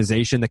an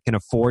organization that can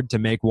afford to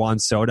make Juan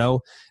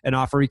Soto an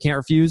offer he can't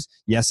refuse?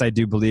 Yes, I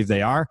do believe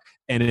they are.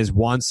 And is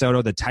Juan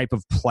Soto the type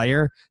of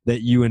player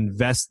that you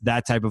invest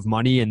that type of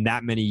money and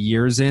that many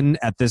years in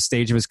at this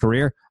stage of his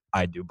career?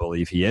 I do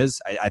believe he is.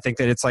 I think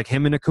that it's like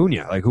him and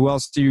Acuna. Like, who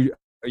else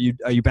are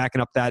you backing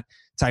up that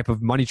type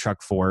of money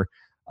truck for?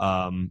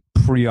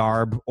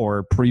 Pre-ARB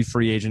or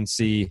pre-free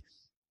agency.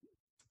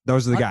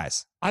 Those are the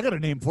guys. I got a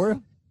name for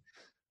you.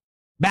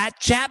 Matt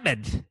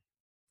Chapman.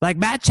 Like,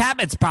 Matt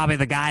Chapman's probably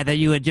the guy that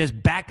you would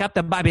just back up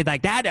the money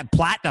like that and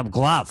platinum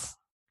glove,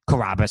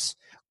 Carabas.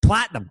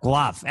 Platinum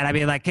glove. And I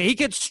mean, like, he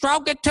could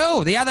stroke it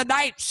too. The other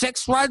night,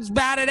 6 runs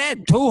batted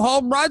in, 2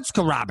 home runs,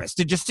 Carabas.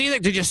 Did you see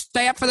that? Did you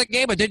stay up for the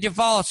game or did you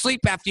fall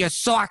asleep after your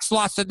Sox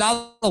lost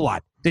another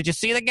one? Did you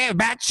see the game?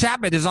 Matt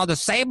Chapman is on the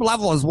same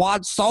level as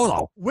Juan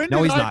Soto. He's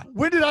not.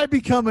 When did I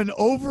become an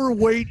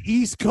overweight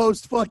East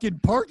Coast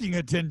fucking parking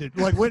attendant?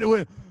 Like,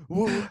 when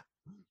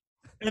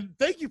and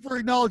thank you for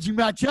acknowledging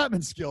Matt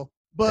Chapman's skill.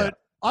 But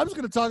I was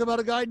going to talk about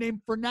a guy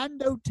named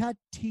Fernando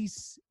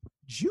Tatis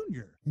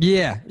Jr.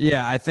 Yeah.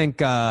 I think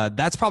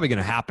that's probably going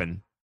to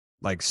happen,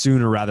 like,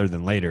 sooner rather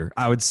than later.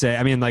 I would say.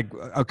 I mean, like,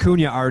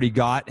 Acuna already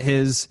got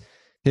his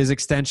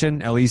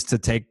extension, at least to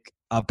take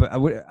up.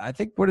 I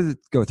think, what did it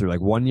go through?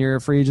 Like 1 year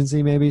of free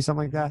agency, maybe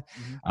something like that.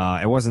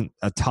 Mm-hmm. It wasn't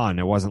a ton.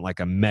 It wasn't like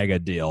a mega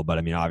deal, but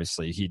I mean,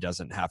 obviously, he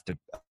doesn't have to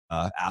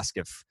ask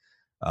if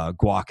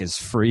guac is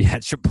free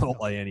at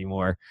Chipotle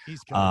anymore. He's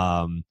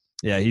good.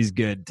 He's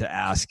good to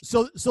ask.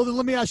 So then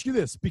let me ask you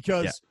this,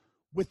 because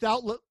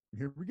without.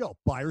 Here we go.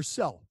 Buy or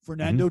sell.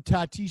 Fernando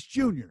Tatis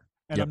Jr.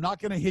 And I'm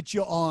not going to hit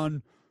you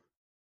on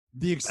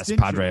the extension.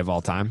 Best Padre of all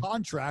time.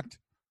 Contract.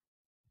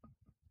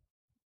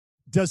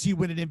 Does he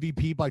win an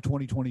MVP by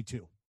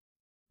 2022?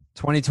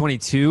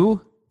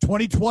 2022?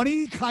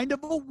 2020, kind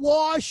of a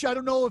wash. I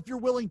don't know if you're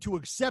willing to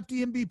accept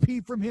the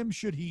MVP from him.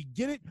 Should he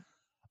get it?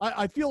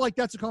 I feel like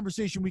that's a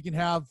conversation we can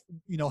have,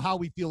 how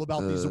we feel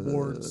about these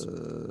awards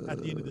at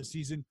the end of the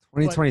season.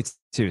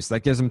 2022, so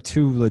that gives them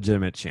 2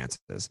 legitimate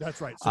chances.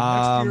 That's right. So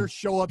next year,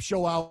 show up,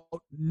 show out.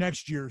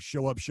 Next year,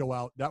 show up, show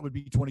out. That would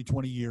be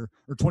 2020 year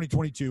or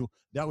 2022.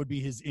 That would be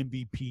his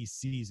MVP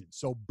season.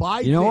 So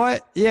what?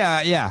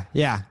 Yeah.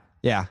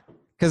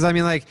 Because, I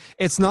mean, like,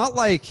 it's not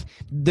like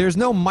there's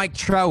no Mike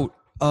Trout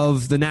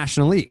of the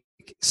National League.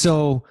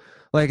 So,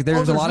 like,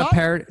 there's a lot of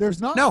parity.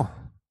 There's not? No.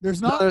 There's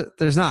not.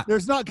 There's not.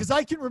 There's not, because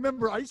I can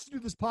remember I used to do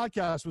this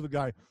podcast with a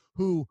guy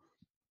who,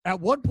 at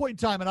one point in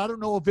time, and I don't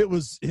know if it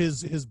was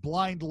his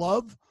blind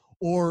love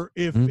or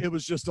if it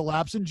was just a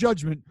lapse in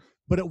judgment,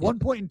 but at one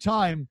point in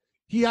time,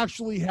 he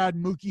actually had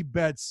Mookie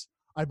Betts,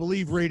 I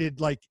believe, rated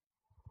like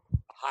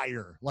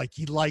higher. Like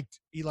he liked.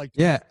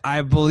 Yeah,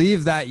 I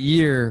believe that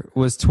year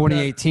was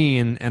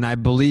 2018, and I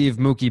believe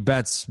Mookie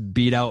Betts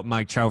beat out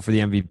Mike Trout for the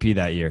MVP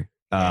that year.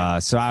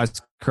 So I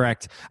was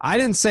correct. I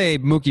didn't say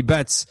Mookie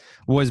Betts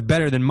was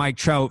better than Mike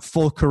Trout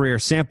full career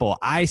sample.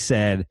 I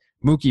said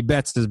Mookie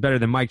Betts is better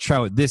than Mike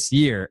Trout this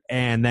year,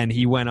 and then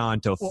he went on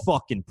to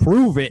fucking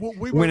prove it,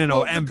 winning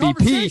an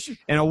MVP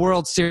and a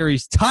World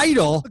Series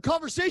title. The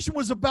conversation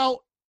was about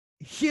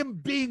him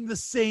being the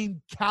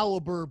same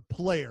caliber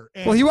player.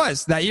 And, well, he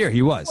was that year.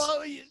 He was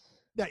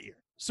that year.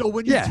 So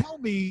when you tell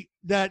me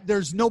that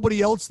there's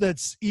nobody else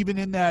that's even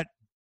in that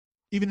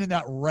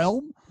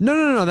realm?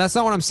 No. That's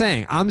not what I'm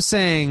saying. I'm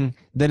saying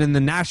that in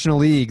the National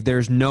League,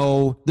 there's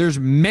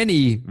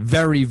many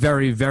very,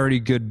 very, very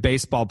good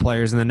baseball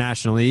players in the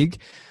National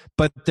League,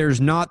 but there's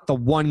not the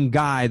one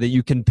guy that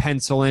you can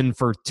pencil in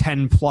for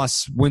 10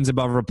 plus wins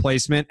above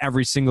replacement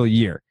every single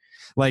year.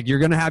 Like, you're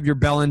going to have your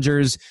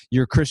Bellingers,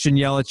 your Christian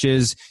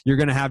Yelich's, you're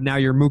going to have now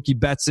your Mookie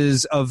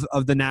Bettses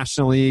of the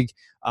National League,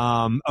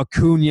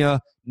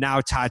 Acuna,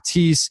 now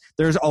Tatis.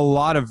 There's a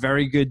lot of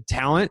very good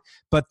talent,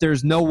 but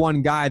there's no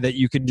one guy that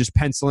you can just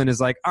pencil in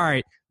as like, all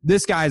right,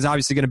 this guy is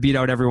obviously going to beat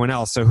out everyone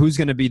else, so who's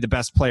going to be the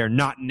best player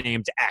not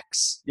named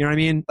X? You know what I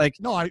mean? Like,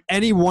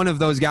 any one of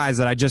those guys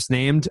that I just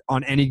named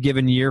on any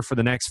given year for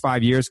the next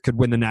 5 years could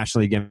win the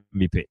National League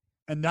MVP.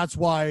 And that's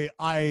why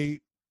I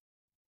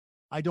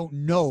don't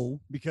know,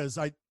 because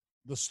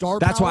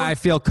That's why I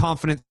feel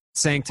confident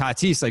saying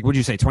Tatis. Like, would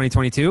you say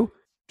 2022?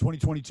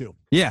 2022.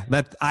 Yeah,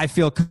 that I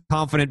feel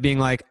confident being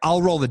like,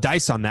 I'll roll the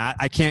dice on that.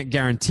 I can't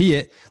guarantee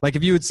it. Like,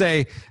 if you would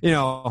say,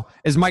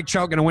 is Mike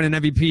Trout going to win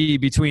an MVP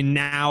between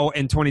now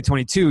and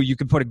 2022? You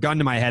could put a gun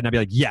to my head and I'd be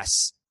like,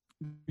 yes.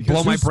 Because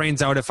blow my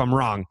brains out if I'm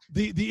wrong.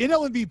 The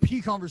NL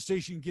MVP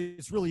conversation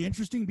gets really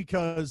interesting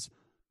because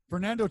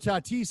Fernando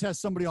Tatis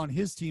has somebody on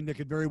his team that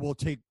could very well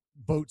take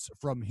votes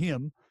from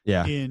him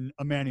in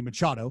a Manny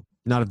Machado.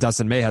 Not if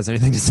Dustin May has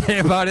anything to say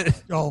about it.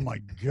 Oh, my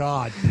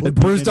God.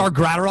 Brusdar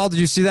Graterol, did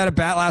you see that at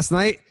bat last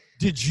night?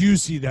 Did you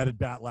see that at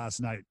bat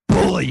last night?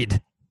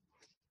 Bullied.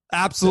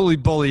 Absolutely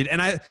bullied.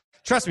 And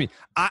trust me,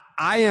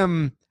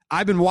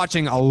 I've been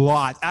watching a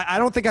lot. I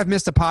don't think I've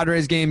missed a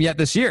Padres game yet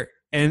this year.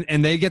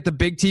 And they get the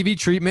big TV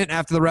treatment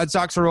after the Red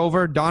Sox are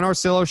over. Don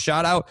Orsillo,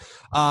 shout out.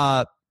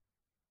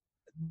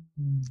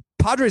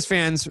 Padres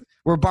fans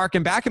were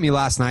barking back at me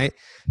last night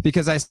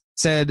because I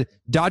said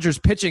Dodgers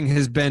pitching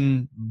has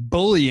been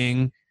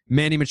bullying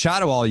Manny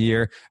Machado all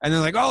year. And they're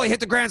like, oh, he hit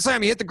the grand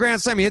slam. He hit the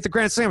grand slam. He hit the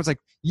grand slam. It's like,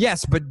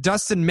 yes, but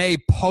Dustin May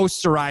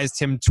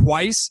posterized him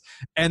twice.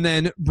 And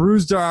then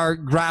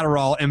Brusdar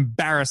Graterol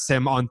embarrassed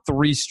him on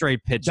 3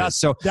 straight pitches.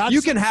 So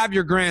you can have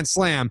your grand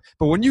slam,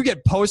 but when you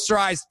get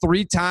posterized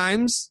 3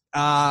 times,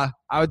 I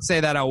would say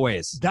that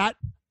outweighs. That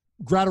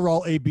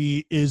Graterol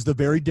AB is the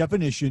very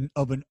definition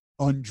of an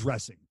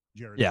undressing.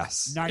 Jared.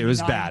 Yes, it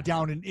was bad.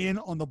 Down and in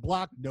on the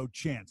block, no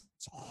chance.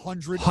 It's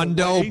 100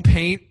 Hundo away,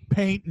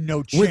 paint,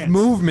 no chance. With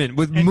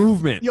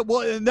movement. Yeah, well,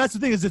 and that's the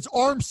thing is it's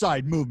arm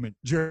side movement,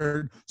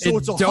 Jared. So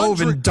it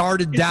dove and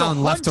darted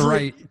down left to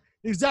right.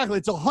 Exactly.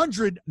 It's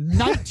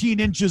 119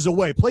 inches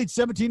away. Played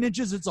 17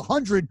 inches. It's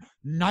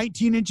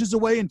 119 inches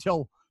away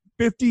until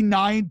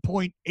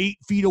 59.8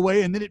 feet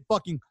away, and then it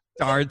fucking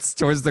darts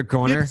towards the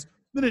corner.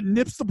 Then it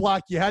nips the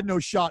block. You had no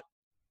shot.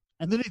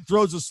 And then he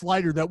throws a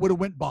slider that would have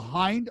went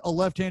behind a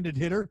left-handed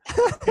hitter.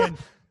 And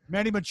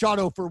Manny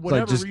Machado, for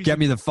whatever reason. Just get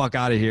me the fuck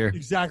out of here.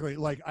 Exactly.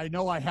 Like, I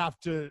know I have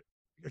to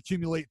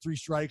accumulate 3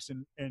 strikes,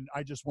 and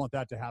I just want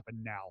that to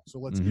happen now. So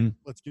let's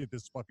get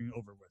this fucking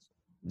over with.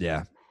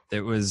 Yeah.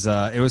 It was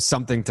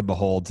something to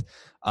behold.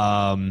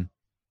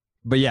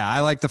 But yeah,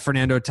 I like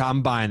the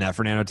I'm buying that.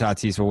 Fernando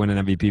Tatis will win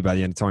an MVP by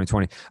the end of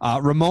 2020.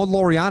 Ramon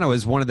Laureano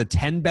is one of the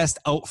 10 best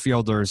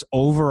outfielders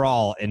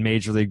overall in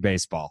Major League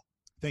Baseball.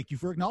 Thank you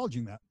for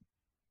acknowledging that.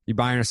 You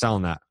buying or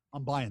selling that?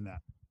 I'm buying that.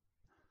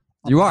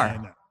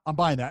 I'm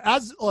buying that.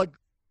 As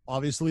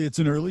obviously it's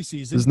an early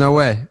season. There's no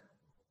way.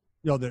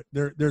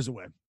 There's a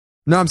way.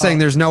 No, I'm saying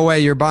there's no way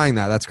you're buying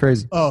that. That's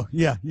crazy. Oh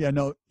yeah,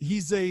 no.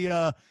 He's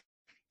a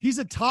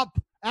top.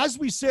 As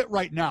we sit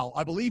right now,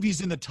 I believe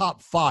he's in the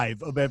top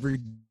 5 of every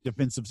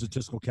defensive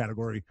statistical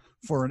category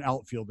for an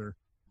outfielder.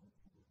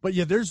 But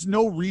yeah, there's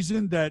no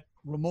reason that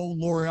Ramon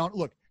Laureano.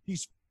 Look, he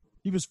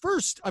was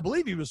first. I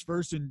believe he was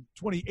first in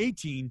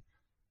 2018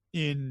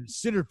 in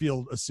center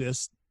field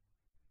assists.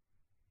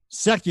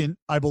 second,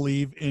 I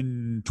believe,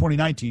 in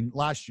 2019,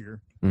 last year.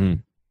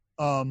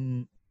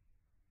 Mm-hmm.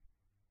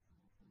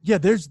 Yeah,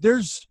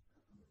 there's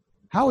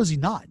how is he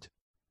not?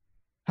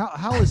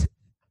 How is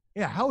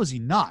he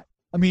not?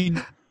 I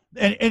mean,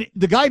 and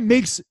the guy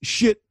makes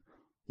shit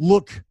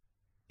look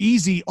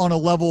easy on a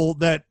level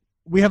that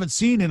we haven't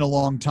seen in a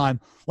long time.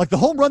 Like the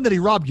home run that he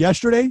robbed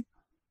yesterday,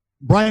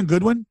 Brian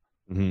Goodwin,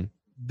 Mm-hmm.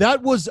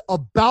 that was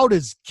about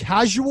as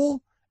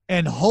casual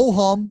and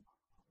ho-hum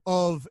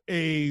of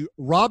a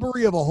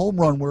robbery of a home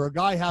run where a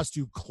guy has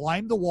to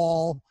climb the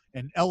wall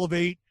and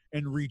elevate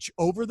and reach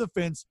over the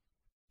fence.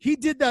 He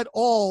did that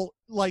all,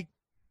 like,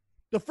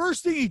 the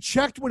first thing he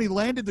checked when he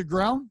landed the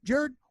ground,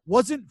 Jared,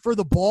 wasn't for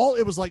the ball.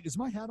 It was like, is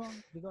my hat on?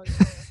 Did I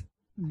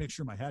make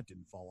sure my hat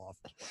didn't fall off?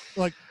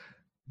 Like,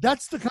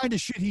 that's the kind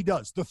of shit he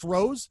does. The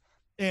throws,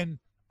 and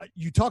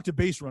you talk to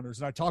base runners,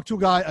 and I talked to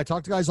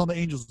guys on the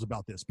Angels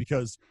about this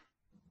because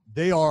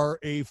they are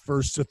a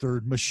first to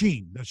third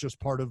machine. That's just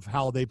part of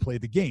how they play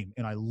the game,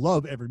 and I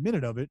love every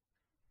minute of it.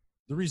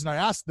 The reason I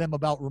asked them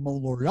about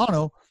Ramon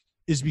Laureano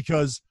is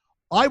because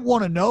I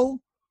want to know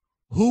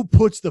who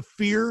puts the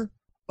fear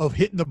of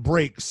hitting the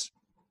brakes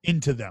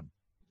into them.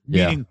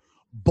 Yeah. Meaning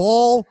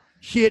ball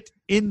hit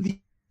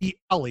in the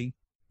alley,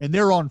 and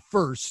they're on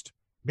first.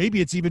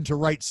 Maybe it's even to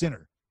right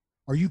center.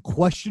 Are you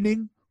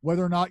questioning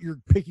whether or not you're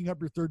picking up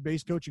your third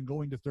base coach and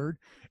going to third?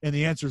 And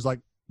the answer is like,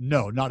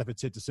 no, not if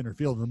it's hit to center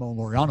field. Ramon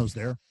Laureano's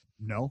there.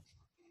 No,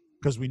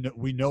 because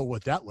we know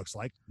what that looks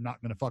like.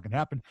 Not going to fucking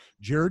happen.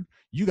 Jared,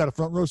 you got a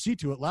front row seat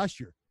to it last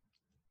year,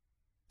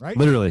 right?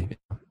 Literally.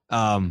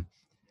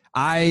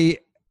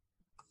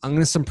 I'm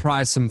going to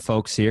surprise some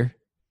folks here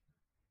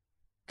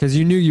because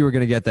you knew you were going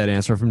to get that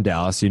answer from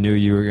Dallas. You knew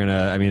you were going to.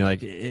 I mean,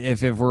 like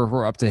if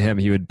we're up to him,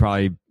 he would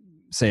probably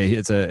say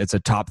it's a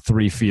top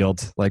 3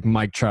 field, like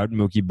Mike Trout,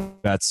 Mookie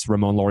Betts,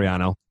 Ramon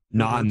Laureano,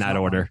 not in that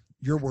order. Mine.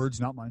 Your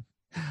words, not mine.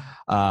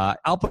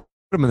 I'll put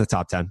him in the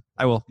top 10.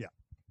 I will.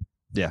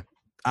 Yeah.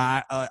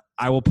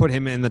 I will put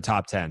him in the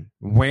top 10.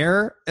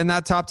 Where in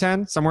that top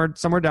 10? Somewhere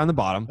down the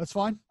bottom. That's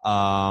fine.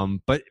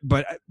 But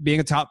being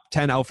a top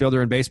 10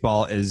 outfielder in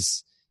baseball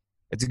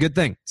it's a good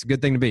thing. It's a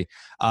good thing to be.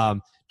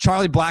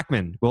 Charlie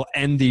Blackmon will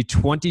end the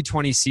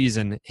 2020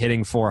 season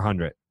hitting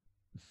 400.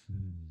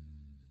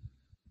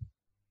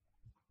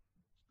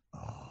 I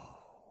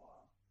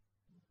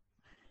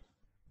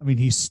mean,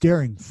 he's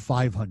staring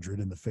 500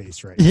 in the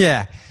face right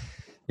now.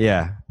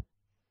 Yeah.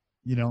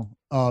 You know,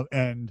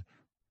 and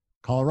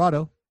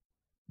Colorado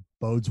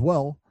bodes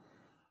well.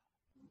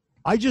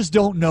 I just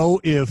don't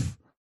know if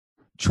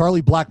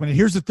Charlie Blackmon, and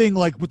here's the thing,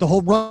 like with the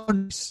home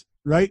runs,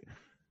 right?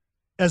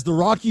 As the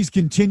Rockies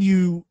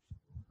continue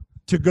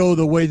to go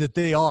the way that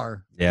they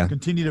are,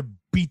 continue to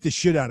beat the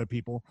shit out of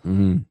people.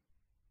 Mm-hmm.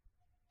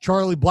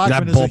 Charlie Blackmon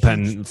that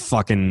bullpen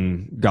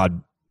fucking got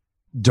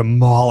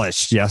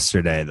demolished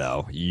yesterday,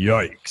 though.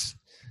 Yikes.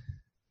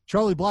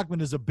 Charlie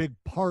Blackmon is a big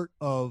part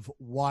of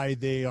why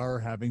they are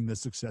having the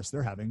success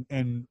they're having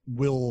and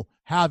will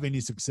have any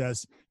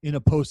success in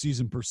a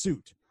postseason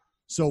pursuit.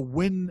 So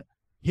when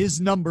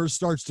his number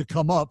starts to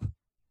come up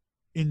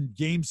in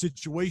game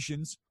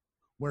situations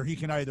where he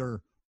can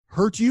either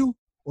hurt you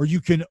or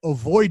you can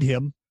avoid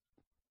him,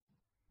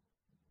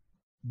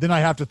 then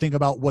I have to think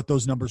about what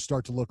those numbers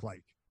start to look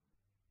like.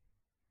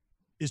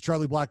 Is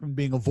Charlie Blackmon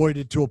being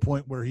avoided to a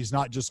point where he's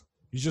just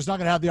not going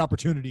to have the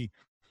opportunity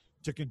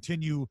to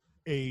continue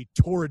a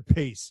torrid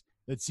pace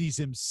that sees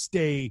him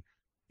stay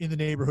in the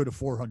neighborhood of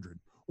 400?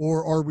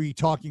 Or are we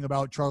talking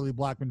about Charlie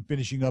Blackmon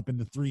finishing up in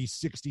the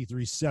 360,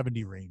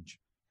 370 range?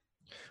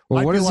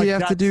 Well, what does he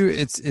have to do?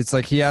 It's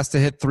like he has to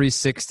hit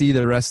 360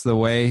 the rest of the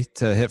way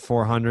to hit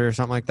 400 or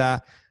something like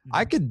that.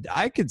 Mm-hmm.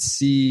 I could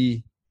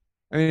see.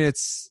 I mean,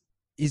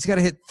 he's got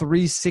to hit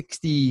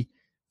 360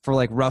 for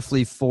like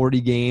roughly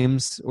 40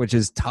 games, which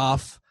is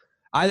tough.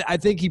 I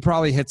think he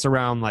probably hits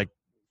around like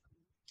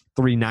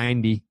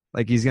 390.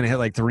 Like he's going to hit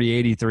like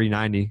 380,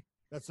 390.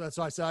 That's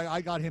why I said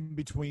I got him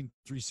between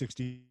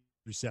 360,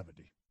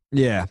 370.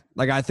 Yeah.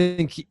 Like I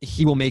think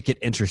he will make it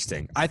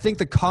interesting. I think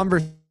the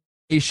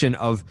conversation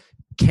of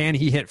can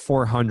he hit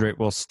 400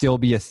 will still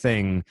be a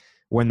thing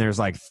when there's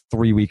like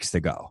 3 weeks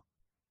to go.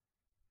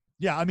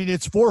 Yeah. I mean,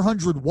 it's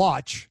 400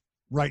 watch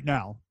right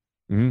now.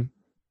 Mm-hmm.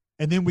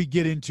 And then we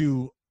get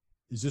into,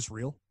 is this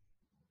real?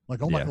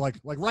 Like, oh my, like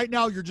right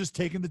now you're just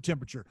taking the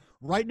temperature.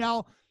 Right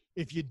now,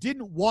 if you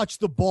didn't watch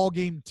the ball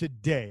game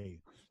today,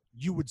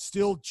 you would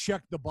still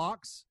check the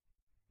box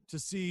to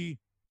see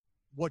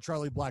what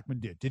Charlie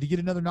Blackmon did. Did he get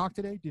another knock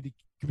today?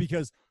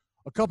 Because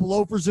a couple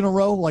loafers in a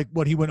row, like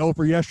what he went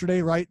over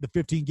yesterday, right? The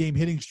 15-game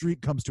hitting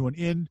streak comes to an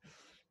end.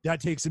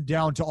 That takes him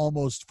down to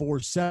almost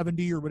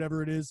 470 or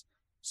whatever it is.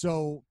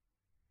 So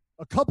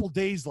a couple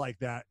days like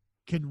that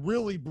can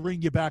really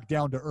bring you back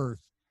down to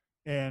earth.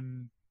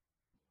 And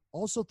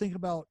also think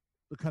about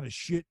the kind of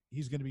shit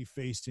he's going to be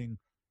facing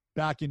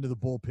back into the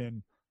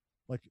bullpen.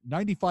 Like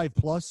 95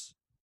 plus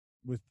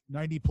with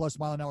 90 plus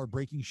mile an hour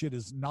breaking shit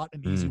is not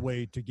an easy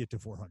way to get to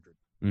 400.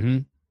 Mm-hmm.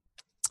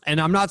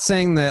 And I'm not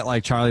saying that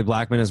like Charlie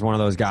Blackmon is one of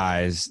those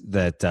guys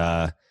that,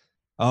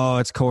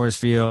 it's Coors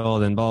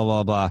Field and blah,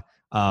 blah, blah.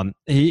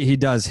 He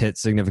does hit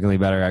significantly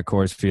better at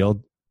Coors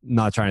Field.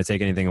 Not trying to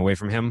take anything away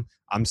from him.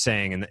 I'm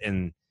saying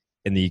in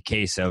the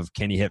case of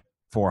can he hit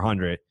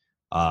 400,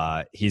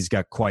 he's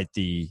got quite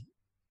the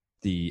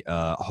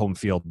home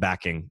field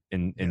backing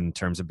in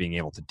terms of being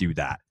able to do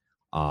that.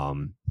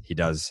 He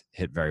does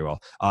hit very well.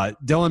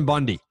 Dylan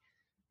Bundy,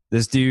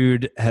 this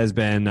dude has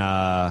been.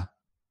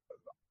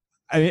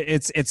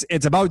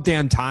 It's about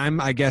damn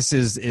time, I guess,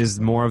 is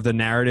more of the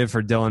narrative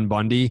for Dylan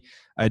Bundy,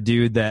 a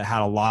dude that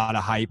had a lot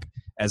of hype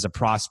as a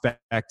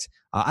prospect.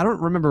 I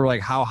don't remember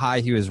like how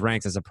high he was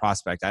ranked as a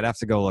prospect. I'd have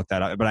to go look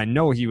that up, but I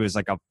know he was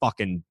like a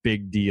fucking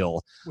big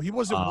deal. Well, he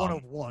wasn't 1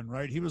 of 1,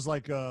 right? He was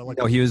like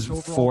no, he was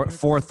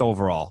fourth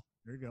overall.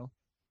 There you go.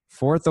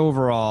 4th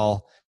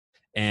overall.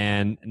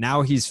 And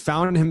now he's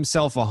found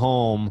himself a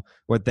home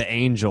with the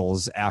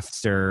Angels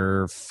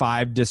after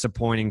 5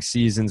 disappointing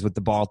seasons with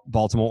the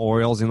Baltimore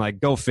Orioles. And like,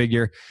 go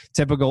figure,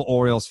 typical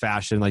Orioles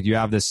fashion. Like you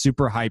have this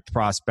super hyped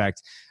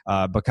prospect,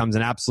 becomes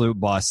an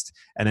absolute bust.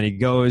 And then he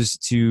goes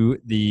to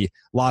the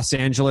Los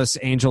Angeles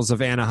Angels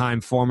of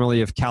Anaheim,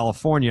 formerly of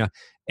California.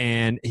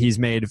 And he's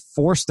made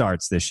 4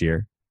 starts this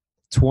year,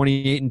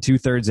 28 and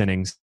 2/3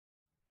 innings.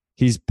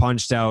 He's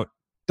punched out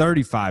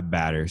 35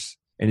 batters.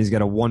 And he's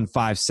got a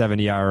 1.57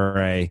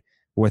 ERA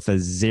with a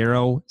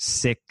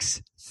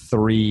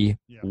 0.63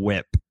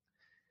 whip.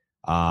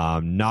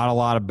 Not a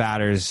lot of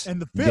batters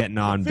and the FIP, getting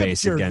on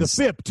base against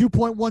the FIP,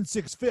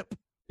 2.16 FIP.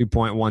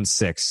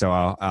 2.16.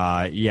 So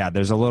yeah,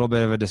 there's a little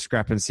bit of a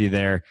discrepancy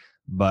there,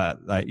 but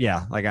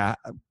I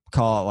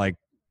call it like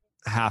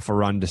half a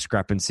run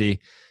discrepancy.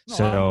 No,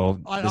 so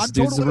I'm this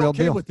dude's totally the real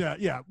okay deal with that.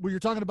 Yeah, when you're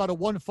talking about a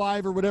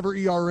 1.5 or whatever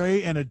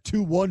ERA and a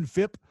 2.1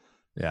 FIP.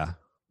 Yeah,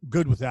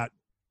 good with that.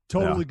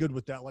 Totally good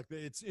with that. Like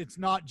it's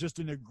not just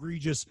an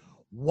egregious,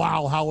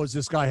 wow, how is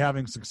this guy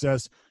having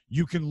success?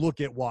 You can look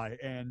at why.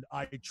 And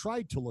I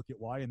tried to look at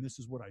why, and this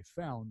is what I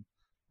found.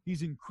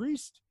 He's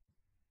increased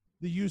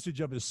the usage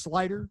of his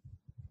slider,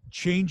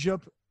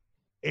 changeup,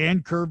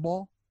 and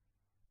curveball,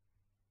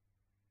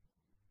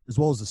 as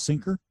well as the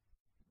sinker.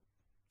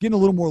 Getting a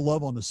little more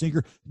love on the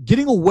sinker.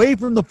 Getting away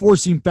from the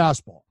four-seam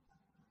fastball,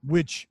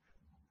 which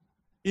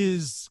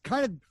is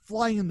kind of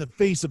flying in the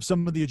face of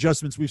some of the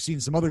adjustments we've seen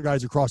some other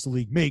guys across the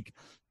league make.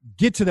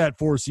 Get to that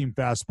four-seam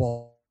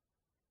fastball.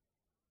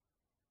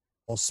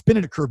 I'll spin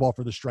it a curveball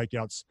for the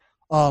strikeouts.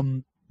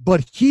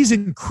 But he's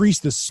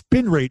increased the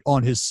spin rate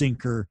on his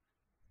sinker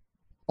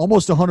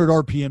almost 100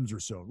 RPMs or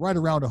so, right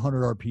around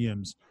 100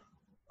 RPMs.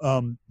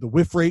 The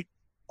whiff rate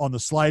on the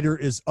slider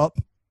is up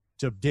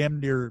to damn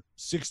near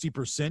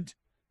 60%.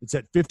 It's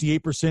at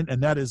 58%,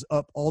 and that is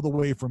up all the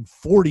way from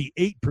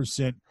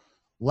 48%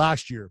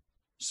 last year.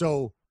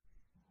 So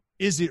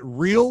is it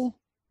real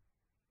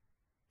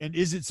and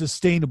is it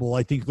sustainable?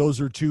 I think those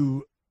are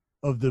two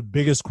of the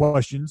biggest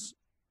questions.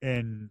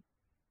 And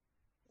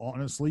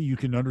honestly, you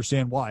can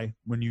understand why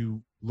when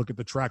you look at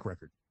the track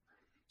record.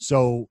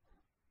 So,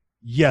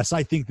 yes,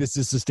 I think this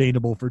is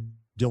sustainable for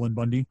Dylan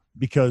Bundy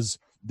because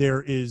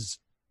there is,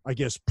 I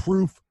guess,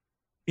 proof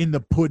in the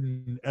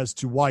pudding as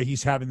to why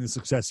he's having the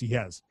success he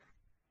has.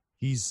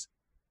 He's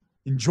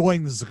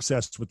enjoying the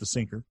success with the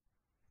sinker,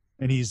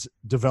 and he's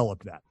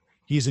developed that.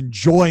 He's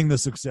enjoying the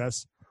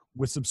success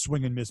with some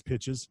swing and miss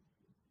pitches,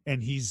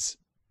 and he's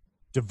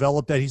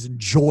developed that. He's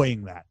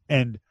enjoying that.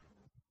 And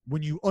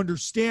when you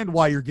understand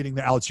why you're getting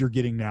the outs you're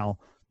getting now,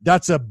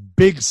 that's a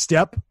big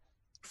step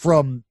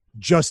from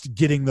just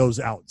getting those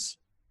outs.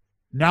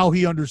 Now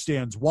he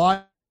understands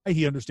why.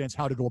 He understands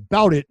how to go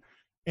about it.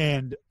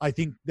 And I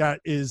think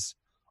that is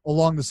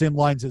along the same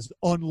lines as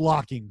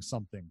unlocking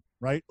something,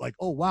 right? Like,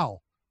 oh, wow,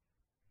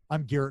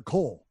 I'm Garrett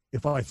Cole.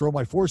 If I throw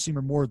my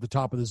four-seamer more at the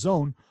top of the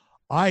zone,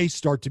 I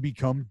start to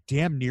become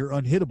damn near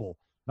unhittable,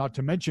 not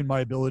to mention my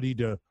ability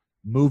to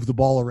move the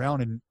ball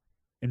around and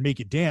make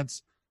it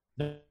dance.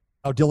 Now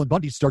Dylan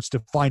Bundy starts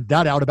to find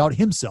that out about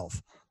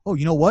himself. Oh,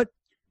 you know what?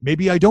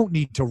 Maybe I don't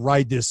need to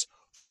ride this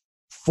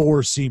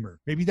four-seamer.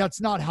 Maybe that's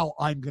not how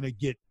I'm going to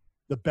get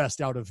the best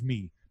out of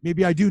me.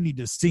 Maybe I do need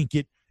to sink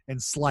it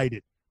and slide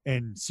it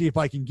and see if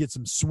I can get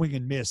some swing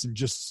and miss and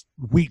just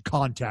weak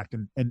contact,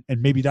 and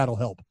maybe that'll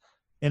help.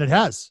 And it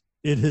has.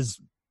 It has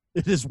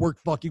worked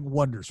fucking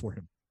wonders for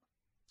him.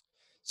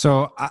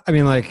 So, I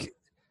mean, like,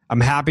 I'm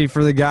happy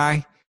for the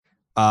guy.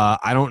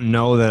 I don't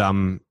know that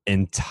I'm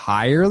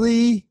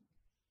entirely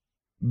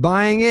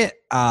buying it.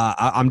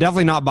 I'm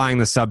definitely not buying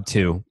the sub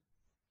 2.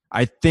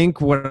 I think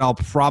what I'll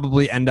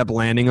probably end up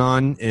landing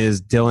on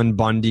is Dylan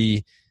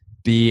Bundy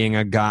being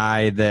a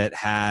guy that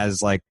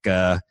has like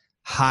a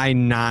high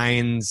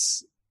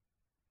nines,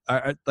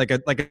 like a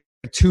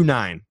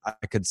 2.9.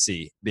 I could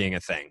see being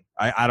a thing.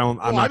 I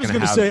was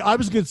going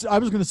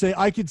to say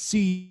I could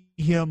see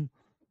him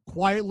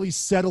quietly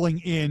settling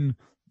in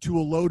to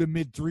a low to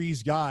mid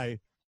threes guy,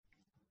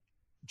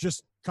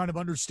 just kind of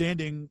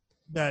understanding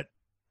that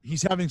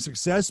he's having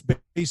success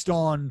based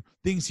on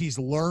things he's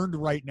learned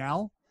right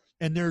now.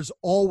 And there's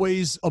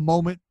always a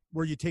moment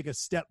where you take a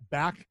step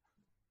back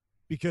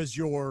because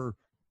you're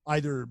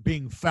either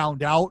being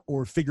found out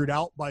or figured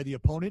out by the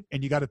opponent,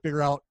 and you got to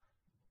figure out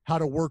how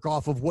to work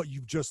off of what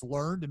you've just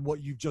learned and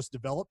what you've just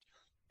developed.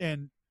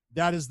 And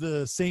that is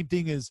the same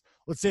thing as,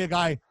 let's say a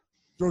guy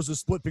throws a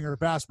split finger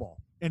fastball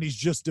and he's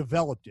just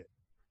developed it.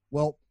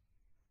 Well,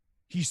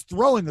 he's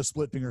throwing a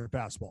split finger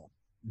fastball.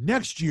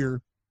 Next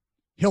year,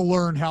 he'll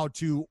learn how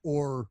to,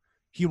 or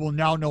he will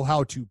now know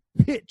how to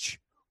pitch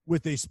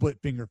with a split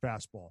finger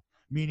fastball,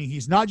 meaning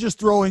he's not just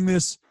throwing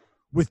this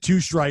with 2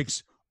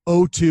 strikes,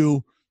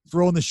 0-2,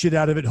 throwing the shit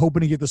out of it,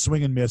 hoping to get the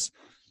swing and miss.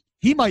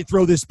 He might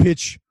throw this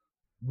pitch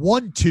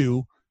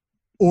 1-2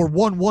 or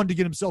 1-1 to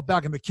get himself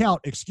back in the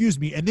count,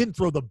 and then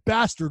throw the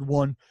bastard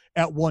one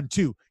at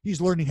 1-2. He's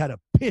learning how to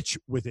pitch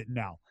with it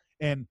now.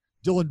 And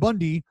Dylan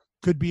Bundy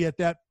could be at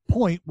that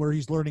point where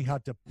he's learning how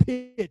to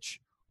pitch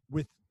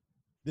with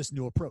this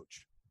new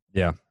approach.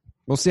 Yeah.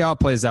 We'll see how it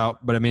plays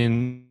out. But I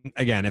mean,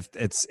 again, if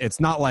it's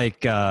not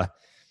like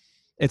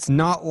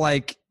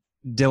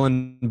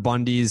Dylan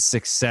Bundy's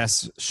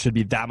success should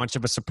be that much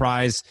of a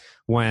surprise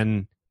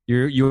when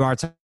you are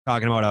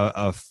talking about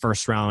a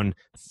first round,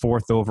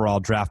 4th overall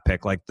draft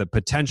pick. Like, the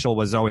potential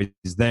was always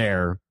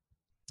there.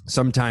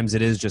 Sometimes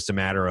it is just a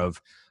matter of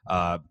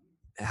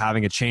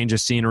having a change of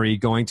scenery,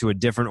 going to a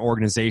different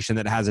organization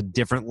that has a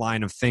different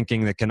line of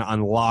thinking that can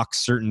unlock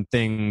certain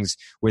things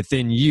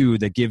within you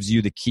that gives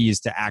you the keys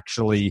to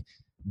actually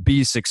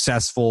be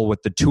successful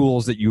with the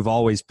tools that you've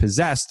always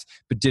possessed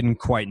but didn't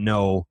quite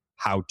know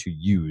how to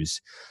use.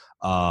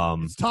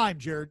 It's time,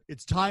 Jared.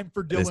 It's time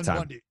for Dylan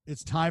Bundy.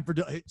 It's time for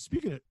hey,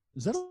 speaking of,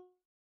 is that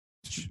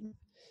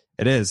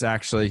it is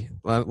actually.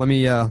 Let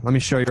me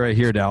show you right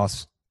here,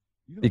 Dallas,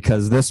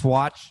 because this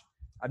watch,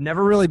 I've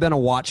never really been a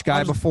watch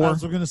guy before. I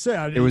was going to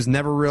say, it was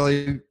never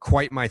really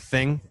quite my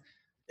thing.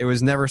 It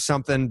was never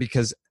something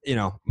because,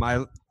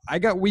 I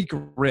got weak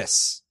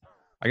wrists.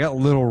 I got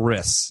little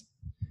wrists.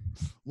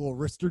 Little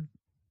wristed.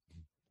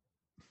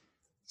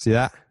 See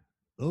that?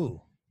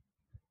 Oh,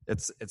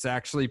 it's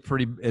actually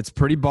pretty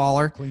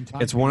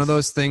baller. It's one of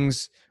those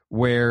things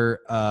where,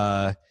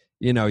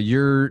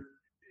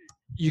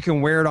 you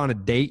can wear it on a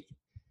date.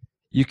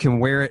 You can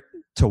wear it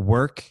to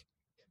work.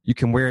 You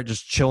can wear it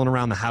just chilling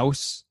around the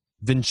house.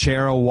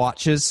 Vincero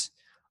watches.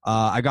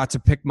 I got to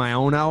pick my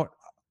own out.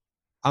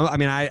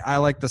 I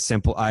like the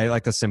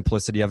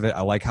simplicity of it.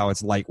 I like how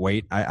it's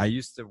lightweight. I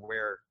used to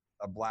wear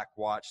a black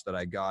watch that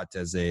I got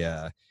as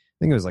I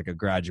think it was like a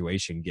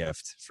graduation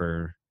gift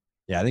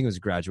I think it was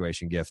a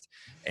graduation gift.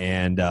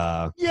 And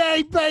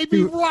yay,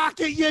 baby, rock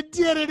it! You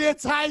did it.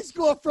 It's high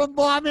school from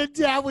Mom and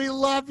Dad. We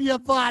love you,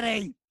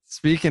 buddy.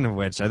 Speaking of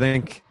which, I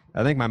think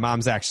my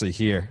mom's actually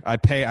here. I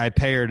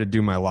pay her to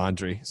do my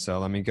laundry. So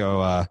let me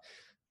go.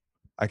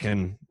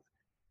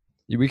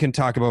 We can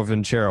talk about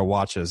Vincero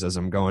watches as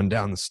I'm going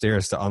down the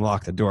stairs to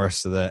unlock the door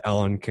so that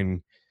Ellen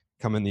can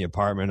come in the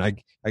apartment. I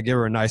give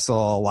her a nice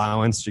little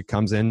allowance. She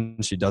comes in,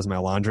 she does my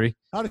laundry.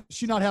 How does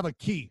she not have a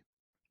key?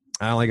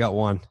 I only got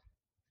one.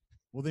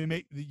 Well,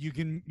 you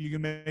can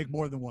make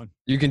more than one.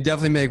 You can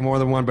definitely make more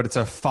than one, but it's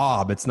a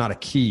fob. It's not a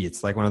key.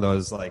 It's like one of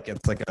those,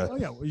 it's like a. Oh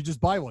yeah, well, you just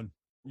buy one.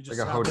 You just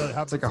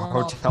it's like a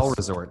hotel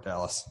resort,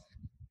 Dallas.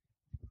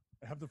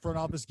 Have the front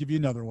office give you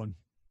another one.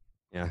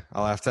 Yeah,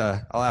 I'll have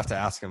to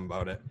ask him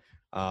about it.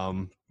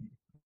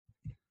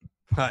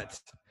 But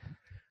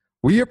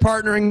we are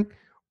partnering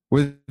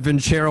with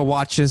Vincero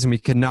watches, and we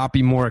could not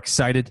be more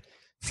excited.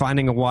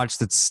 Finding a watch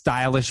that's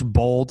stylish,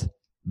 bold,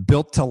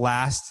 built to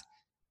last,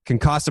 can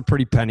cost a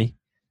pretty penny.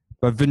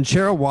 But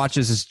Vincero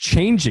watches is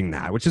changing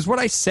that, which is what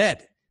I said.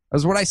 That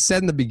was what I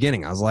said in the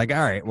beginning. I was like, all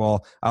right,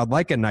 well, I'd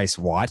like a nice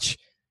watch,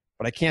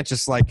 but I can't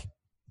just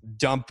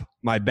dump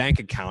my bank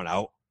account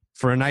out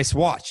for a nice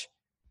watch.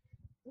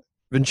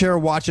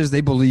 Vincero watches,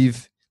 they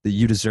believe that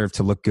you deserve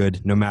to look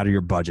good no matter your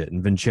budget.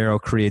 And Vincero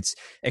creates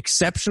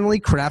exceptionally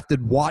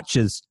crafted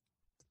watches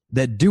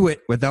that do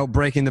it without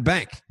breaking the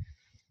bank.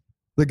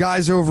 The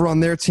guys over on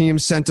their team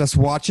sent us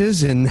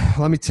watches, and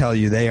let me tell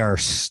you, they are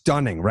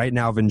stunning. Right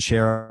now,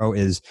 Vincero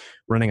is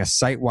running a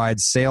site-wide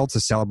sale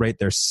to celebrate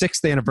their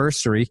 6th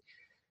anniversary,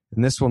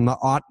 and this will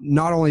not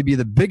only be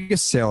the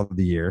biggest sale of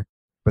the year,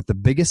 but the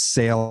biggest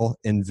sale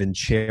in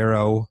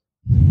Vincero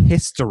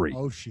history.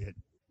 Oh, shit.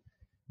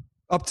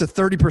 Up to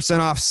 30%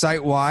 off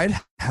site-wide,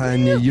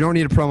 and you don't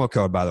need a promo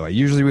code, by the way.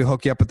 Usually we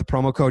hook you up with the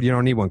promo code. You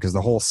don't need one because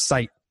the whole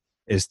site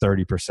is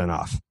 30%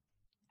 off.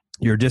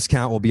 Your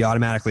discount will be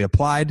automatically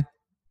applied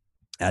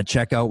at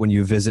checkout when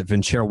you visit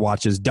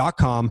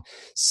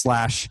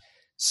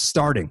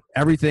vincerowatches.com/starting.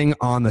 Everything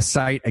on the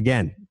site,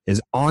 again,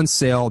 is on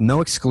sale.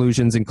 No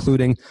exclusions,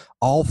 including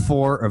all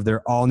 4 of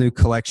their all-new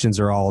collections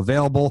are all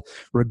available.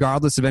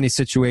 Regardless of any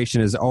situation,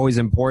 it is always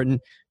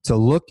important to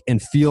look and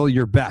feel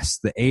your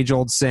best. The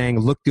age-old saying,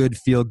 look good,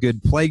 feel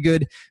good, play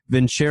good.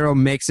 Vincero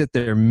makes it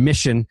their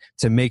mission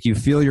to make you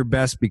feel your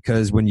best,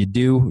 because when you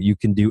do, you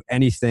can do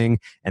anything.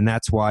 And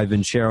that's why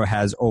Vincero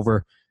has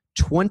over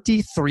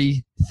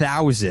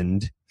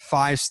 23,000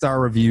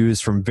 5-star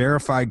reviews from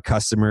verified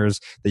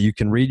customers that you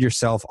can read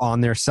yourself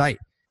on their site.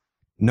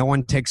 No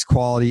one takes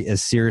quality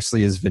as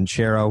seriously as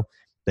Vincero.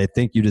 They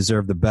think you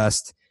deserve the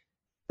best.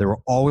 There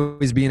will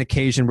always be an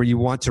occasion where you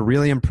want to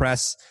really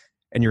impress,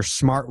 and your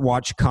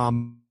smartwatch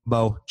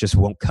combo just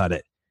won't cut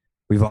it.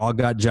 We've all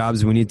got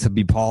jobs we need to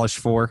be polished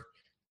for.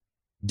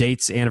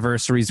 Dates,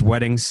 anniversaries,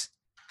 weddings,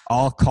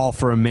 all call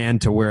for a man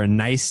to wear a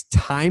nice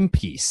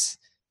timepiece.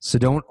 So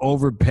don't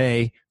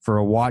overpay for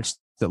a watch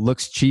that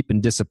looks cheap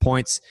and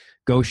disappoints.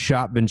 Go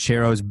shop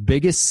Vincero's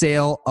biggest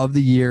sale of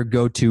the year.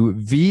 Go to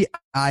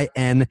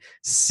VINCERO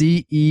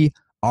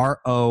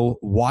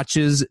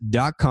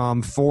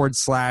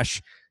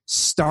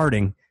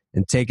watches.com/starting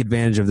and take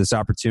advantage of this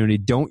opportunity.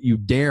 Don't you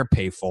dare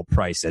pay full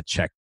price at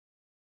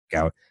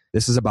checkout.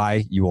 This is a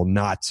buy you will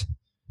not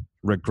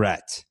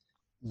regret.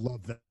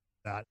 Love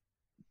that.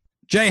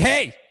 Jay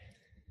Hay.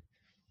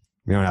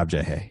 We don't have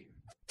Jay Hay.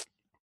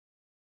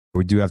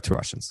 We do have two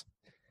questions.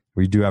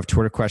 We do have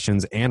Twitter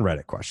questions and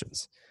Reddit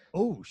questions.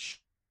 Oh,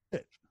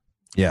 shit.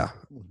 Yeah.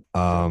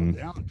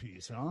 Down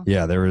piece, huh?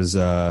 Yeah, there's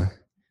a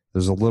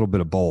little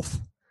bit of both.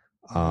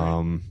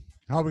 How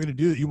are we going to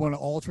do that? You want to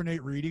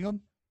alternate reading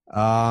them?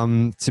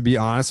 To be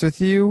honest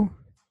with you,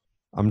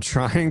 I'm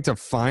trying to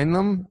find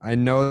them. I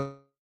know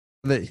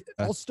that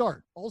I'll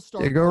start.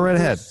 Yeah, go right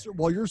ahead.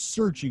 While you're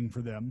searching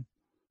for them.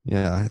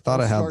 Yeah, I thought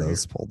I had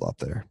those pulled up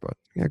there, but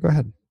yeah, go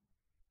ahead.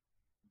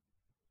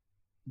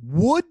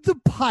 Would the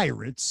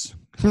Pirates,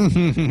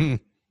 damn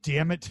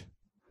it,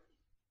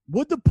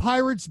 would the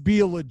Pirates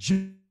be a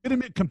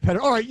legitimate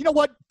competitor? All right, you know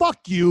what?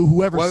 Fuck you,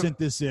 whoever sent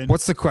this in.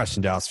 What's the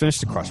question, Dallas? Finish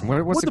the question.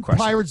 What's would the question? Would the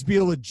Pirates be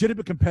a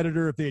legitimate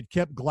competitor if they had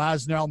kept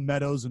Glasnow,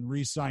 Meadows, and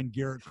re-signed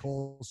Garrett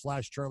Cole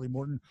 / Charlie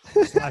Morton /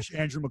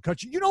 Andrew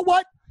McCutcheon? You know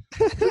what?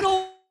 You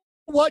know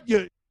what?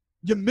 You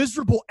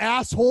miserable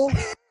asshole.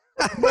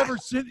 Whoever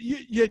sent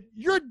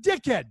you're a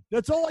dickhead.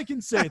 That's all I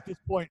can say at this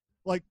point.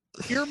 Like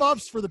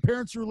earmuffs for the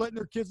parents who are letting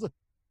their kids live.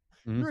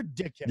 You're a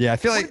dickhead. Yeah, I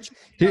feel like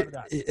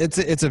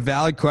it's a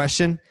valid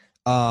question.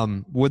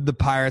 Would the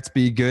Pirates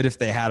be good if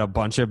they had a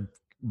bunch of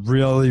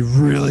really,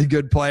 really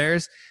good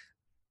players?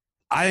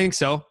 I think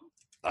so.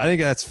 I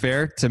think that's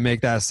fair to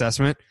make that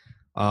assessment.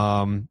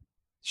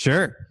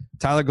 Sure.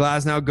 Tyler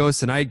Glasnow goes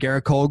tonight.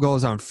 Garrett Cole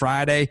goes on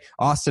Friday.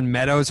 Austin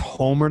Meadows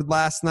homered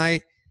last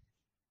night.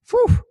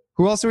 Whew.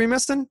 Who else are we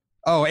missing?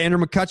 Oh, Andrew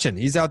McCutcheon.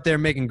 He's out there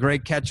making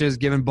great catches,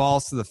 giving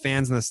balls to the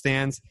fans in the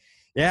stands.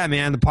 Yeah,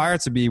 man, the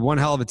Pirates would be one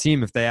hell of a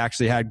team if they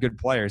actually had good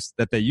players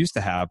that they used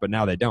to have, but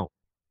now they don't.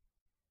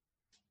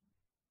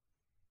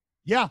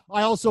 Yeah,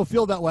 I also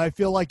feel that way. I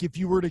feel like if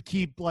you were to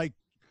keep like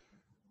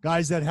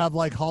guys that have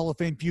like Hall of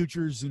Fame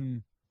futures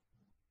and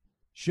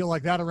shit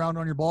like that around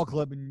on your ball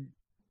club, and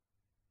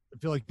I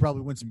feel like you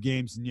probably win some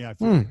games. And yeah, I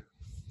feel like,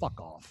 fuck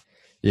off.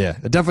 Yeah,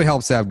 it definitely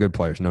helps to have good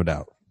players, no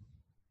doubt.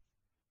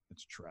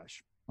 It's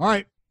trash. All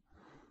right.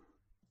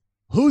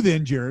 Who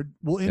then, Jared,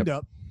 will end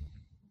up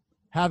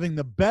having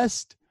the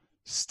best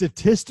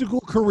statistical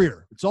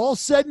career? It's all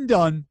said and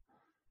done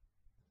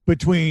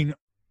between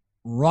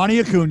Ronnie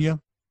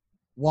Acuna,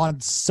 Juan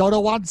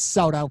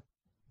Soto,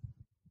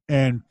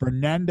 and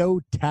Fernando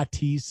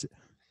Tatis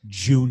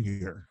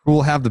Jr. Who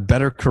will have the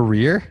better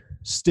career?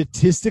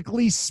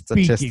 Statistically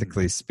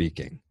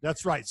speaking.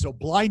 That's right. So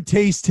blind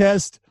taste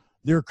test,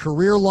 their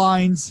career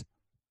lines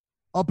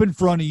up in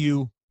front of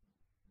you.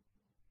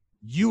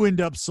 You end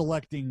up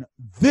selecting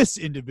this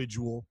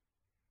individual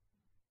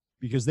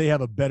because they have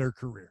a better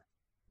career.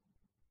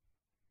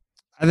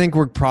 I think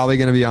we're probably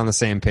going to be on the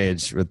same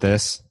page with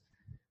this.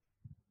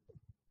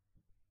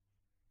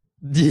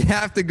 You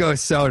have to go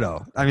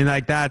Soto. I mean,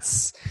 like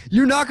that's –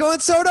 you're not going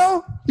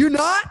Soto? You're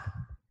not?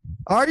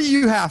 Are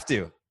you? You have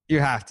to.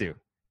 You have to.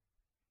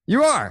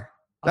 You are.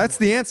 That's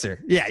the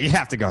answer. Yeah, you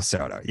have to go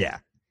Soto. Yeah.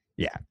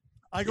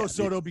 I go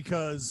Soto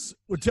because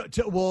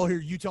well,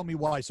 here, you tell me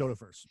why Soto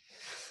first.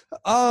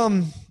 I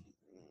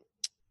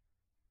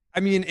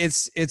mean,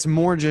 it's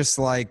more just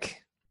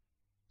like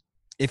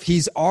if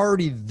he's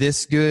already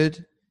this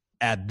good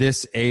at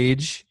this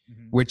age,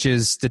 which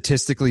is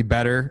statistically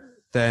better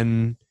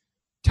than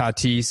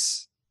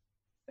Tatis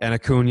and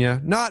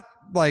Acuna, not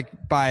like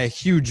by a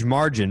huge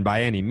margin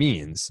by any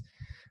means,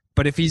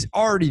 but if he's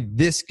already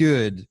this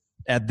good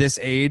at this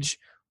age,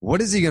 what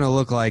is he going to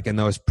look like in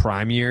those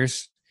prime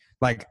years?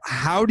 Like,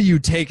 how do you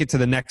take it to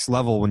the next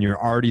level when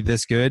you're already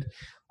this good?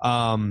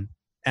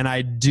 And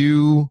I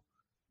do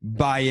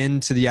buy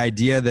into the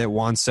idea that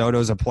Juan Soto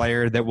is a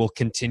player that will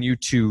continue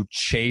to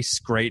chase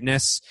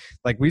greatness.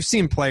 Like we've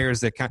seen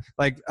players that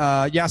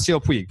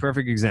Yasiel Puig,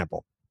 perfect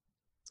example.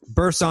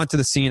 Bursts onto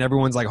the scene.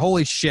 Everyone's like,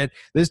 holy shit,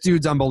 this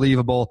dude's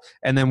unbelievable.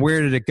 And then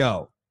where did it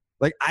go?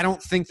 Like, I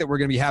don't think that we're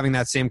going to be having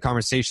that same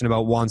conversation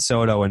about Juan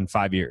Soto in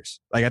 5 years.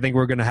 Like, I think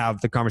we're going to have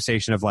the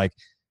conversation of like,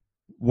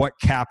 what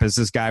cap is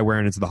this guy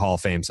wearing into the Hall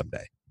of Fame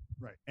someday?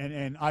 Right.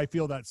 And I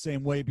feel that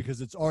same way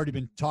because it's already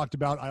been talked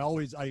about. I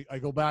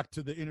go back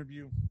to the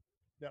interview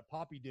that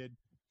Poppy did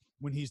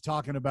when he's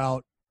talking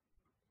about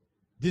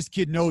this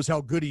kid knows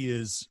how good he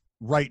is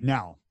right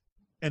now.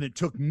 And it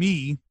took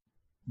me,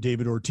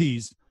 David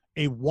Ortiz,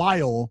 a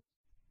while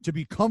to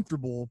be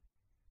comfortable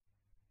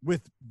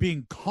with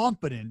being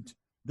confident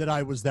that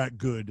I was that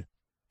good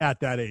at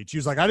that age. He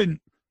was like, I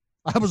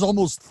was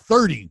almost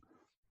 30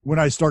 when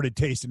I started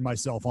tasting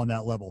myself on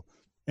that level.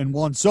 And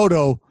Juan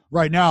Soto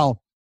right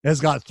now has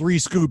got 3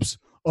 scoops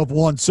of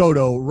Juan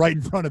Soto right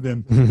in front of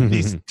him.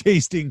 He's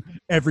tasting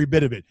every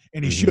bit of it,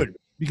 and he should,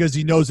 because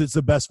he knows it's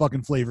the best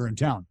fucking flavor in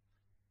town.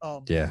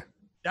 Yeah.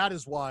 That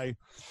is why,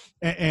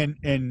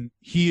 and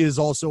he is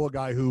also a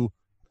guy who,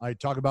 I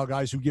talk about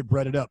guys who get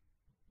breaded up.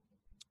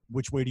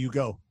 Which way do you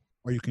go?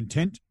 Are you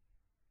content,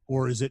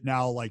 or is it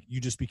now like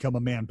you just become a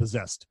man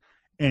possessed?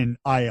 And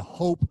I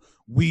hope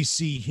we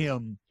see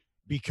him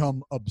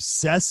become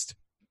obsessed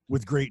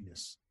with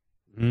greatness.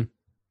 Mm-hmm.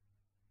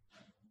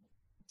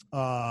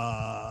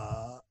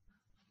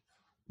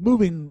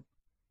 Moving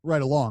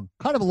right along,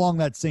 kind of along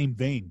that same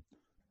vein,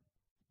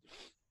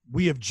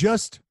 we have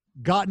just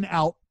gotten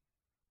out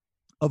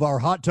of our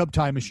hot tub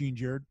time machine,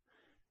 Jared,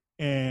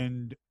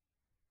 and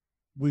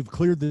we've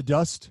cleared the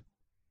dust,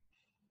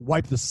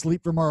 wiped the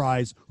sleep from our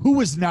eyes.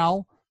 Who is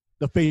now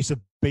the face of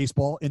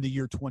baseball in the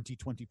year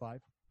 2025?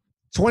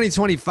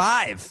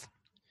 2025.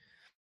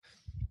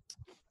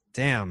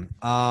 Damn.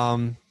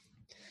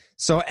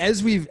 So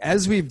as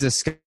we've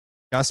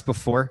discussed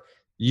before,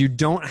 you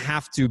don't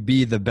have to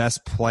be the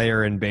best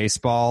player in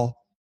baseball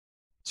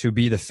to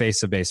be the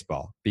face of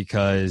baseball,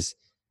 because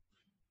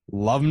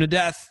love him to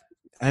death.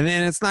 And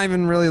then it's not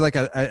even really like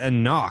a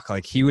knock.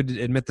 Like, he would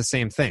admit the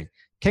same thing.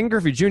 Ken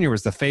Griffey Jr.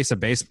 was the face of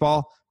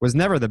baseball, was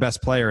never the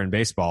best player in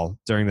baseball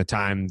during the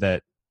time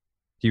that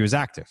he was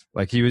active.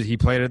 Like, he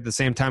played at the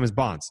same time as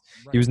Bonds.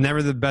 Right. He was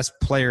never the best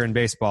player in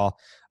baseball.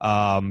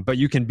 But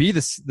you can be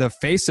the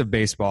face of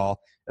baseball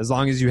as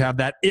long as you have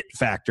that it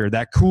factor,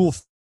 that cool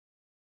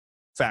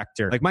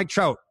factor. Like Mike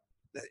Trout,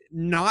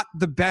 not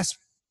the best.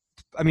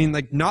 I mean,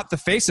 like, not the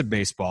face of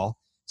baseball.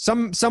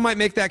 Some might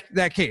make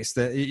that case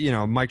that, you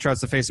know, Mike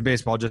Trout's the face of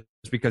baseball just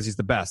because he's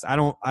the best. I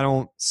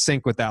don't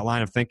sync with that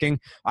line of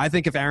thinking. I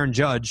think if Aaron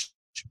Judge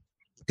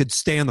could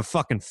stay on the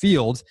fucking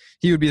field,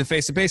 he would be the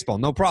face of baseball,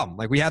 no problem.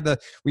 Like, we had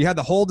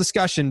the whole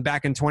discussion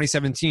back in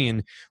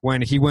 2017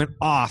 when he went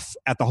off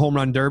at the home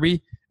run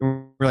derby,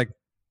 and we're like,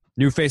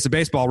 new face of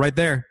baseball right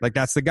there. Like,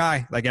 that's the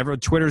guy. Like,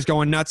 Twitter's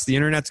going nuts, the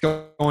internet's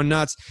going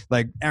nuts.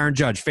 Like, Aaron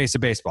Judge, face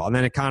of baseball, and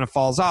then it kind of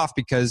falls off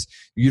because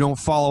you don't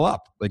follow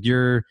up. Like,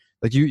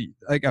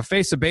 a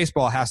face of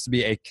baseball has to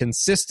be a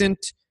consistent,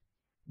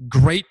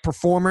 great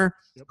performer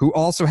who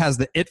also has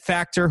the it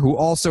factor, who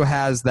also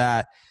has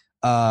that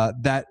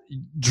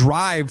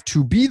drive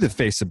to be the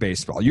face of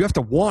baseball. You have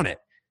to want it,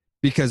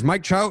 because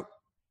Mike Trout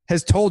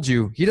has told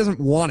you he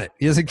doesn't want it.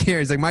 He doesn't care.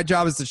 He's like, my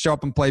job is to show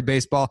up and play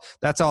baseball.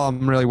 That's all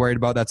I'm really worried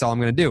about. That's all I'm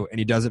going to do. And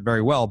he does it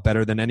very well,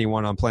 better than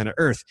anyone on planet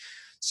Earth.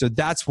 So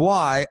that's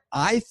why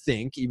I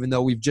think, even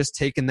though we've just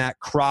taken that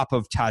crop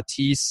of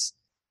Tatis,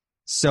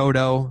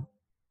 Soto,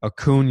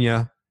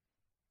 Acuna,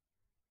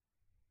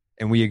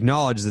 and we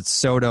acknowledge that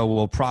Soto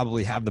will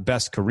probably have the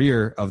best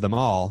career of them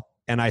all,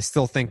 and I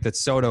still think that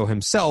Soto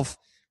himself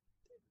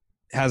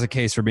has a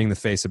case for being the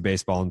face of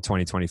baseball in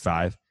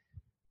 2025.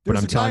 But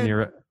I'm telling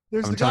you,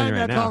 there's a guy in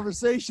that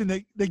conversation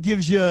that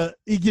gives you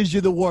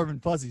the warm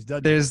and fuzzies,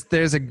 doesn't it?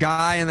 There's a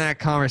guy in that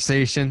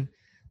conversation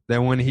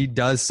that when he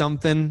does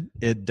something,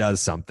 it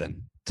does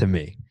something to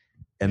me,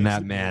 and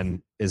that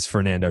man is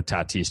Fernando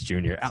Tatis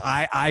Jr.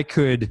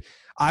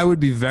 I would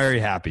be very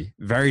happy,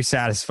 very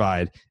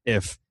satisfied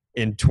if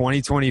in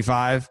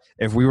 2025,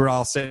 if we were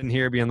all sitting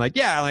here being like,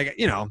 yeah, like,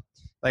 you know,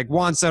 like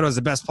Juan Soto is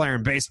the best player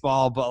in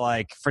baseball, but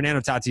like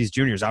Fernando Tatis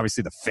Jr. is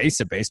obviously the face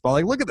of baseball.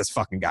 Like, look at this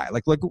fucking guy.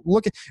 Like,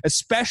 look at,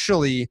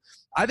 especially,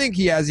 I think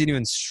he has an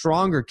even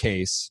stronger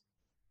case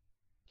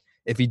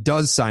if he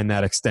does sign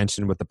that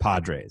extension with the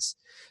Padres,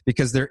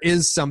 because there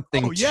is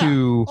something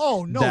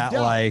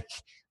that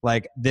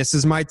like, this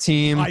is my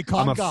team.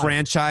 I'm a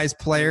franchise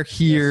player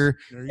here,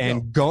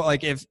 and go.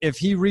 Like, if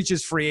he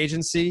reaches free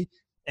agency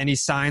and he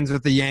signs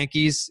with the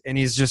Yankees and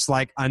he's just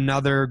like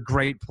another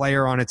great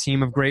player on a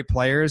team of great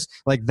players,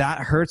 like, that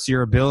hurts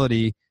your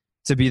ability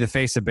to be the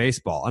face of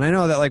baseball. And I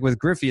know that, like, with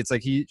Griffey, it's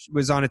like he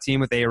was on a team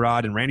with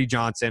A-Rod and Randy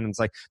Johnson, and it's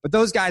like, but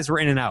those guys were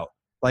in and out.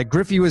 Like,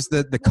 Griffey was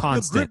the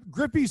constant.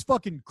 Griffey's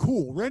fucking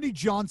cool. Randy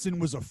Johnson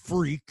was a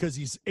freak because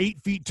he's 8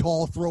 feet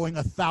tall, throwing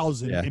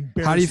 1,000.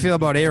 Yeah. How do you feel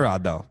about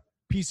A-Rod, though?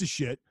 Piece of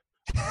shit.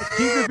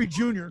 King Griffey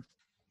Jr.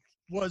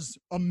 was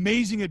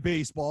amazing at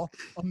baseball,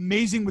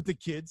 amazing with the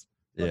kids,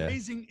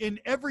 amazing in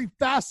every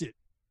facet.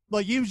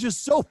 Like, he was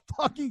just so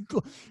fucking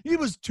cool. He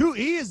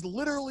is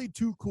literally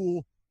too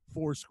cool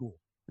for school.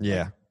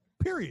 Yeah. Like,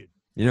 period.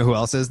 You know who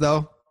else is,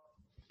 though?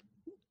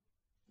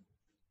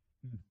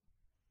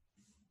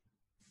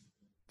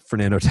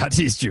 Fernando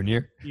Tatis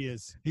Jr. He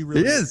is. He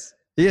really is.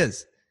 He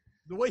is.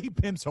 The way he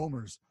pimps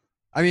homers.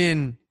 I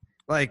mean,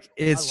 like,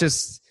 it's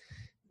just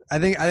 – I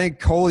think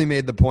Coley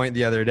made the point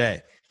the other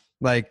day.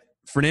 Like,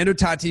 Fernando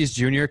Tatis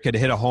Jr. could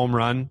hit a home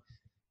run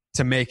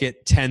to make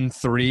it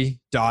 10-3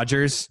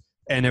 Dodgers,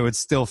 and it would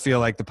still feel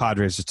like the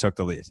Padres just took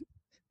the lead.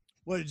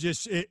 Well,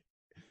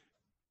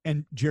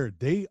 and Jared,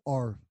 they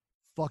are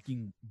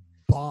fucking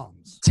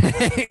bombs.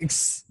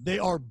 Thanks. They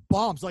are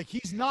bombs. Like,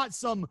 he's not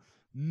some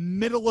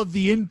middle of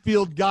the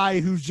infield guy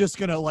who's just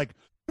gonna like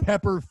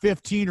pepper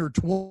 15 or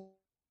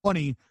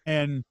 20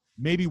 and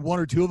maybe one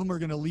or two of them are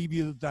going to leave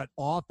you that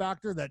awe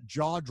factor, that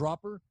jaw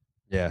dropper.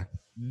 Yeah.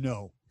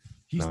 No.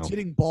 He's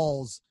hitting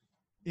balls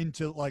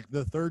into like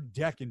the third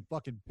deck and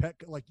fucking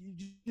Petco. Like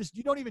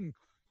you don't even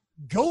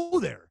go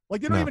there.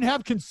 Like they don't even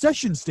have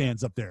concession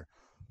stands up there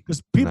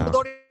because people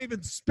don't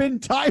even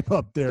spend time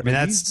up there. I mean,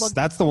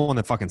 that's the one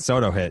that fucking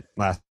Soto hit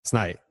last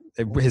night.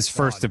 His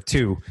first of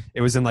two.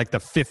 It was in like the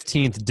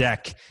 15th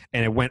deck,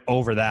 and it went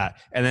over that.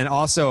 And then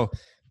also,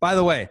 by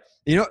the way,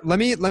 let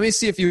me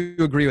see if you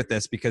agree with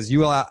this, because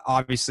you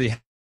obviously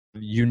have a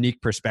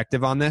unique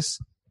perspective on this.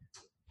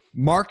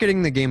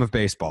 Marketing the game of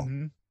baseball.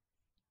 Mm-hmm.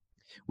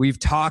 We've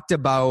talked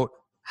about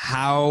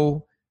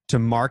how to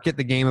market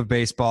the game of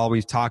baseball.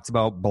 We've talked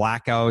about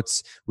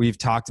blackouts. We've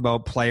talked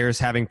about players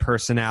having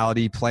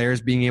personality,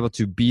 players being able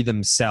to be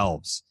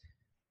themselves.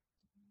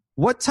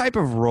 What type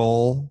of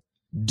role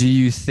do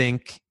you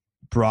think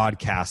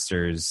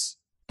broadcasters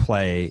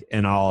play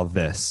in all of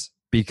this?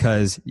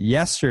 Because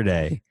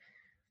yesterday,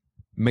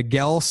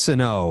 Miguel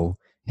Sano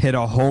hit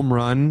a home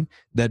run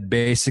that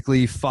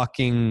basically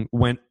fucking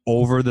went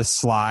over the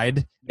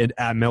slide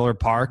at Miller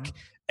Park,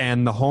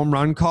 and the home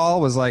run call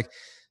was like,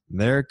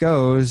 there it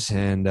goes,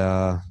 and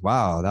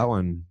wow, that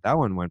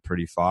one went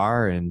pretty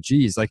far, and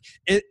geez,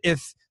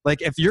 if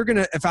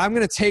I'm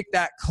gonna take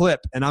that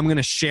clip and I'm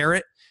gonna share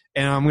it,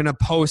 and I'm going to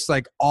post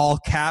like all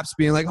caps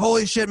being like,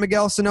 holy shit,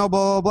 Miguel Sano,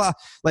 blah, blah, blah.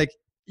 Like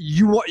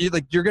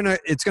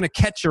it's going to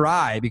catch your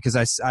eye because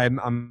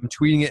I'm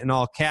tweeting it in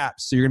all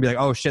caps. So you're going to be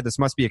like, oh shit, this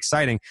must be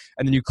exciting.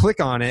 And then you click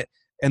on it,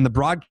 and the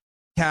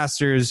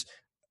broadcaster's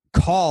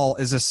call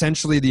is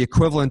essentially the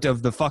equivalent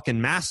of the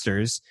fucking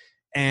Masters,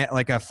 and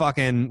like a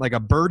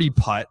birdie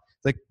putt.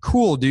 Like,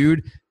 cool,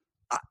 dude.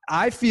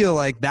 I feel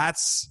like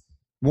that's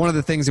one of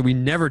the things that we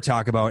never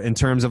talk about in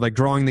terms of like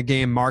growing the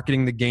game,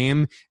 marketing the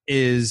game,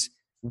 is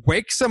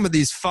wake some of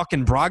these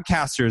fucking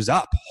broadcasters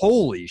up.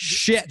 Holy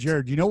shit.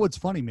 Jared, you know what's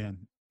funny, man,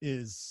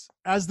 is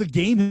as the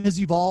game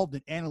has evolved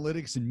and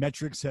analytics and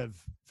metrics have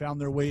found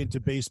their way into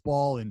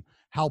baseball and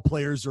how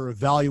players are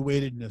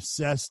evaluated and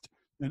assessed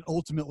and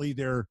ultimately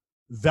their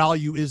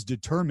value is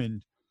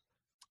determined,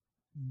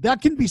 that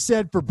can be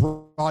said for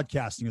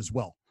broadcasting as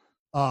well.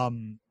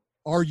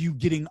 Are you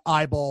getting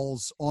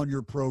eyeballs on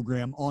your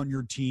program, on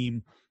your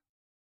team?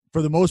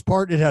 For the most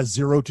part, it has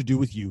zero to do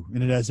with you,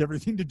 and it has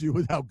everything to do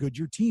with how good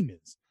your team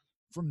is.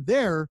 From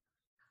there,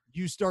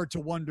 you start to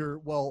wonder,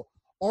 well,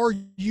 are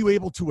you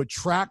able to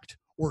attract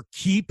or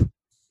keep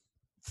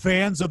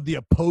fans of the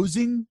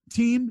opposing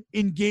team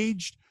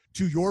engaged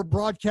to your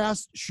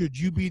broadcast? Should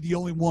you be the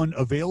only one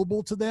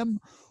available to them?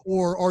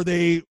 Or are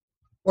they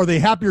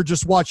happier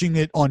just watching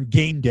it on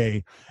game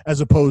day as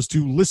opposed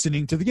to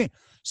listening to the game?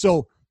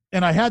 So,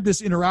 and I had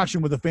this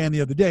interaction with a fan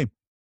the other day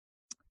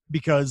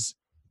because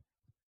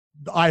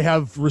I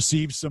have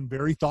received some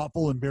very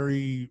thoughtful and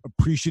very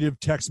appreciative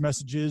text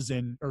messages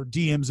or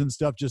DMs and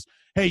stuff. Just,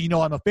 hey,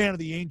 I'm a fan of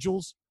the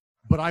Angels,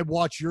 but I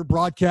watch your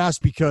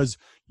broadcast because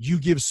you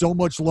give so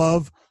much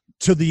love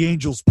to the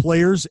Angels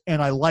players,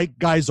 and I like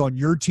guys on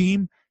your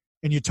team,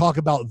 and you talk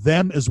about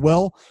them as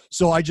well.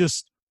 So I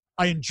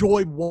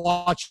enjoy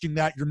watching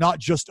that. You're not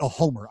just a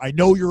homer. I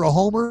know you're a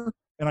homer,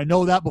 and I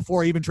know that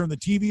before I even turn the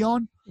TV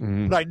on.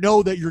 Mm-hmm. But I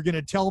know that you're going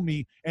to tell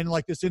me, and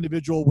like this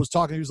individual was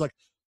talking, he was like,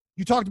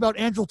 you talked about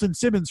Andrelton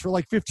Simmons for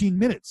like 15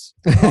 minutes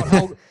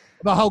about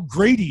how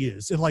great he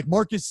is. And like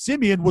Marcus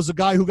Semien was a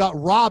guy who got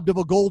robbed of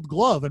a gold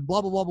glove and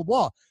blah, blah, blah, blah,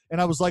 blah.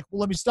 And I was like, well,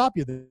 let me stop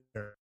you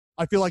there.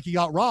 I feel like he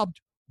got robbed,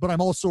 but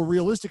I'm also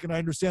realistic, and I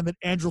understand that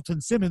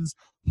Andrelton Simmons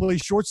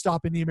plays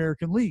shortstop in the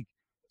American League.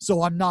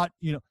 So I'm not,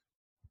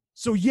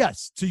 So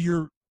yes, to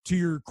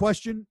your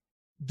question,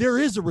 there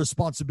is a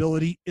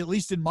responsibility, at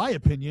least in my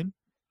opinion,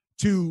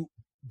 to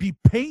be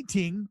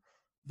painting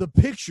the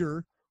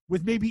picture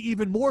with maybe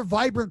even more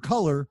vibrant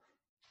color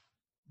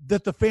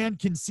that the fan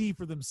can see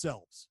for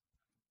themselves,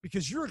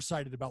 because you're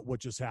excited about what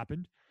just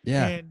happened.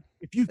 Yeah. And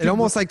if you it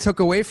almost like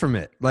took away from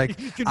it. Like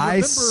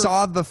I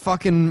saw the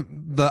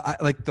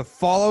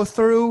follow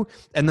through,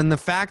 and then the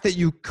fact that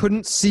you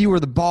couldn't see where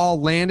the ball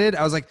landed,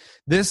 I was like,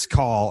 this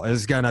call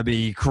is going to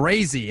be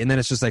crazy. And then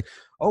it's just like,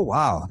 oh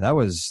wow, that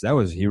was,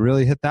 he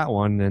really hit that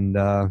one. And,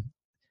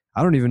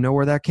 I don't even know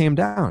where that came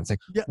down. It's like,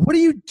 What are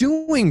you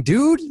doing,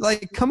 dude?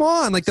 Like, come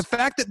on. Like the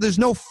fact that there's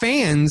no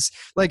fans,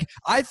 like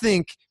I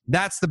think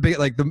that's the big,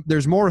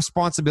 there's more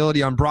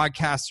responsibility on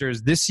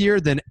broadcasters this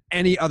year than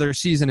any other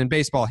season in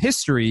baseball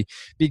history,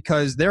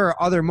 because there are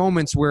other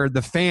moments where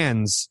the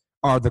fans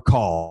are the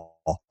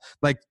call.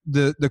 Like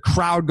the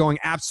crowd going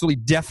absolutely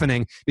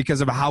deafening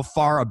because of how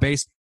far a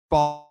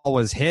baseball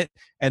was hit.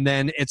 And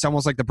then it's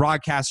almost like the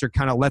broadcaster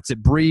kind of lets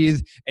it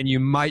breathe, and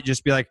you might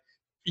just be like,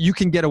 you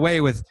can get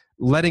away with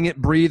letting it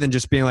breathe and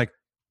just being like,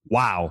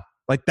 wow,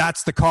 like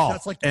that's the call.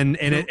 That's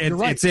you're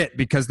right. It's it,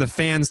 because the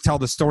fans tell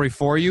the story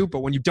for you.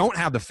 But when you don't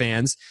have the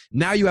fans,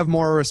 now you have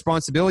more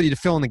responsibility to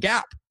fill in the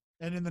gap.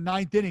 And in the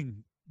ninth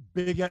inning,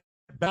 big at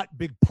bat,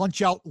 big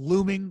punch out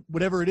looming,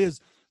 whatever it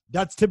is,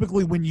 that's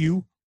typically when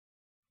you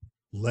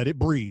let it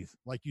breathe.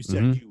 Like you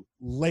said, you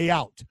lay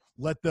out,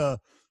 let the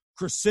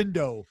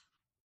crescendo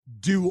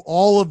do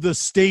all of the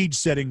stage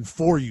setting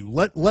for you.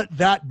 Let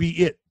that be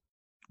it.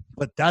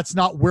 But that's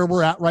not where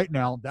we're at right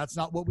now. That's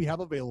not what we have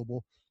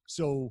available.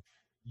 So,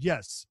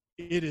 yes,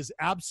 it is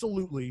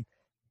absolutely,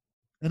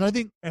 and I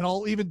think, and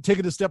I'll even take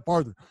it a step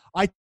farther,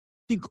 I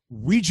think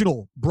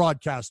regional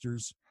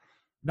broadcasters,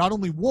 not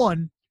only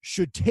one,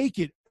 should take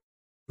it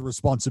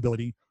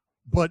responsibility,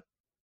 but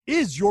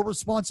is your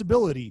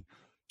responsibility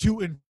to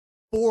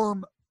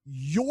inform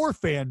your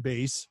fan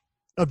base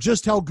of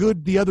just how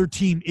good the other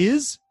team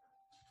is,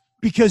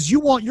 because you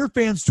want your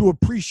fans to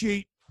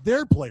appreciate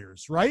their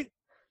players, right?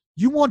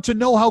 You want to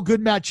know how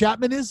good Matt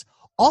Chapman is?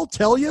 I'll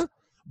tell you,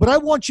 but I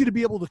want you to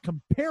be able to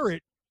compare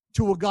it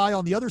to a guy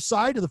on the other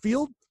side of the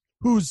field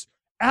who's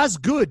as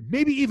good,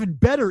 maybe even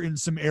better in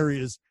some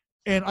areas.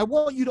 And I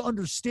want you to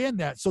understand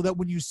that, so that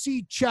when you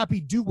see Chappie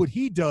do what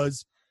he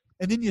does,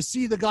 and then you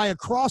see the guy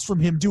across from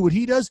him do what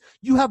he does,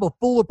 you have a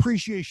full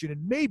appreciation.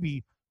 And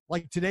maybe,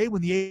 like today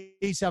when the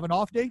A's have an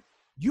off day,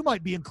 you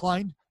might be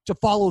inclined to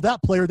follow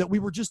that player that we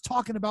were just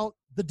talking about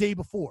the day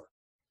before.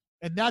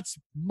 And that's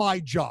my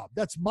job.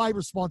 That's my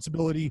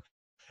responsibility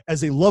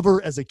as a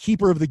lover, as a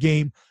keeper of the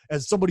game,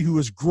 as somebody who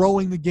is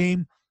growing the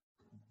game.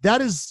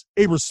 That is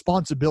a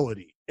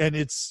responsibility, and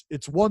it's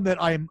one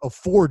that I am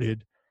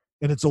afforded,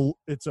 and it's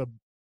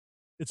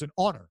an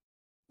honor.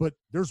 But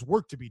there's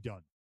work to be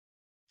done.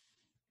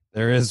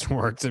 There is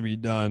work to be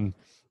done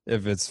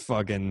if it's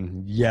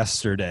fucking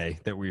yesterday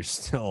that we're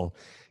still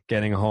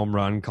getting home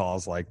run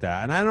calls like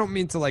that. And I don't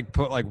mean to like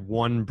put like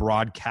one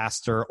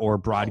broadcaster or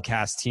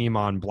broadcast team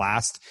on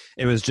blast.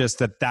 It was just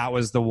that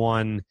was the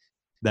one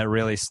that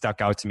really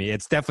stuck out to me.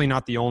 It's definitely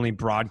not the only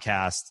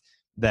broadcast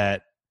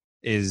that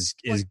is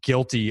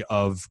guilty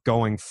of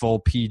going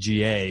full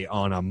PGA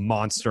on a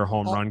monster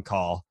home run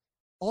call.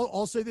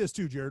 I'll say this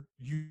too, Jared.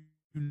 You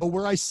know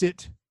where I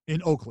sit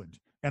in Oakland,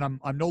 and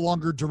I'm no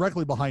longer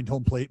directly behind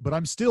home plate, but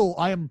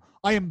I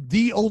am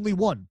the only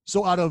one.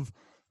 So out of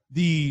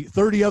the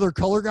 30 other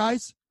color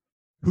guys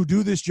who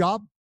do this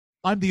job,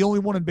 I'm the only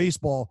one in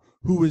baseball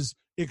who is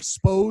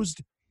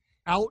exposed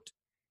out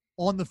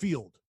on the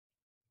field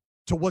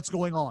to what's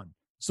going on.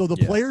 So the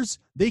players,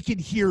 they can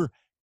hear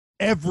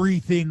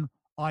everything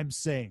I'm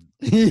saying.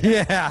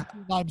 Yeah.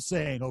 I'm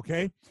saying,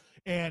 okay?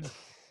 And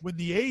when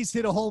the A's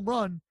hit a home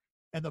run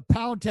and the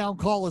Pound Town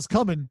call is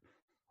coming,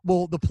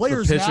 well, the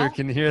players the pitcher now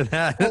can hear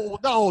that.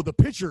 No, the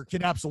pitcher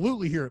can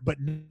absolutely hear it. But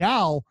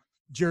now,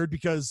 Jared,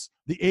 because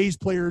the A's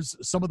players,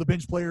 some of the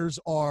bench players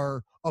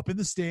are up in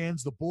the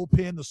stands, the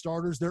bullpen, the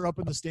starters, they're up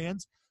in the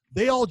stands.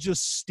 They all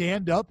just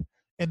stand up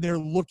and they're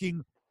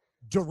looking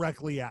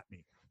directly at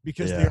me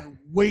because they're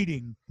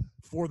waiting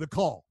for the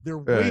call. They're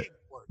waiting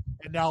for it.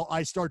 And now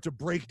I start to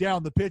break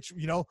down the pitch,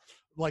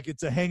 like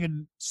it's a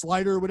hanging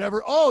slider or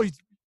whatever.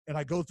 And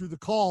I go through the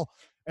call,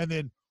 and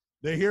then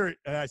they hear it,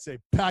 and I say,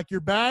 pack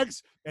your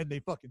bags, and they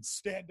fucking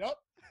stand up.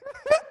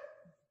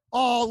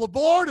 All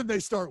aboard, and they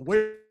start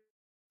waving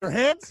their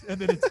hands, and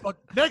then it's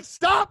next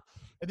stop,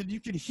 and then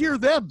you can hear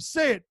them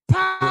say it,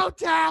 Pound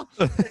Town.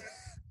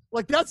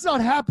 Like, that's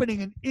not happening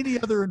in any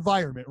other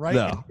environment, right?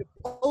 No. And the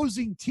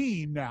opposing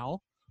team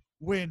now,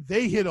 when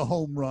they hit a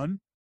home run,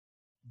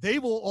 they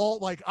will all,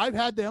 like, I've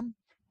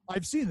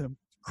seen them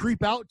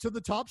creep out to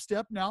the top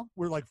step now.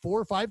 We're like 4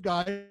 or 5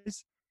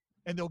 guys,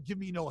 and they'll give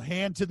me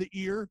hand to the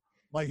ear,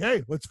 like,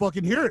 hey, let's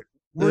fucking hear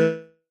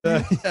it.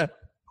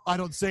 I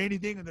don't say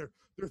anything, and they're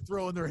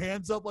throwing their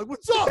hands up like,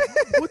 what's up?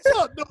 What's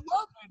up? No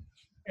love.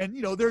 And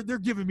they're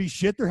giving me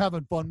shit. They're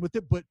having fun with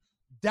it. But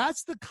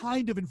that's the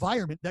kind of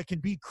environment that can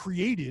be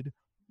created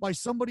by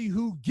somebody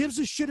who gives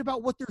a shit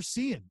about what they're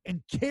seeing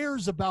and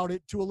cares about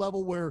it to a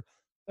level where,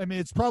 I mean,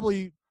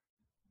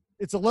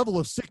 it's a level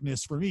of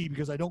sickness for me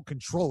because I don't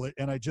control it,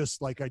 and I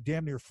just, like, I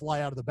damn near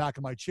fly out of the back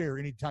of my chair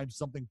anytime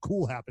something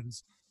cool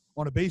happens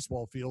on a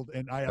baseball field,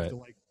 and I have to,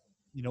 like,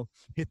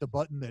 hit the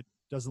button that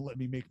doesn't let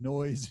me make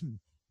noise and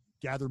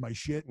gather my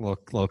shit.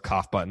 Little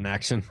cough button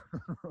action.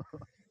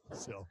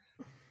 So,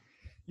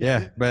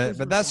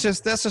 but that's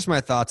just my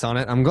thoughts on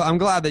it. I'm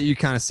glad that you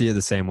kind of see it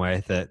the same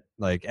way, that,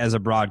 like, as a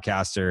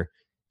broadcaster,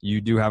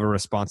 you do have a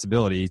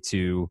responsibility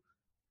to,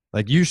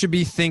 like, you should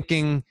be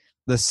thinking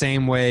the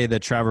same way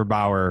that Trevor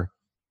Bauer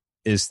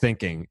is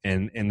thinking,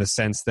 and in the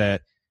sense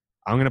that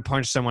I'm going to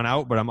punch someone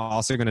out, but I'm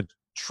also going to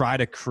try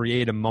to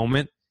create a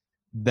moment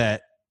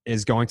that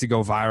is going to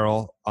go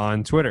viral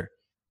on Twitter.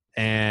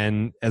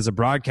 And as a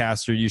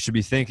broadcaster, you should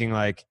be thinking,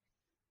 like,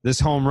 this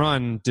home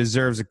run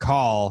deserves a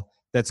call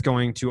that's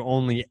going to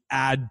only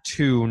add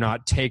to,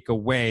 not take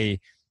away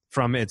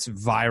from its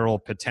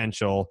viral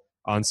potential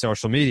on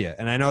social media.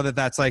 And I know that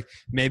that's, like,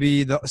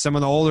 maybe some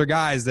of the older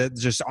guys that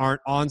just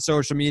aren't on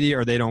social media,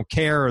 or they don't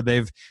care, or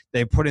they've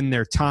put in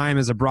their time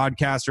as a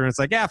broadcaster, and it's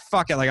like,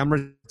 fuck it, like, I'm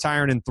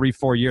retiring in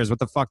 3-4 years. What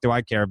the fuck do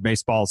I care if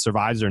baseball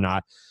survives or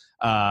not?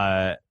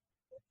 But,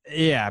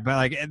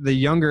 like, the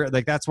younger,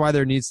 like, that's why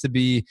there needs to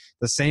be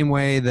the same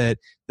way that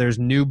there's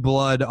new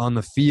blood on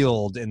the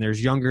field, and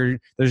there's younger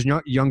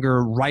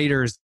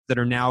writers that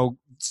are now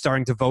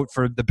starting to vote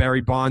for the Barry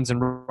Bonds and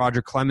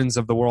Roger Clemens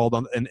of the world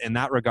in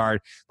that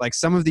regard. Like,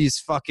 some of these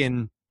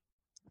fucking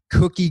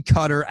cookie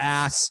cutter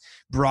ass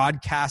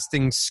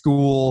broadcasting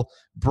school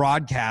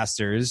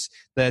broadcasters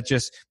that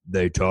just,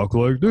 they talk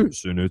like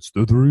this and it's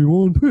the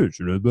 3-1 pitch.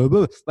 Blah,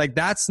 blah. Like,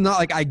 that's not,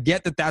 like, I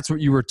get that that's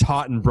what you were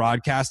taught in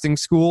broadcasting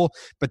school,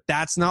 but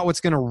that's not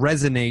what's going to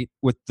resonate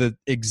with the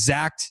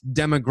exact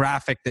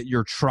demographic that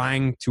you're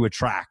trying to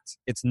attract.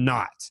 It's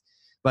not.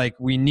 Like,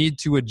 we need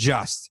to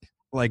adjust.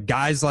 Like,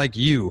 guys like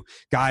you,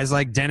 guys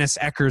like Dennis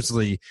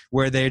Eckersley,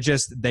 where they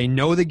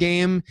know the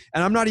game.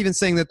 And I'm not even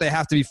saying that they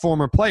have to be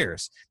former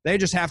players. They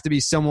just have to be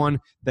someone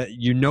that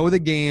you know the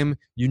game,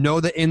 you know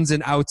the ins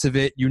and outs of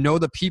it, you know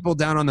the people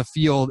down on the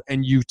field,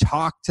 and you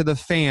talk to the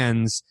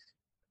fans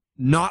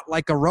not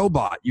like a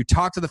robot. You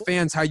talk to the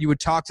fans how you would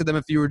talk to them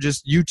if you were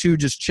just, you two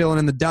just chilling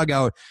in the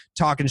dugout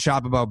talking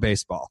shop about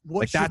baseball.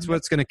 That's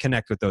what's going to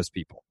connect with those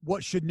people.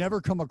 What should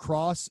never come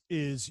across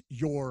is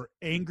your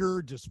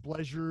anger,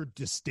 displeasure,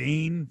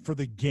 disdain for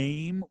the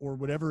game or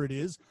whatever it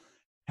is.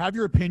 Have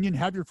your opinion,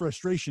 have your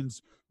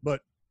frustrations,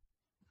 but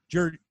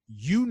Jared,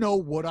 you know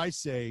what I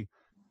say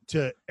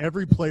to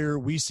every player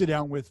we sit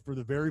down with for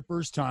the very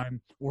first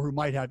time, or who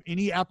might have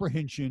any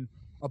apprehension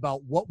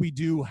about what we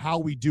do, how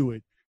we do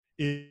it,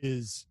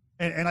 is,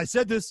 and I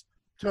said this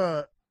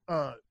to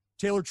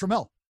Taylor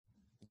Trammell.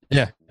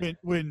 Yeah.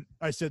 When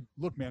I said,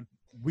 look, man,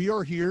 we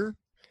are here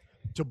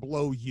to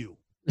blow you.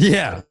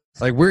 Yeah.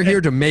 Like, we're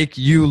here to make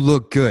you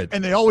look good.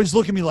 And they always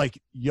look at me like,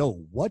 yo,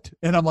 what?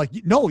 And I'm like,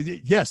 no,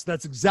 yes,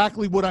 that's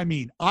exactly what I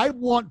mean. I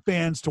want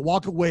fans to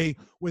walk away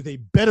with a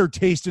better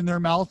taste in their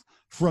mouth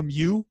from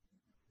you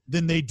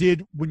than they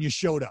did when you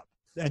showed up.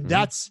 And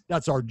that's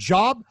our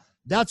job.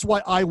 That's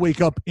why I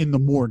wake up in the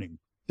morning.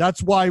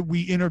 That's why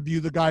we interview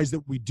the guys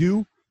that we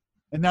do.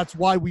 And that's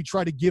why we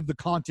try to give the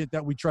content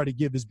that we try to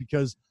give, is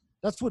because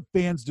that's what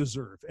fans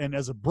deserve. And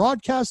as a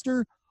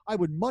broadcaster, I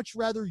would much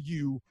rather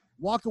you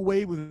walk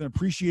away with an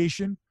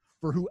appreciation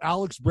for who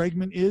Alex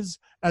Bregman is,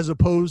 as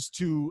opposed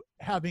to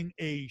having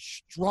a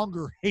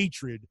stronger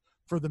hatred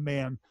for the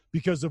man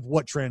because of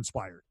what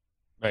transpired.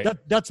 Right.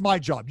 That's my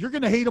job. You're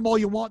going to hate him all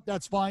you want.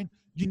 That's fine.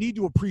 You need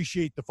to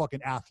appreciate the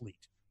fucking athlete.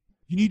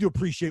 You need to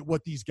appreciate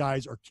what these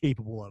guys are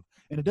capable of.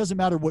 And it doesn't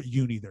matter what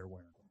uni they're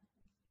wearing.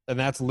 And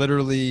that's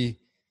literally,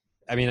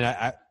 I mean,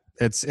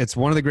 it's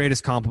one of the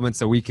greatest compliments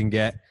that we can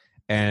get.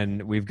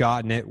 And we've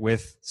gotten it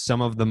with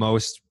some of the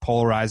most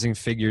polarizing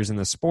figures in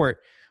the sport,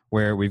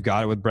 where we've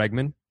got it with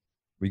Bregman.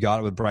 We got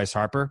it with Bryce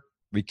Harper.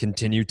 We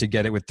continue to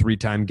get it with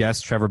 3-time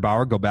guest Trevor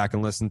Bauer. Go back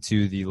and listen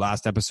to the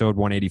last episode,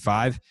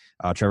 185.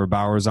 Trevor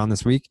Bauer was on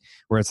this week,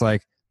 where it's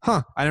like,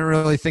 I didn't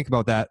really think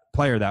about that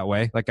player that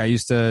way. Like, I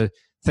used to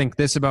think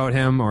this about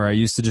him, or I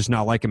used to just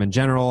not like him in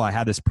general. I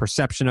had this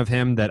perception of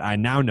him that I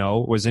now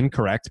know was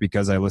incorrect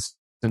because I listened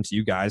to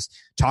you guys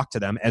talk to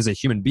them as a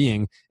human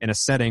being in a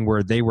setting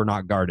where they were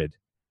not guarded.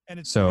 And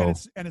it's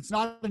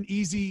not an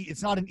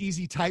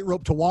easy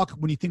tightrope to walk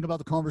when you think about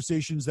the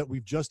conversations that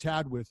we've just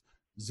had with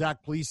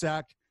Zach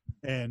Plesac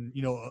and,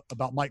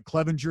 about Mike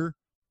Clevenger.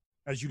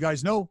 As you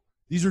guys know,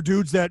 these are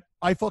dudes that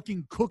I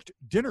fucking cooked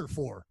dinner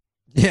for.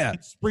 Yeah.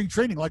 In spring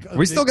training.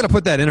 We still got to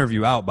put that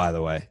interview out, by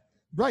the way.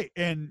 Right.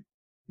 And,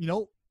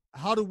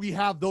 how do we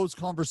have those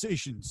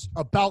conversations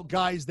about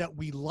guys that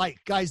we like,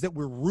 guys that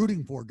we're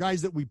rooting for,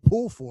 guys that we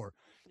pull for?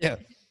 Yeah.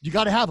 You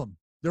got to have them.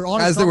 They're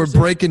honest guys that we're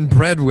breaking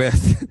bread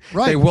with.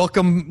 Right.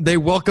 They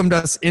welcomed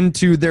us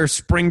into their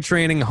spring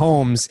training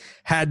homes,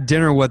 had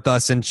dinner with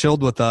us and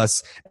chilled with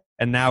us.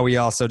 And now we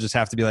also just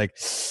have to be like,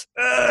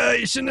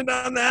 you shouldn't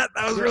have done that.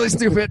 That was really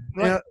stupid.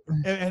 Right.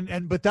 Yeah.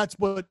 But that's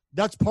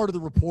part of the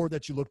rapport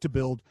that you look to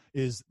build,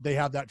 is they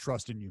have that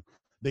trust in you.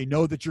 They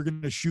know that you're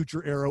going to shoot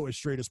your arrow as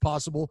straight as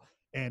possible,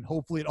 and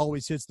hopefully it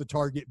always hits the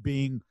target,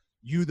 being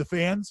you, the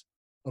fans,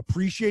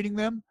 appreciating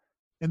them,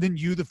 and then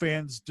you, the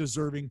fans,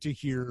 deserving to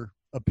hear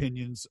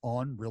opinions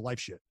on real life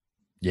shit.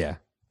 Yeah.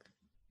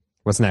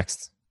 What's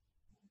next?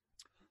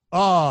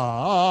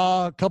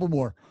 A couple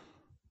more.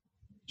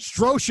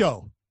 Stro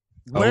Show.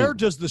 Where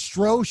does the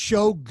Stro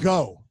Show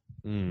go?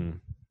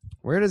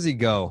 Where does he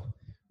go?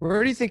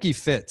 Where do you think he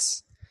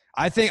fits?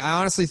 I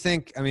honestly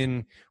think,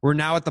 we're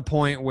now at the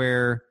point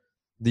where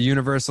the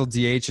universal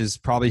DH is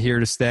probably here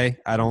to stay.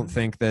 I don't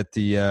think that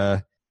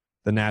the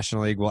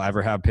National League will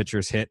ever have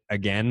pitchers hit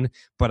again,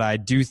 but I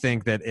do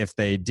think that if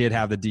they did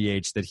have the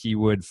DH, that he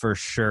would for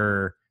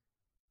sure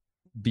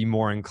be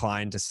more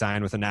inclined to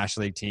sign with a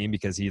National League team,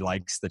 because he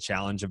likes the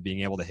challenge of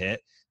being able to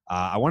hit.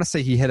 I want to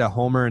say he hit a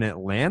homer in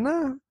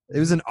Atlanta. It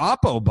was an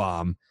Oppo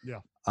bomb. Yeah.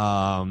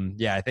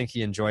 I think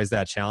he enjoys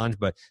that challenge,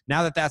 but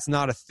now that that's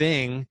not a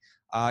thing,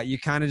 you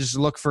kind of just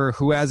look for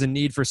who has a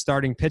need for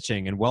starting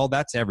pitching, and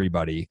that's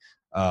everybody.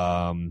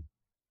 I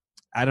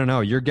don't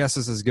know. Your guess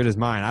is as good as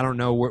mine. I don't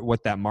know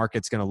what that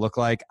market's going to look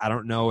like. I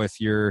don't know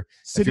if you're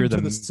sitting to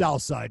the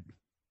south side.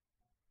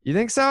 You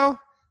think so?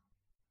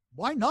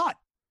 Why not?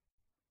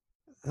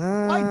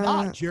 Why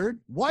not, Jared?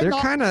 Why they're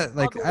not? They're kind of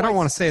like, I don't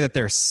want to say that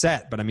they're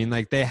set, but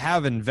they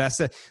have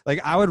invested.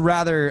 Like, I would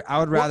rather.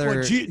 What,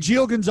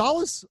 Gio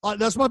Gonzalez?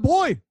 That's my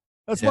boy.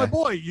 That's my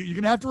boy. You're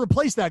gonna have to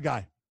replace that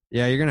guy.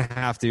 Yeah, you're gonna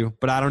have to.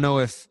 But I don't know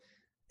if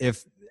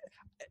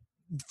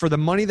for the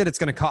money that it's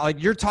going to cost.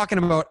 Like, you're talking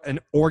about an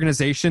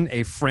organization,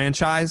 a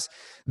franchise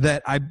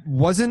that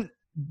wasn't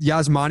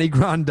Yasmani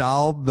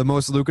Grandal the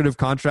most lucrative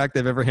contract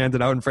they've ever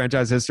handed out in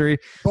franchise history.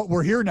 But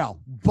we're here now.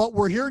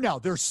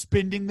 They're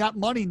spending that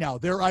money now.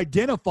 They're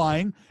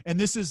identifying, and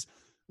this is,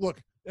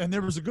 look, and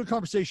there was a good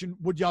conversation.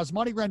 Would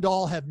Yasmani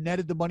Grandal have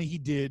netted the money he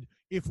did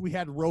if we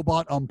had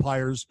robot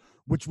umpires,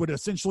 which would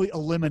essentially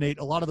eliminate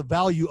a lot of the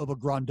value of a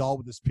Grandal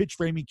with his pitch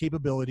framing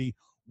capability?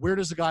 Where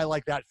does a guy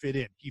like that fit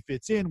in? He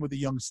fits in with a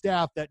young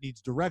staff that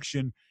needs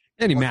direction.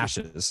 And he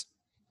mashes.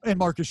 And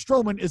Marcus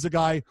Stroman is a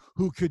guy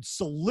who could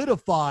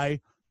solidify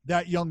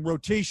that young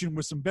rotation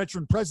with some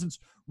veteran presence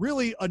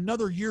really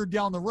another year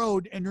down the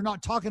road. And you're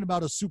not talking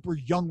about a super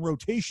young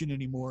rotation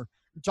anymore.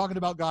 You're talking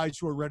about guys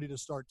who are ready to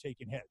start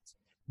taking heads.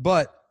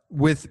 But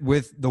with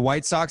the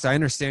White Sox, I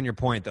understand your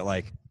point that,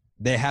 like,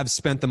 they have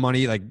spent the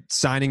money, like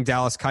signing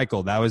Dallas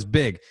Keuchel, that was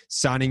big.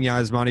 Signing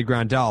Yasmani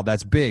Grandal,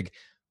 that's big.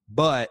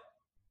 But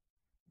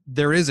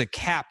there is a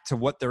cap to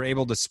what they're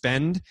able to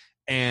spend,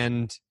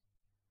 and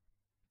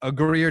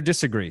agree or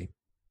disagree,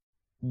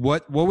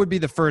 what would be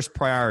the first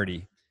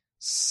priority?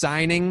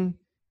 Signing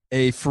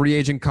a free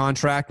agent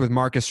contract with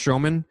Marcus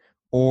Stroman,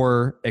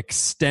 or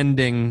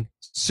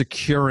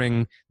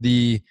securing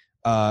the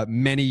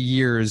many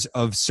years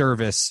of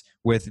service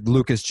with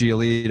Lucas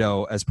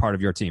Giolito as part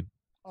of your team?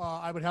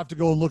 I would have to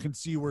go and look and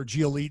see where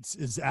Giolito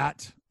is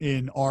at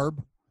in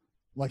ARB.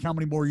 Like, how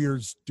many more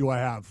years do I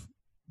have?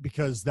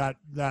 Because that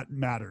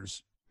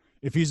matters.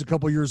 If he's a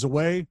couple years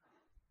away,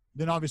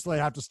 then obviously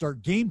I have to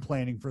start game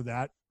planning for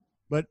that.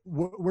 But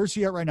where's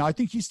he at right now? I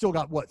think he's still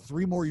got,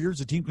 3 more years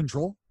of team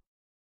control?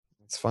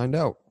 Let's find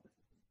out.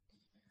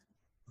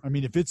 I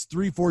mean, if it's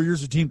 3-4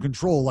 years of team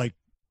control, like,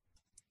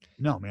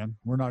 no, man,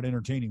 we're not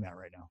entertaining that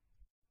right now.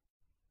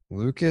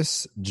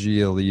 Lucas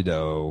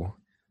Giolito,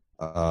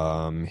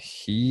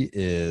 he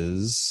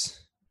is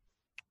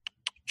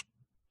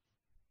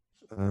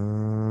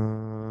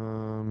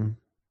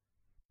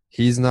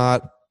he's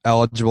not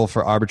eligible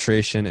for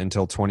arbitration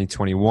until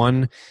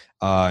 2021,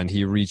 and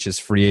he reaches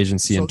free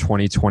agency in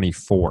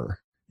 2024.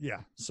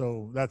 Yeah,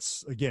 so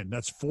that's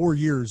 4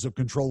 years of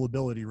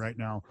controllability right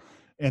now,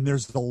 and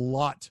there's a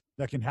lot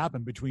that can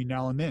happen between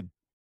now and then.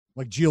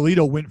 Like,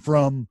 Giolito went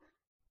from,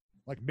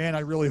 like, man, I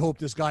really hope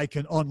this guy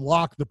can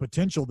unlock the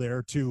potential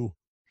there, to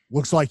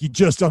looks like he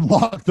just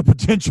unlocked the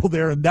potential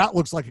there, and that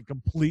looks like a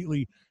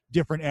completely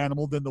different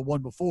animal than the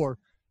one before.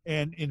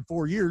 And in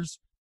 4 years,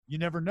 you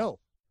never know.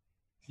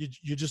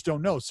 You just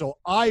don't know. So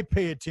I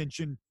pay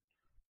attention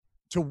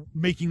to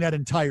making that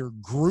entire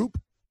group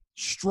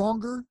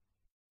stronger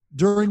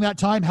during that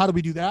time. How do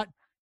we do that?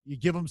 You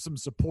give them some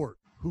support.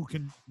 Who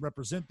can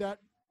represent that?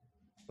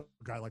 A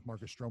guy like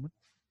Marcus Stroman.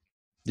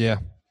 Yeah.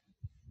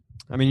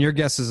 I mean, your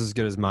guess is as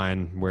good as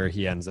mine where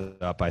he ends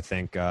up. I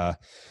think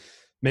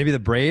maybe the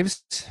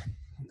Braves.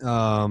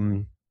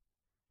 I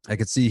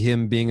could see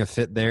him being a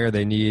fit there.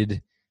 They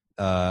need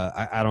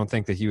I don't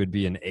think that he would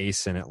be an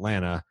ace in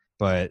Atlanta,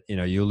 but,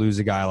 you lose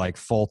a guy like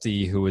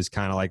Fulte, who is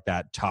kind of like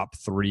that top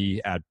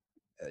 3 at,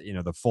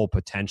 the full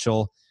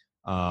potential,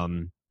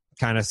 kind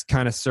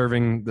of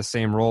serving the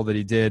same role that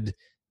he did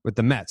with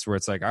the Mets, where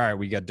it's like, all right,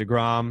 we got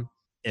DeGrom,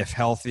 if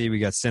healthy, we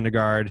got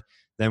Syndergaard,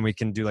 then we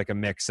can do like a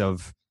mix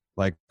of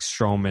like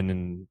Stroman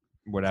and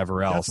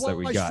whatever else that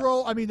we got.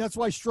 That's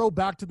why Stroh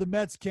back to the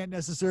Mets can't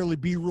necessarily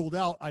be ruled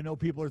out. I know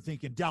people are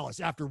thinking Dallas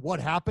after what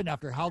happened,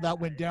 after how that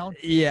went down.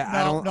 Yeah,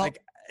 no.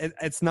 Like.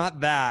 It's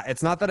not that.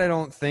 It's not that I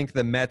don't think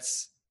the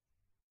Mets.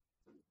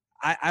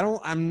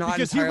 I'm not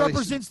because he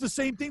represents the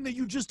same thing that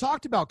you just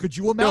talked about. Could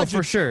you imagine? No,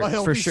 for sure. A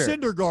healthy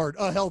Syndergaard,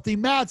 a healthy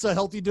Matz, a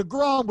healthy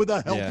DeGrom with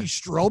a healthy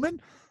Stroman.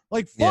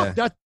 Like, fuck,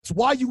 that's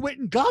why you went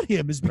and got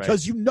him, is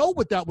because you know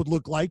what that would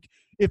look like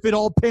if it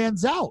all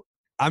pans out.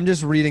 I'm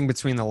just reading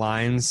between the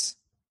lines,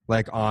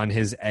 like on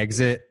his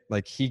exit.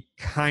 Like, he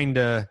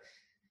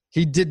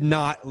did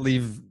not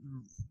leave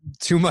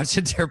too much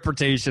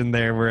interpretation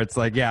there, where it's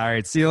like, yeah, all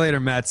right, see you later,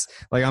 Mets.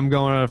 Like, I'm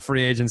going on a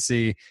free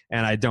agency,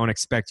 and I don't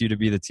expect you to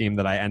be the team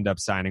that I end up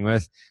signing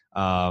with.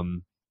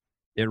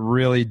 It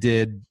really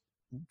did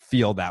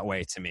feel that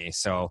way to me.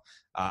 So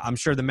I'm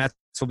sure the Mets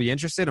will be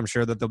interested. I'm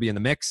sure that they'll be in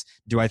the mix.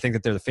 Do I think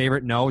that they're the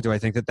favorite? No. Do I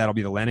think that that'll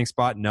be the landing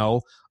spot?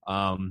 No.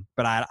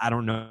 But I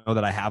don't know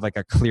that I have like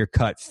a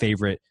clear-cut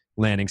favorite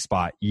landing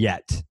spot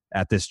yet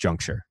at this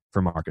juncture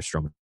for Marcus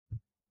Stroman.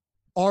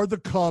 Are the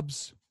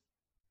Cubs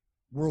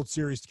World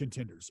Series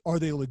contenders? Are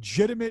they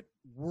legitimate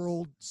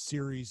World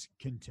Series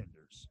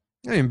contenders?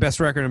 I mean, best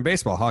record in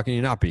baseball. How can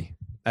you not be?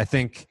 I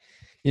think,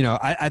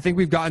 I think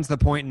we've gotten to the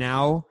point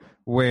now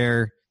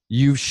where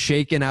you've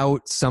shaken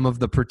out some of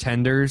the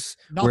pretenders.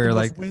 Not where the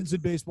most like wins in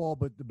baseball,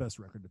 but the best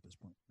record at this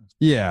point.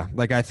 Yeah,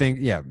 like I think,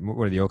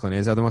 what are the Oakland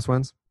A's? Are the most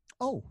wins?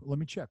 Oh, let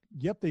me check.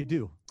 Yep, they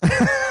do.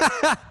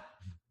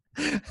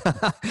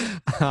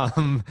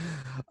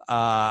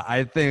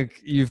 I think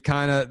you've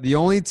the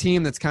only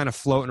team that's kind of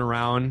floating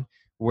around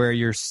where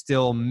you're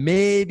still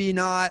maybe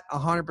not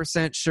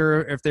 100%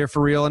 sure if they're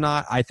for real or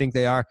not, I think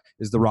they are,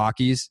 is the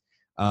Rockies.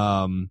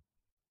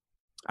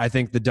 I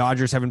think the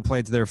Dodgers haven't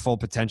played to their full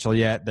potential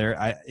yet.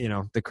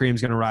 The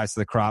cream's going to rise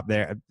to the crop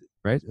there,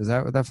 right? Is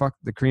that what that fuck?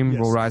 The cream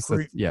will rise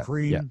to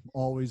cream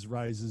always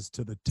rises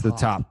to the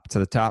top. To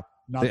the top.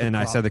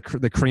 I said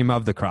the cream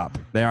of the crop.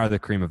 They are the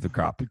cream of the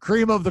crop. The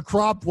cream of the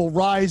crop will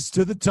rise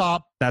to the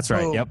top. That's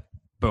right. Boom. Yep.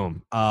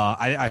 Boom.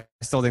 I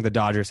still think the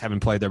Dodgers haven't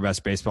played their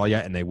best baseball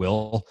yet, and they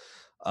will.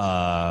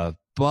 But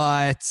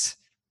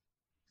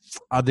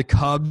are the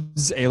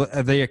Cubs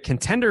are they a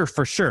contender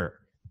for sure?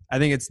 I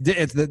think it's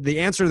the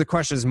answer to the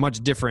question is much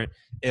different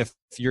if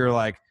you're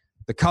like,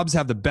 the Cubs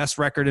have the best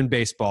record in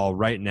baseball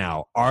right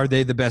now. Are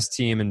they the best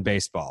team in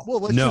baseball? Well,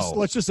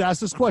 let's just ask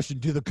this question.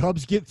 Do the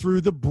Cubs get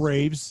through the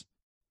Braves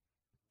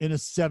in a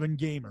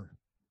 7-gamer?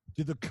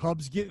 Do the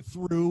Cubs get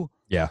through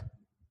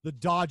the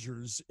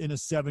Dodgers in a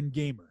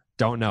 7-gamer?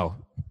 Don't know.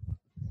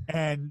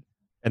 And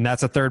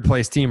that's a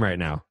third-place team right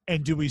now.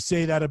 And do we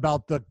say that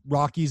about the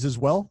Rockies as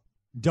well?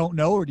 Don't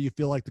know, or do you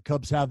feel like the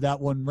Cubs have that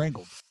one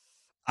wrangled?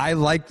 I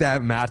like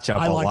that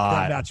matchup a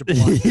lot.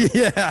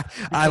 Yeah,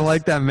 I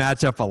like that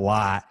matchup a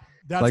lot.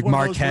 That's like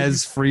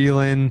Marquez,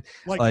 Freeland,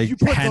 like you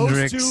put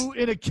Hendricks. Those two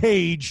in a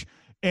cage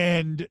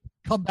and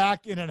come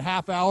back in a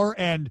half hour,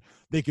 and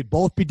they could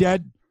both be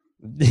dead.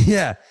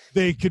 Yeah.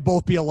 They could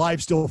both be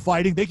alive, still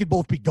fighting. They could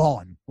both be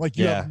gone. Like,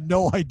 you have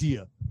no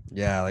idea.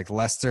 Yeah, like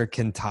Lester,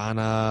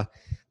 Quintana.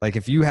 Like,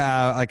 if you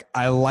have, like,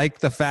 I like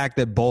the fact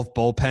that both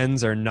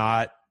bullpens are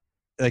not,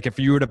 like, if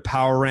you were to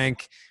power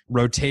rank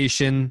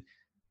rotation,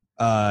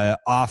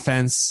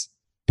 offense,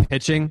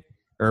 pitching,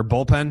 or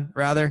bullpen,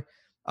 rather,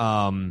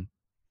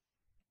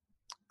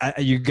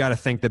 you got to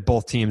think that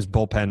both teams'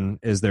 bullpen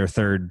is their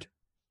third.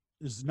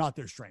 Is not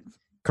their strength.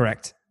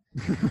 Correct.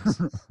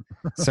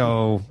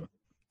 So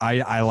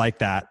I like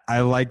that. I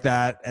like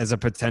that as a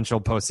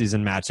potential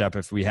postseason matchup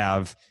if we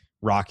have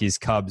Rockies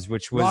Cubs,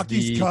 which was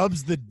Rockies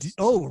Cubs, Rockies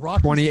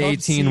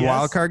 2018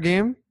 wildcard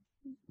game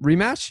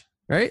rematch,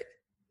 right?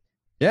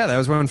 Yeah, that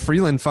was when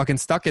Freeland fucking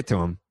stuck it to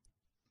him.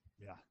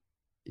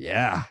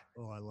 Yeah.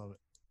 Oh, I love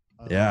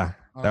it.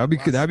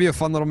 That'd be a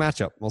fun little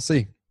matchup. We'll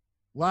see.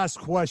 Last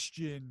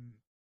question.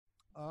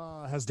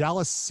 Has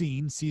Dallas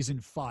seen season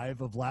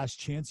 5 of Last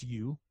Chance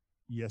U?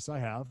 Yes, I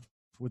have.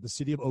 With the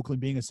city of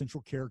Oakland being a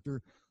central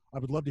character, I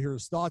would love to hear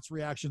his thoughts,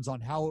 reactions on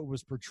how it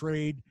was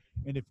portrayed,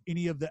 and if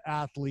any of the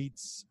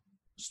athletes'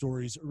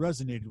 stories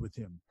resonated with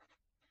him.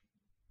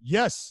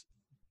 Yes,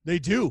 they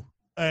do.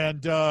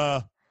 And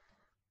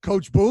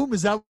Coach Boom,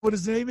 is that what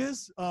his name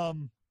is?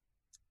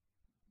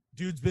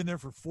 Dude's been there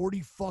for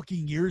 40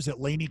 fucking years at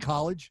Laney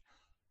College.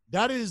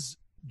 That is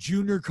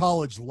junior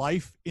college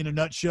life in a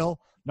nutshell.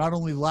 Not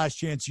only Last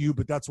Chance U,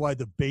 but that's why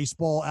the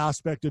baseball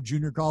aspect of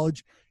junior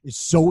college is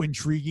so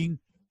intriguing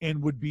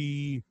and would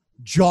be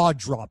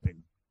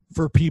jaw-dropping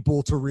for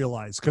people to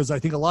realize. Because I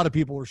think a lot of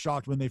people were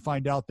shocked when they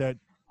find out that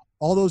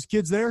all those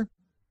kids there,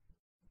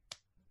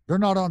 they're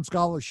not on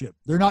scholarship.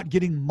 They're not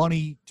getting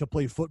money to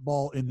play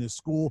football in this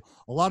school.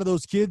 A lot of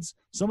those kids,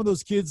 some of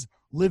those kids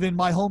live in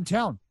my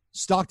hometown,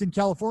 Stockton,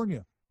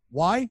 California.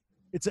 Why?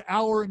 It's an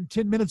hour and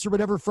 10 minutes or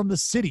whatever from the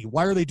city.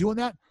 Why are they doing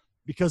that?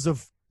 Because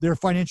of their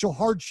financial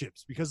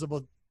hardships, because of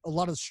a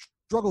lot of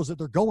struggles that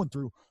they're going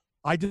through.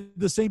 I did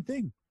the same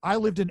thing. I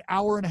lived an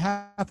hour and a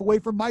half away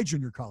from my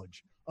junior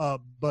college.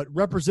 But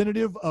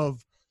representative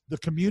of the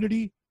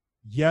community,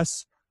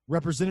 yes.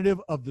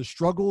 Representative of the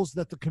struggles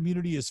that the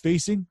community is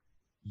facing,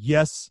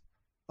 yes.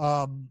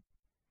 But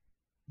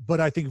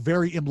I think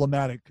very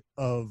emblematic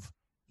of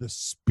the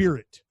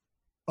spirit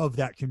of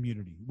that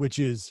community, which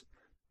is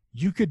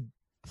you could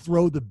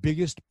throw the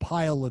biggest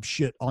pile of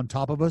shit on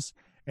top of us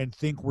and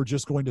think we're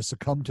just going to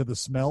succumb to the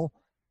smell,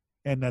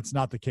 and that's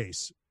not the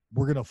case.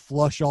 We're going to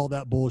flush all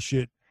that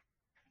bullshit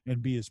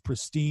and be as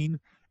pristine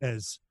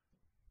as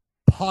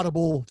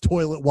potable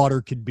toilet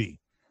water can be.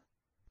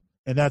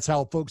 And that's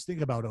how folks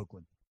think about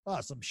Oakland.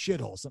 Some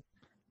shithole.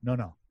 No.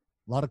 A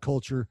lot of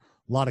culture,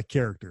 a lot of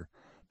character.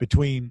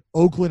 Between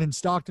Oakland and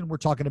Stockton, we're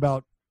talking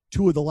about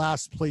two of the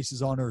last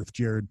places on earth,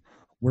 Jared,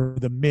 where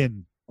the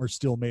men are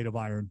still made of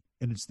iron,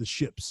 and it's the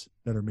ships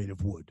that are made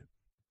of wood.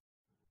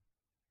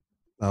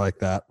 I like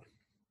that.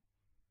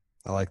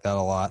 I like that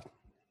a lot.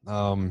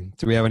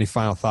 Do we have any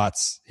final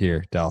thoughts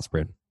here, Dallas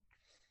Braden?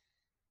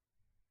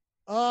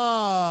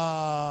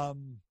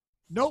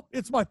 Nope.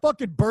 It's my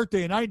fucking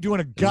birthday, and I ain't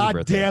doing a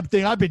goddamn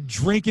thing. I've been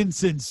drinking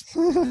since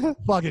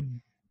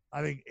fucking,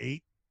 I think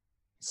 8,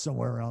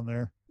 somewhere around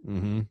there.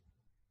 Mm-hmm.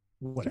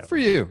 Whatever. Good for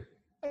you.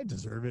 I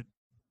deserve it.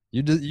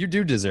 You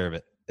do deserve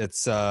it.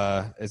 It's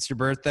your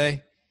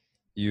birthday.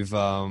 You've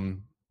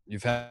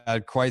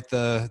had quite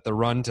the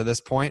run to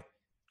this point.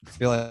 I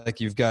feel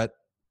like you've got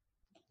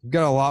a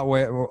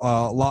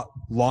lot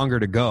longer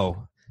to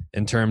go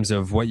in terms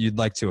of what you'd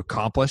like to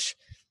accomplish,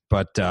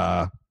 but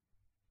the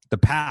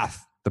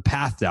path,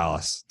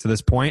 Dallas, to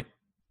this point,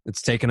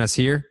 it's taken us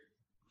here.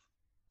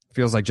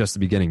 Feels like just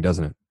the beginning,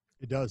 doesn't it?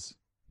 It does.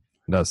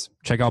 It does.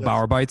 Check out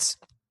Bauer Bites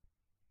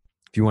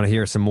if you want to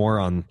hear some more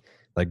on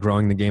like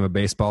growing the game of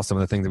baseball. Some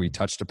of the things that we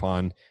touched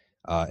upon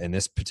in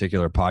this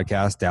particular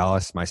podcast.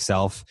 Dallas,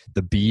 myself,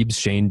 the Biebs,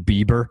 Shane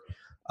Bieber.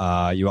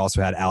 You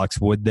also had Alex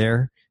Wood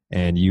there,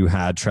 and you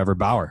had Trevor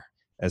Bauer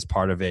as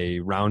part of a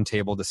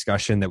roundtable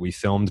discussion that we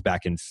filmed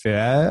back in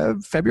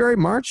February.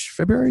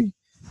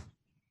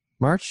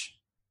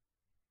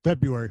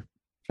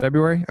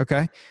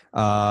 Okay.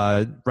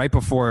 Right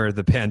before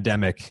the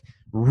pandemic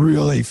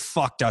really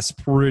fucked us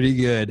pretty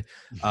good.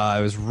 It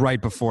was right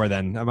before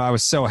then. I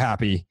was so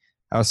happy.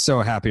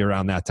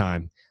 Around that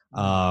time.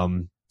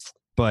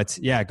 But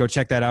yeah, go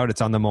check that out.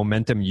 It's on the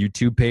Momentum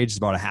YouTube page. It's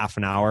about a half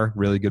an hour.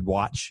 Really good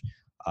watch.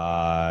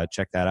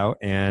 Check that out.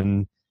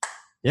 And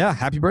yeah,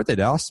 happy birthday,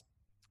 Dallas.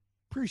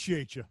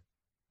 Appreciate you.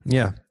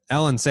 Yeah.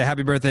 Ellen, say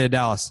happy birthday to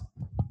Dallas.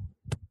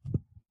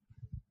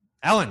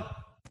 Ellen,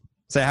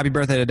 say happy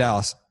birthday to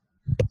Dallas.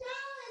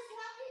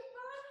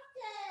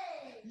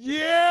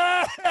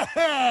 Yeah,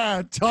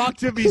 talk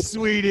to me,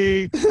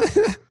 sweetie.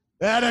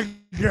 That a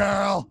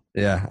girl.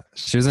 Yeah,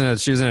 she was in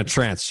a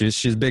trance.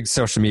 She's a big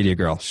social media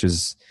girl.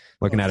 She's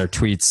looking at her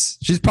tweets.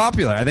 She's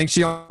popular. I think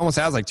she almost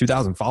has like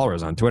 2,000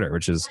 followers on Twitter,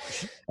 which is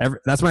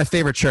that's my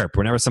favorite chirp.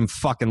 Whenever some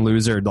fucking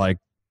loser like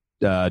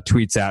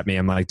tweets at me,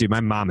 I'm like, dude,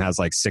 my mom has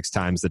like 6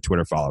 times the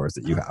Twitter followers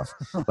that you have.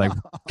 Like,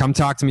 come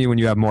talk to me when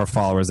you have more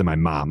followers than my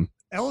mom.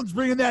 Ellen's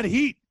bringing that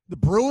heat. The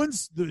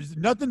Bruins, there's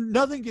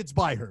nothing gets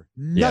by her.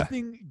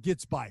 Nothing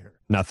gets by her.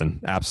 Nothing.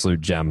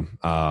 Absolute gem.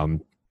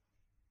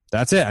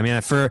 That's it. I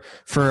mean, for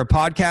a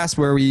podcast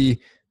where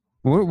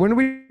when did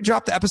we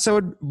drop the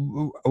episode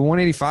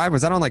 185?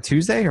 Was that on like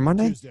Tuesday or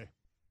Monday? Tuesday.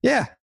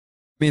 Yeah. I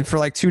mean, for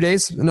like 2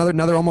 days,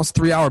 another almost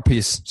 3-hour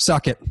piece.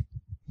 Suck it.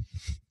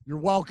 You're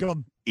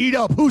welcome. Eat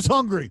up. Who's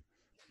hungry?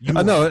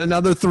 No,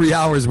 another 3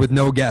 hours with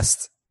no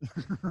guests.